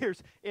 41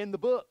 years in the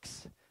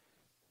books.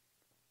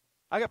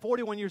 I got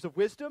 41 years of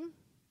wisdom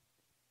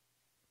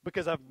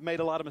because I've made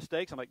a lot of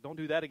mistakes. I'm like, don't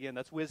do that again.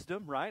 That's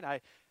wisdom, right?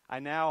 I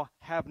now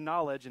have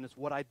knowledge, and it's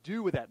what I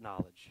do with that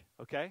knowledge,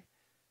 okay?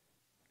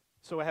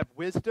 So I have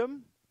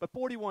wisdom, but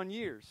 41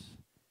 years.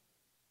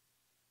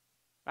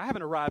 I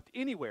haven't arrived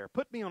anywhere.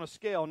 Put me on a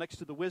scale next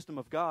to the wisdom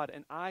of God,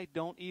 and I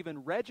don't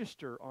even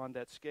register on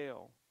that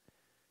scale.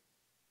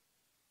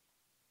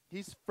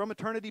 He's from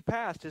eternity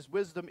past. His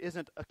wisdom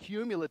isn't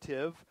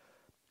accumulative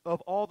of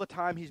all the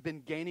time He's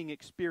been gaining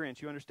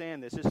experience. You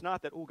understand this? It's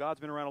not that, oh, God's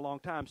been around a long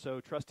time, so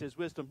trust His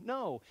wisdom.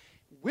 No,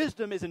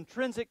 wisdom is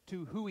intrinsic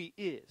to who He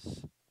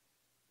is.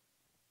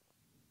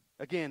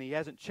 Again, He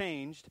hasn't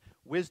changed.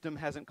 Wisdom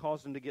hasn't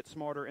caused Him to get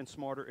smarter and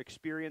smarter.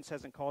 Experience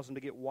hasn't caused Him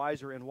to get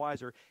wiser and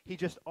wiser. He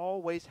just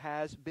always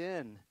has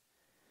been.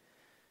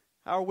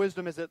 Our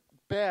wisdom is at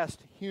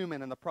best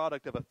human and the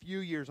product of a few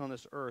years on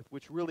this earth,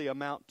 which really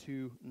amount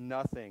to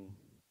nothing.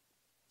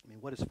 I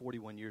mean, what is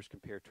 41 years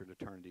compared to an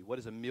eternity? What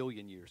is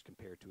 1,000,000 years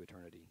compared to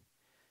eternity?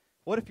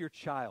 What if your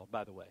child,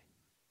 by the way,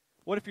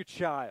 what if your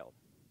child,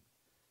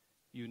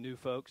 you new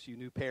folks, you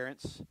new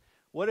parents,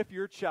 what if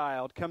your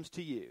child comes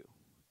to you?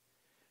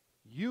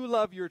 You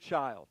love your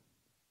child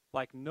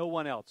like no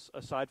one else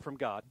aside from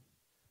God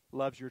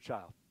loves your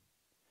child.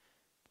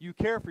 You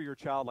care for your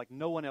child like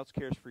no one else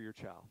cares for your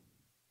child.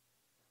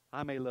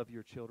 I may love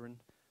your children.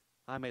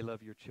 I may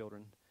love your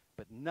children.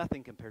 But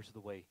nothing compares to the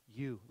way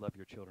you love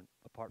your children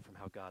apart from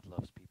how God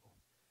loves people.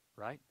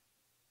 Right?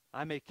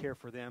 I may care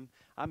for them.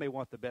 I may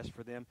want the best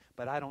for them.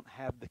 But I don't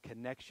have the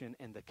connection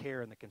and the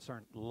care and the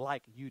concern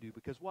like you do.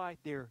 Because why?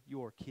 They're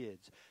your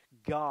kids.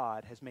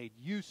 God has made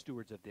you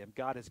stewards of them.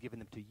 God has given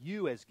them to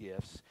you as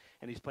gifts.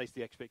 And He's placed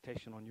the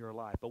expectation on your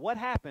life. But what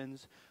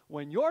happens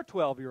when your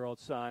 12-year-old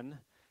son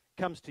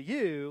comes to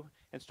you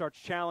and starts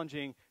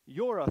challenging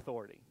your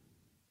authority?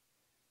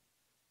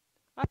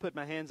 I put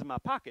my hands in my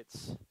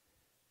pockets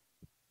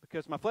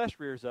because my flesh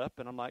rears up,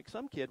 and I'm like,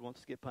 some kid wants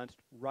to get punched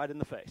right in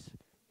the face.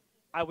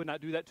 I would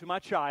not do that to my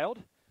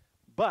child,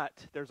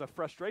 but there's a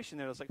frustration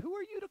there. It's like, who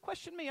are you to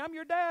question me? I'm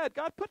your dad.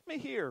 God put me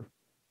here.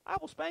 I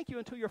will spank you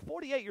until you're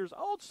 48 years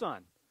old,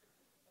 son.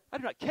 I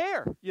do not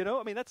care. You know,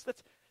 I mean, that's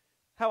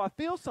how I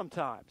feel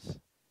sometimes.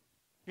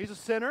 He's a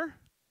sinner,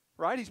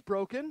 right? He's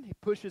broken. He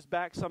pushes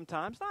back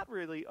sometimes. Not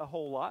really a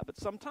whole lot, but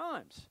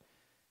sometimes.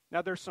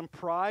 Now, there's some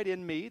pride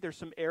in me. There's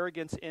some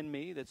arrogance in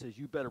me that says,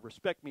 you better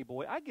respect me,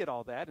 boy. I get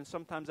all that, and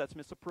sometimes that's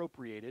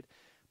misappropriated.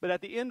 But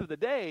at the end of the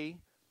day,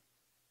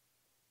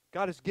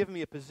 God has given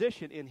me a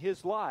position in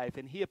His life,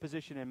 and He a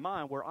position in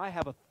mine where I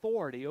have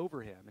authority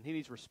over Him, and He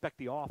needs to respect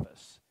the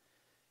office.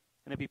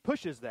 And if He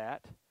pushes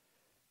that,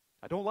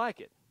 I don't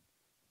like it.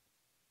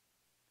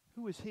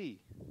 Who is He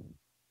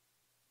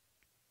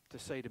to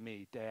say to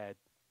me, Dad,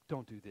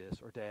 don't do this,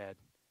 or Dad,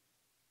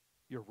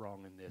 you're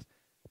wrong in this?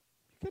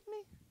 You kidding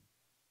me?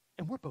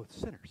 And we're both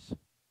sinners.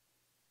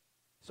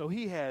 So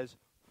He has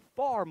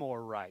far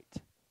more right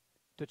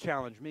to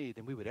challenge me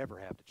than we would ever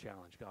have to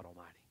challenge God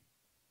Almighty.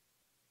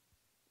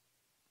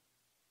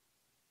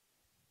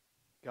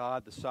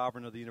 God, the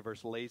sovereign of the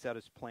universe, lays out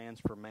His plans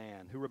for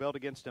man, who rebelled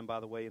against Him,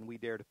 by the way, and we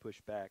dare to push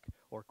back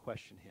or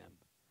question Him.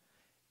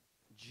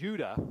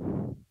 Judah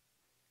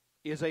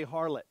is a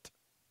harlot.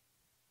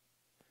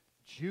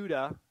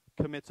 Judah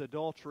commits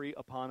adultery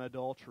upon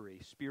adultery,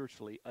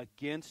 spiritually,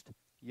 against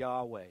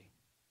Yahweh,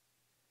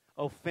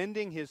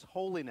 offending His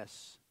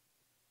holiness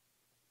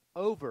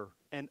over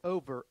and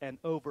over and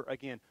over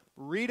again.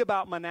 Read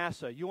about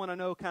Manasseh. You want to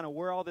know kind of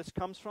where all this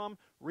comes from?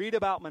 Read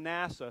about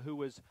Manasseh, who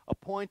was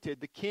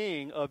appointed the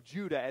king of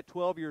Judah at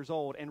 12 years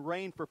old and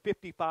reigned for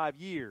 55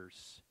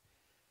 years.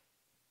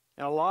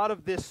 And a lot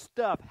of this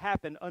stuff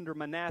happened under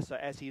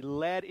Manasseh as he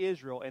led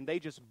Israel, and they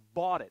just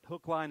bought it,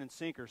 hook, line, and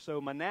sinker. So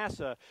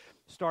Manasseh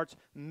starts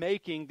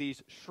making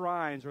these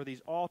shrines or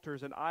these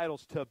altars and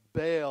idols to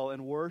Baal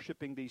and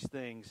worshiping these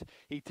things.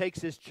 He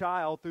takes his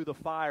child through the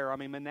fire. I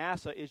mean,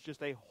 Manasseh is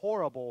just a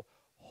horrible,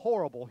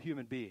 horrible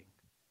human being.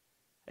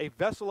 A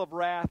vessel of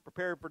wrath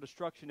prepared for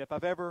destruction, if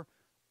I've ever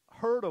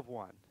heard of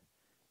one.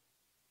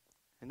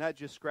 And that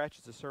just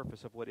scratches the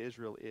surface of what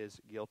Israel is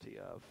guilty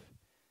of.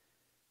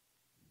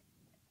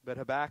 But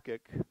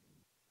Habakkuk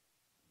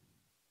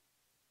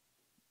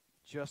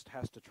just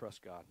has to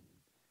trust God.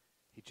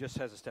 He just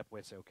has to step away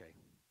and say, okay,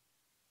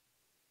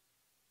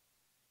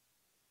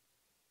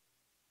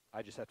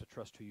 I just have to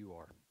trust who you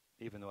are,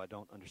 even though I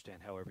don't understand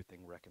how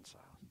everything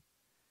reconciles.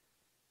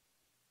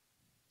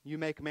 You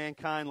make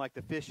mankind like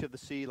the fish of the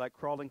sea, like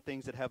crawling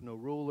things that have no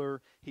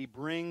ruler. He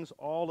brings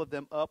all of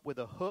them up with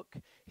a hook.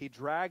 He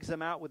drags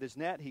them out with his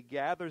net. He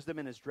gathers them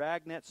in his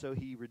drag net, so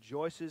he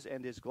rejoices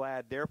and is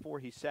glad. Therefore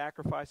he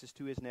sacrifices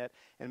to his net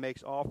and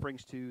makes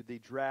offerings to the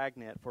drag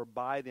net, for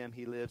by them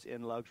he lives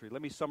in luxury.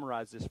 Let me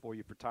summarize this for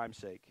you for time's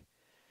sake.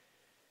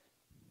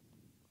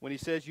 When he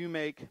says you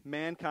make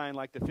mankind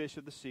like the fish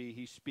of the sea,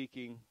 he's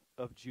speaking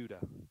of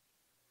Judah.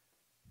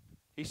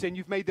 He's saying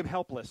you've made them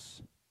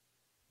helpless.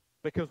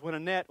 Because when a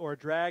net or a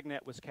drag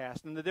net was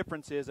cast, and the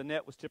difference is a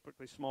net was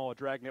typically small, a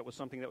drag net was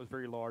something that was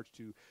very large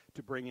to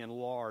bring in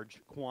large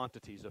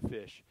quantities of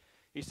fish.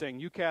 He's saying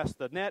you cast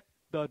the net,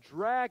 the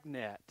drag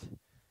net,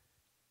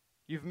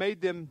 you've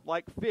made them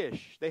like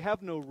fish. They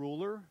have no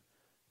ruler.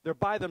 They're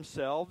by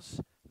themselves.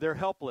 They're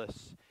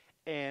helpless.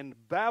 And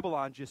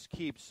Babylon just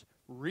keeps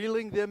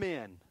reeling them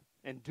in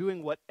and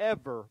doing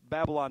whatever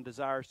Babylon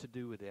desires to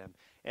do with them.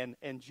 And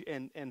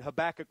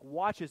Habakkuk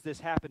watches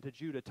this happen to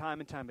Judah time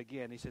and time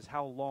again. He says,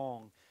 how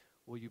long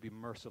will you be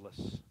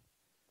merciless?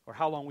 Or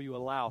how long will you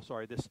allow,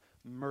 this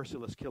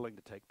merciless killing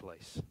to take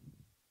place?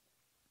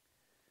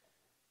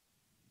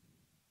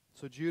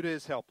 So Judah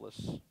is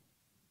helpless.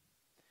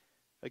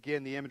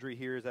 Again, the imagery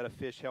here is that a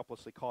fish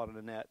helplessly caught in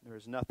a net. There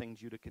is nothing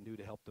Judah can do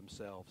to help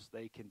themselves.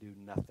 They can do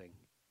nothing.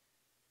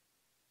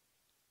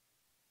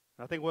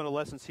 I think one of the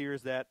lessons here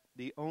is that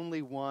the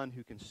only one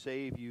who can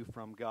save you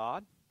from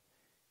God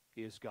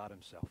is God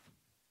Himself.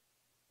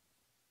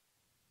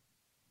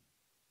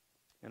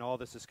 And all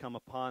this has come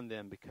upon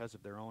them because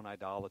of their own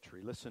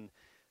idolatry. Listen,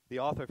 the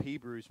author of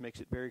Hebrews makes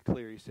it very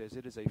clear. He says,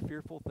 it is a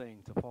fearful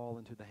thing to fall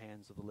into the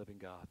hands of the living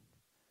God.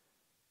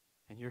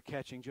 And you're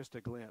catching just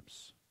a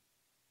glimpse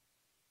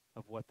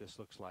of what this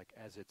looks like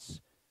as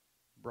it's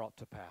brought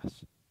to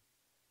pass.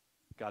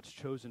 God's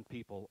chosen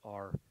people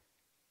are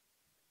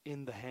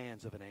in the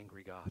hands of an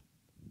angry God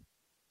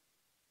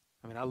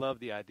I mean, I love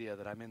the idea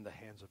that I'm in the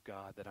hands of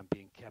God, that I'm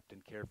being kept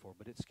and cared for,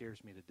 but it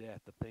scares me to death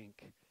to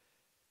think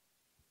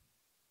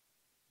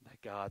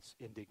that God's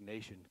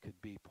indignation could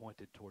be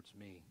pointed towards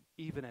me,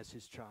 even as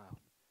his child,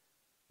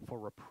 for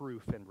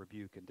reproof and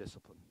rebuke and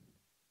discipline.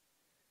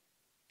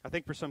 I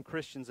think for some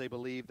Christians, they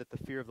believe that the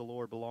fear of the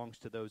Lord belongs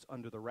to those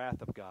under the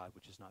wrath of God,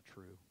 which is not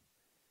true.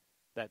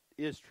 That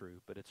is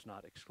true, but it's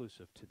not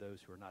exclusive to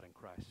those who are not in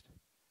Christ.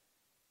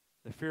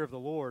 The fear of the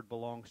Lord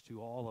belongs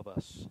to all of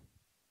us.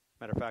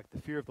 Matter of fact,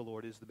 the fear of the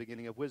Lord is the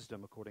beginning of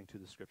wisdom, according to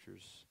the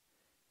Scriptures.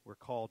 We're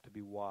called to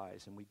be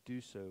wise, and we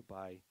do so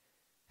by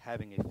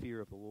having a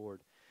fear of the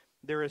Lord.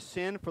 There is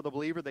sin for the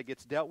believer that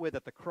gets dealt with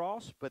at the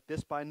cross, but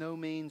this by no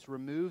means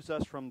removes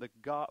us from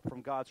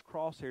God's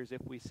crosshairs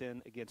if we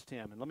sin against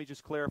him. And let me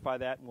just clarify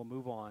that, and we'll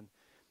move on,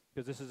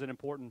 because this is an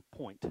important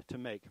point to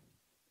make.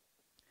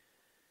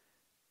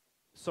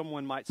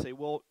 Someone might say,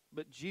 well,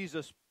 but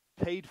Jesus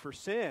paid for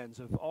sins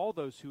of all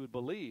those who would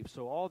believe.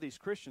 So all these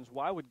Christians,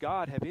 why would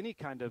God have any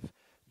kind of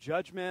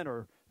judgment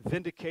or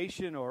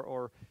vindication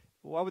or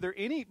why would there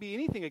be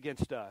anything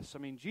against us? I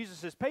mean,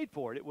 Jesus has paid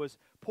for it. It was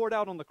poured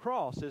out on the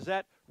cross. Is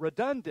that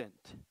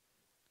redundant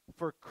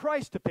for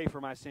Christ to pay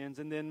for my sins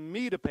and then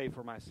me to pay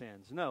for my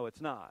sins? No, it's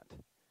not.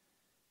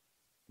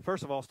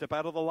 First of all, step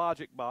out of the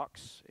logic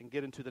box and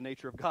get into the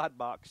nature of God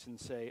box and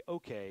say,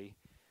 okay,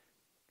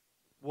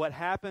 what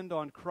happened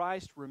on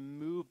Christ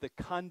removed the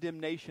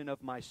condemnation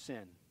of my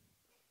sin.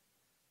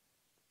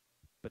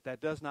 But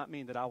that does not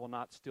mean that I will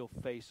not still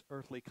face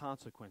earthly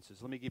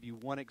consequences. Let me give you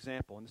one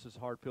example, and this is a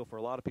hard pill for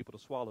a lot of people to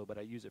swallow, but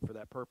I use it for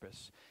that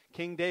purpose.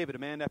 King David, a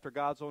man after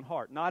God's own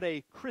heart, not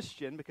a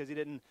Christian because he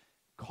didn't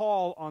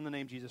call on the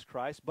name Jesus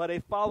Christ, but a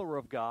follower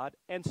of God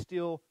and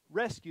still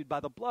rescued by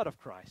the blood of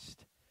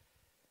Christ.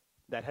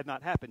 That had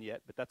not happened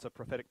yet, but that's a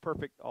prophetic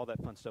perfect, all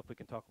that fun stuff. We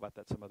can talk about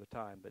that some other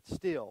time. But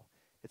still,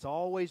 it's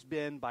always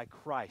been by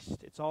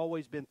Christ. It's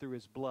always been through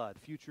his blood,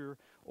 future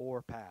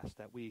or past,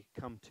 that we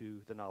come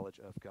to the knowledge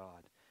of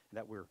God and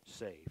that we're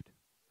saved.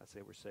 I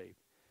say we're saved.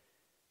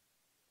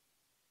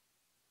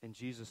 And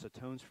Jesus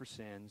atones for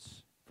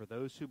sins. For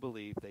those who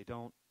believe, they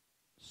don't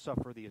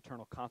suffer the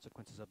eternal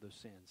consequences of those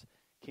sins.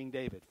 King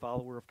David,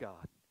 follower of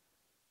God,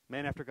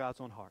 man after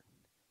God's own heart,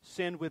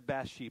 sinned with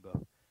Bathsheba,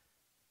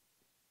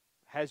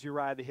 has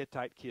Uriah the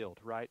Hittite killed,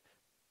 right?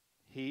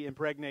 He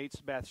impregnates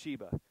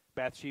Bathsheba.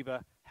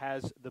 Bathsheba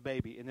has the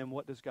baby. And then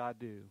what does God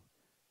do?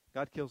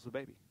 God kills the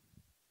baby.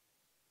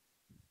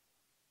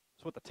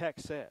 That's what the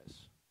text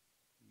says.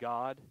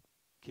 God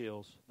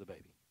kills the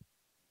baby.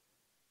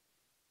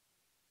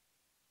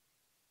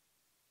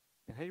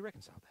 And how do you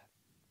reconcile that?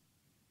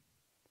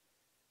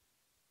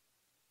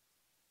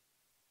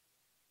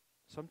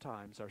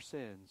 Sometimes our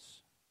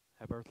sins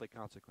have earthly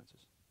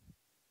consequences.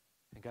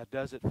 And God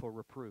does it for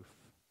reproof.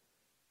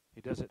 He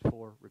does it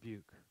for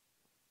rebuke.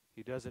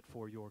 He does it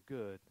for your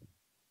good.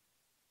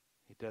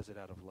 He does it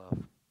out of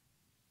love.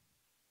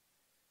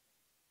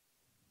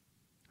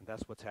 And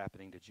that's what's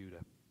happening to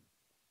Judah.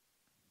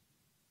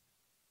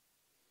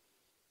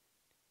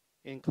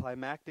 In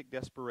climactic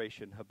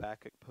desperation,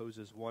 Habakkuk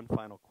poses one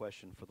final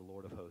question for the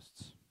Lord of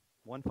hosts.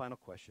 One final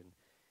question.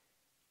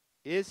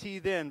 Is he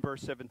then,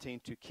 verse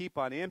 17, to keep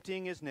on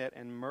emptying his net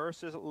and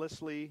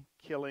mercilessly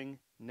killing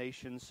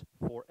nations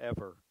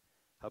forever?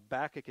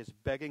 Habakkuk is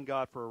begging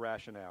God for a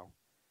rationale.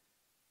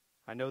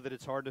 I know that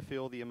it's hard to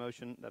feel the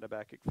emotion that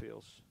Habakkuk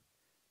feels.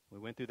 We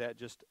went through that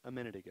just a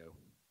minute ago.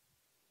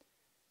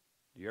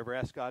 Do you ever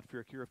ask God for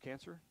a cure of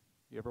cancer?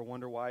 Do you ever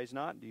wonder why he's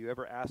not? Do you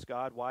ever ask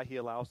God why he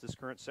allows this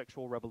current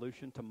sexual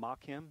revolution to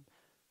mock him?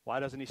 Why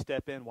doesn't he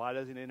step in? Why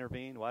doesn't he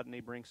intervene? Why didn't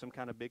he bring some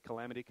kind of big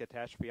calamity,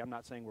 catastrophe? I'm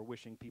not saying we're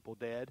wishing people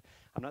dead.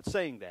 I'm not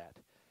saying that.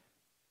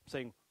 I'm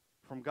saying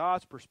from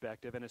God's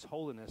perspective and his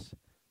holiness,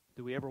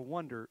 do we ever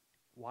wonder,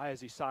 why is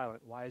he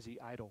silent? Why is he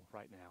idle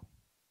right now?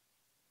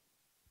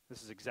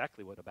 This is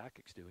exactly what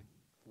Habakkuk's doing.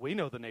 We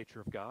know the nature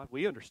of God.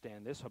 We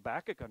understand this.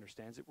 Habakkuk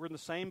understands it. We're in the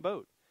same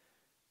boat.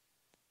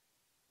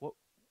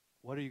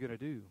 What are you going to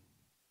do?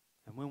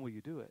 And when will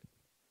you do it?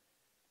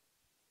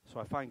 So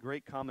I find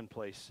great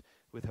commonplace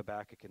with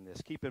Habakkuk in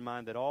this. Keep in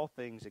mind that all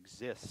things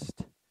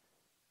exist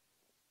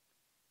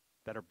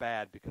that are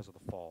bad because of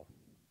the fall.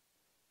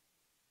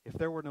 If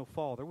there were no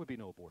fall, there would be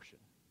no abortion.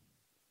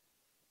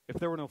 If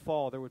there were no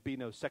fall, there would be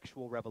no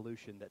sexual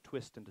revolution that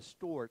twists and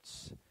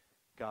distorts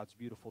God's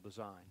beautiful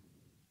design.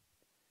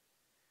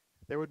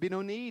 There would be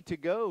no need to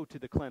go to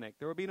the clinic.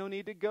 There would be no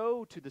need to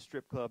go to the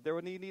strip club. There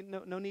would be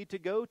no need to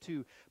go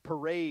to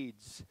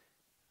parades.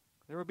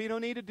 There would be no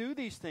need to do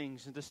these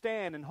things and to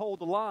stand and hold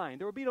the line.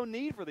 There would be no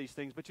need for these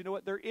things. But you know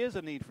what? There is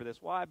a need for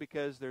this. Why?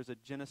 Because there's a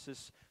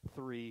Genesis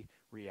 3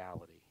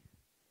 reality.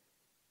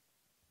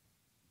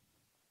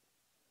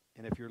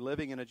 And if you're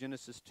living in a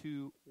Genesis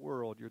 2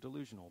 world, you're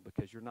delusional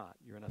because you're not.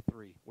 You're in a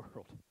 3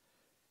 world.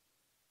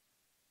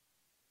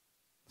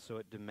 So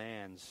it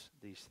demands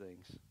these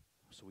things.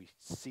 So we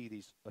see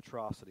these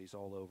atrocities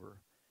all over.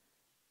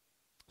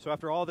 So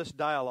after all this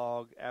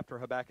dialogue, after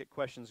Habakkuk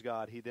questions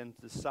God, he then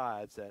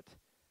decides that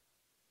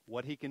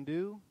what he can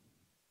do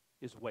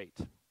is wait.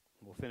 And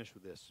we'll finish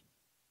with this.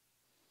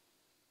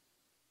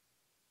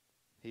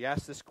 He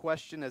asks this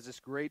question as this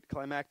great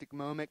climactic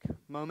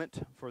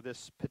moment for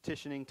this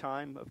petitioning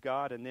time of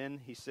God, and then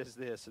he says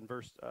this in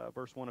verse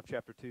 1 of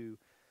chapter 2,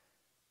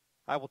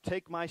 I will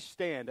take my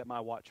stand at my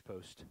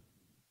watchpost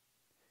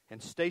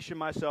and station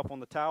myself on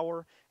the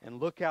tower and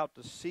look out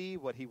to see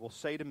what he will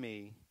say to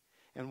me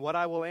and what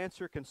I will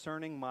answer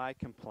concerning my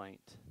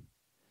complaint.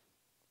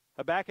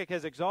 Habakkuk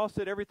has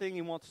exhausted everything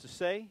he wants to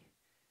say.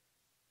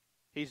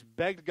 He's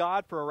begged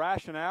God for a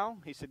rationale.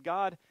 He said,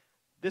 God,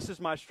 this is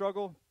my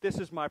struggle. This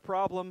is my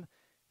problem.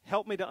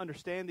 Help me to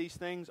understand these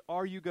things.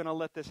 Are you going to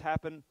let this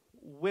happen?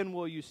 When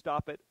will you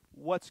stop it?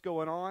 What's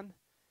going on?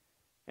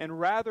 And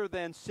rather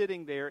than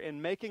sitting there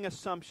and making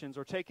assumptions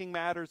or taking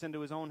matters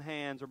into his own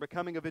hands or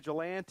becoming a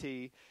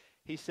vigilante,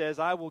 he says,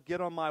 I will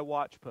get on my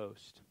watch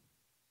post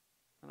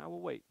and I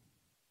will wait.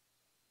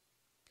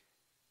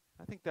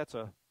 I think that's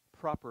a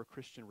proper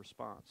Christian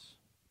response.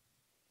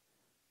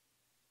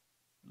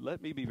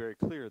 Let me be very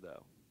clear,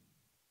 though.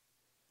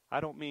 I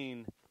don't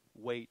mean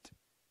wait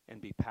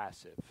and be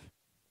passive.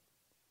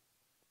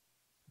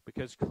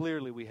 Because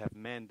clearly we have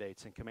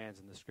mandates and commands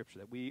in the Scripture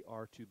that we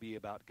are to be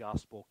about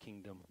gospel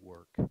kingdom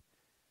work.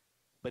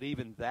 But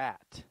even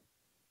that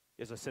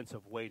is a sense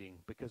of waiting,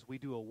 because we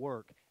do a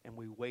work and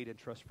we wait and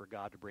trust for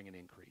God to bring an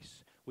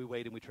increase. We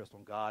wait and we trust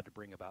on God to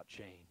bring about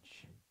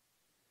change.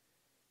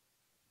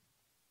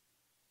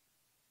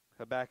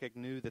 Habakkuk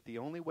knew that the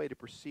only way to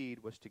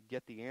proceed was to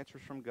get the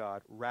answers from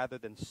God rather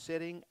than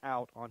sitting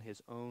out on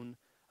his own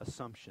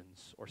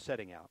assumptions or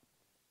setting out.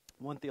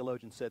 One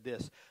theologian said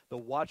this, the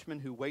watchman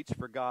who waits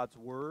for God's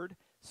word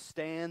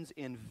stands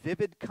in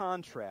vivid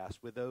contrast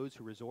with those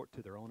who resort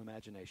to their own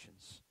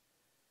imaginations.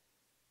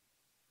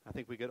 I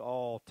think we could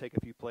all take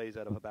a few plays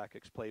out of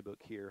Habakkuk's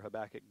playbook here.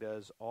 Habakkuk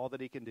does all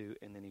that he can do,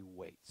 and then he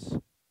waits.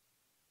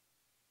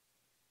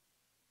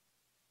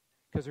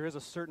 Because there is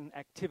a certain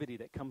activity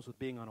that comes with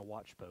being on a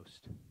watch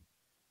post.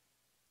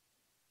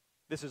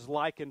 This is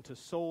likened to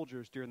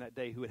soldiers during that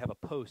day who would have a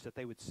post that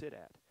they would sit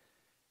at.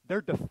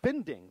 They're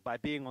defending by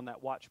being on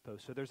that watch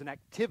post. So there's an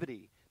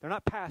activity. They're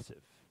not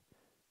passive.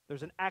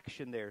 There's an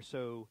action there.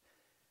 So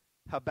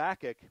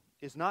Habakkuk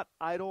is not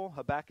idle.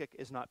 Habakkuk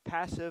is not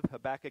passive.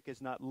 Habakkuk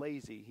is not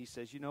lazy. He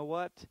says, you know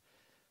what?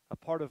 A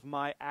part of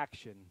my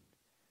action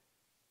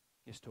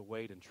is to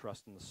wait and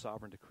trust in the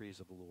sovereign decrees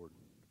of the Lord.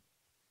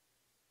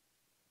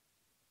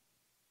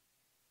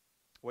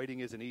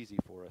 Waiting isn't easy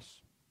for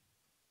us.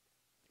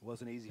 It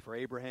wasn't easy for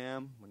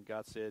Abraham when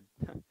God said,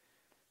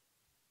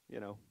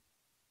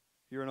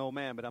 you're an old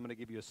man, but I'm going to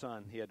give you a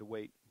son. He had to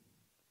wait.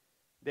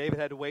 David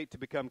had to wait to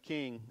become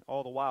king,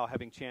 all the while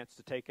having chance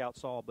to take out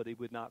Saul, but he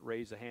would not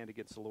raise a hand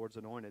against the Lord's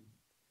anointed.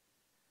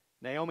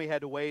 Naomi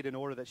had to wait in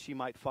order that she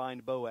might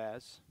find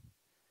Boaz.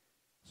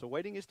 So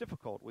waiting is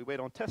difficult. We wait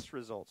on test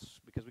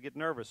results because we get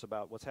nervous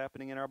about what's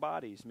happening in our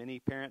bodies. Many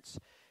parents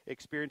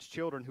experience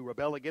children who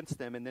rebel against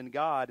them and then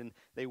God, and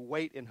they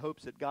wait in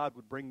hopes that God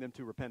would bring them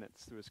to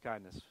repentance through his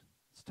kindness.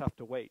 It's tough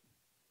to wait.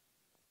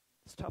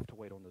 It's tough to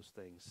wait on those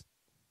things.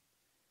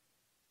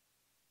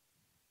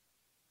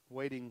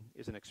 Waiting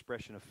is an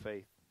expression of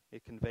faith.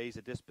 It conveys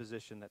a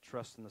disposition that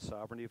trusts in the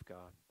sovereignty of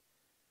God.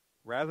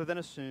 Rather than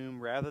assume,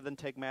 rather than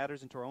take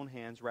matters into our own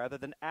hands, rather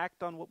than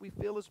act on what we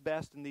feel is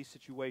best in these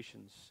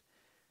situations,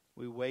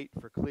 we wait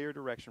for clear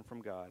direction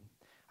from God.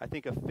 I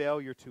think a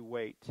failure to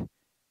wait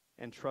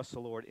and trust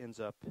the Lord ends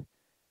up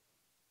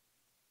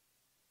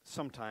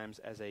sometimes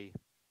as a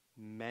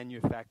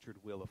manufactured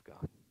will of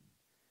God.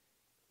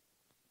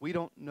 We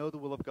don't know the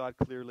will of God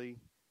clearly.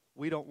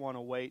 We don't want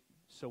to wait,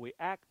 so we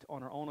act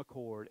on our own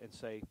accord and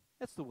say,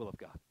 that's the will of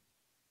God.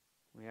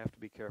 We have to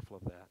be careful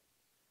of that.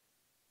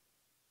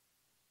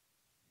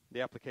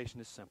 The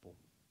application is simple.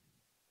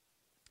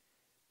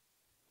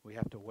 We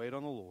have to wait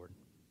on the Lord,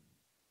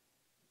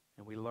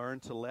 and we learn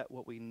to let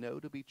what we know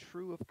to be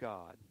true of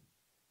God,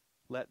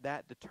 let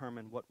that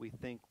determine what we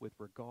think with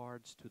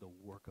regards to the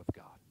work of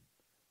God.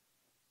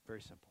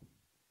 Very simple.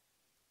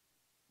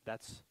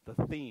 That's the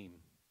theme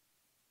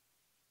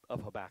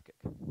of Habakkuk.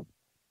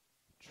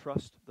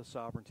 Trust the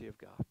sovereignty of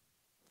God.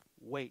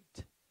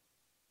 Wait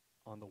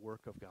on the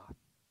work of God.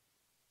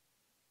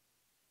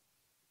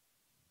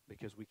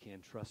 Because we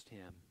can trust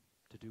him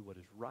to do what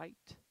is right,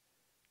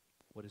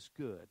 what is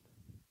good,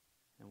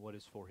 and what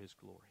is for his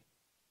glory.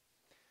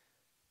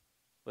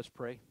 Let's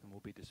pray, and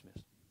we'll be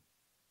dismissed.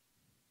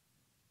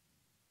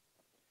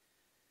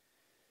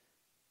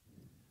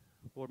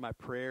 Lord, my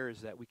prayer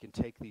is that we can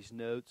take these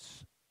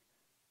notes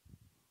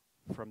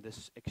from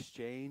this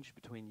exchange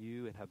between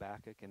you and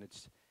Habakkuk, and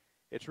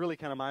it's really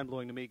kind of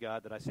mind-blowing to me,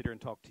 God, that I sit here and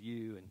talk to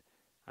you, and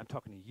I'm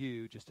talking to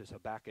you just as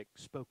Habakkuk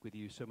spoke with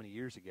you so many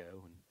years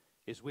ago and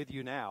is with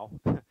you now.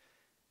 And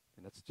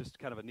that's just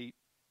kind of a neat,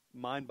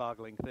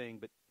 mind-boggling thing.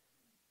 But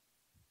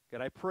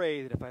God, I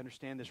pray that if I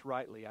understand this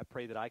rightly, I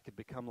pray that I could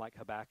become like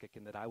Habakkuk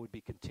and that I would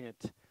be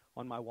content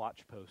on my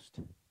watch post.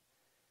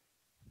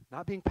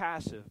 Not being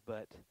passive,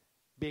 but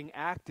being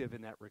active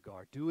in that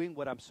regard, doing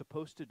what I'm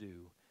supposed to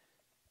do,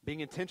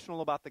 being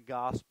intentional about the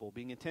gospel,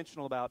 being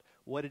intentional about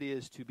what it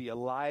is to be a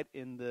light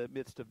in the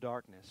midst of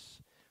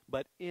darkness,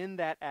 But in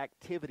that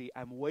activity,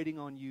 I'm waiting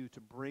on you to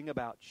bring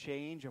about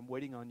change. I'm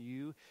waiting on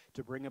you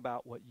to bring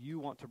about what you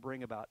want to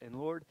bring about. And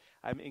Lord,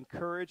 I'm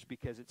encouraged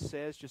because it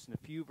says just in a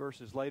few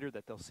verses later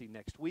that they'll see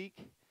next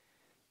week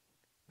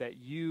that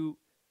you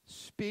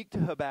speak to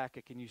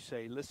Habakkuk and you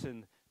say,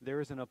 listen, there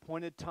is an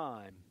appointed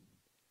time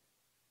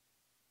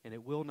and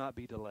it will not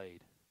be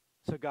delayed.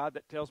 So God,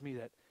 that tells me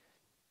that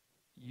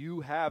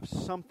you have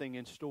something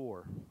in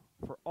store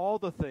for all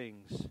the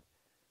things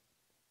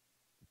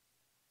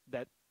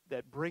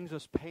that brings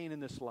us pain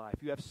in this life.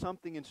 You have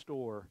something in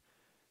store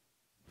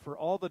for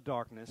all the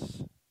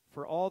darkness,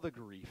 for all the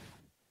grief.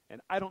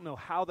 And I don't know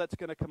how that's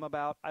going to come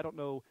about. I don't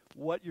know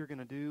what you're going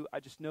to do. I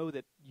just know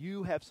that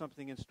you have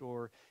something in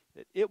store,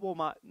 that it will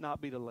not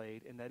be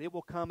delayed, and that it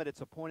will come at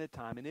its appointed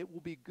time, and it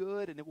will be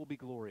good, and it will be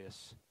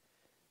glorious.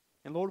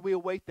 And Lord, we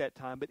await that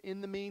time. But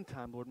in the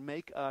meantime, Lord,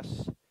 make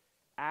us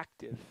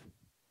active.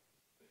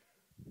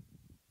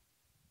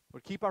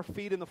 Lord, keep our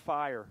feet in the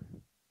fire.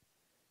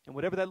 And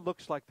whatever that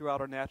looks like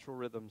throughout our natural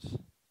rhythms,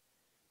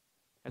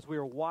 as we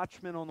are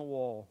watchmen on the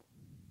wall,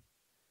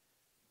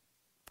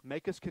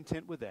 make us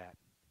content with that,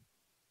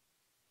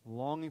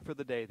 longing for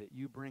the day that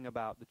you bring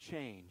about the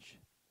change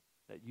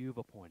that you've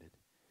appointed.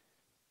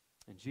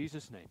 In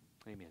Jesus' name,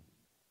 amen.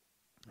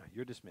 All right,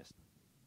 you're dismissed.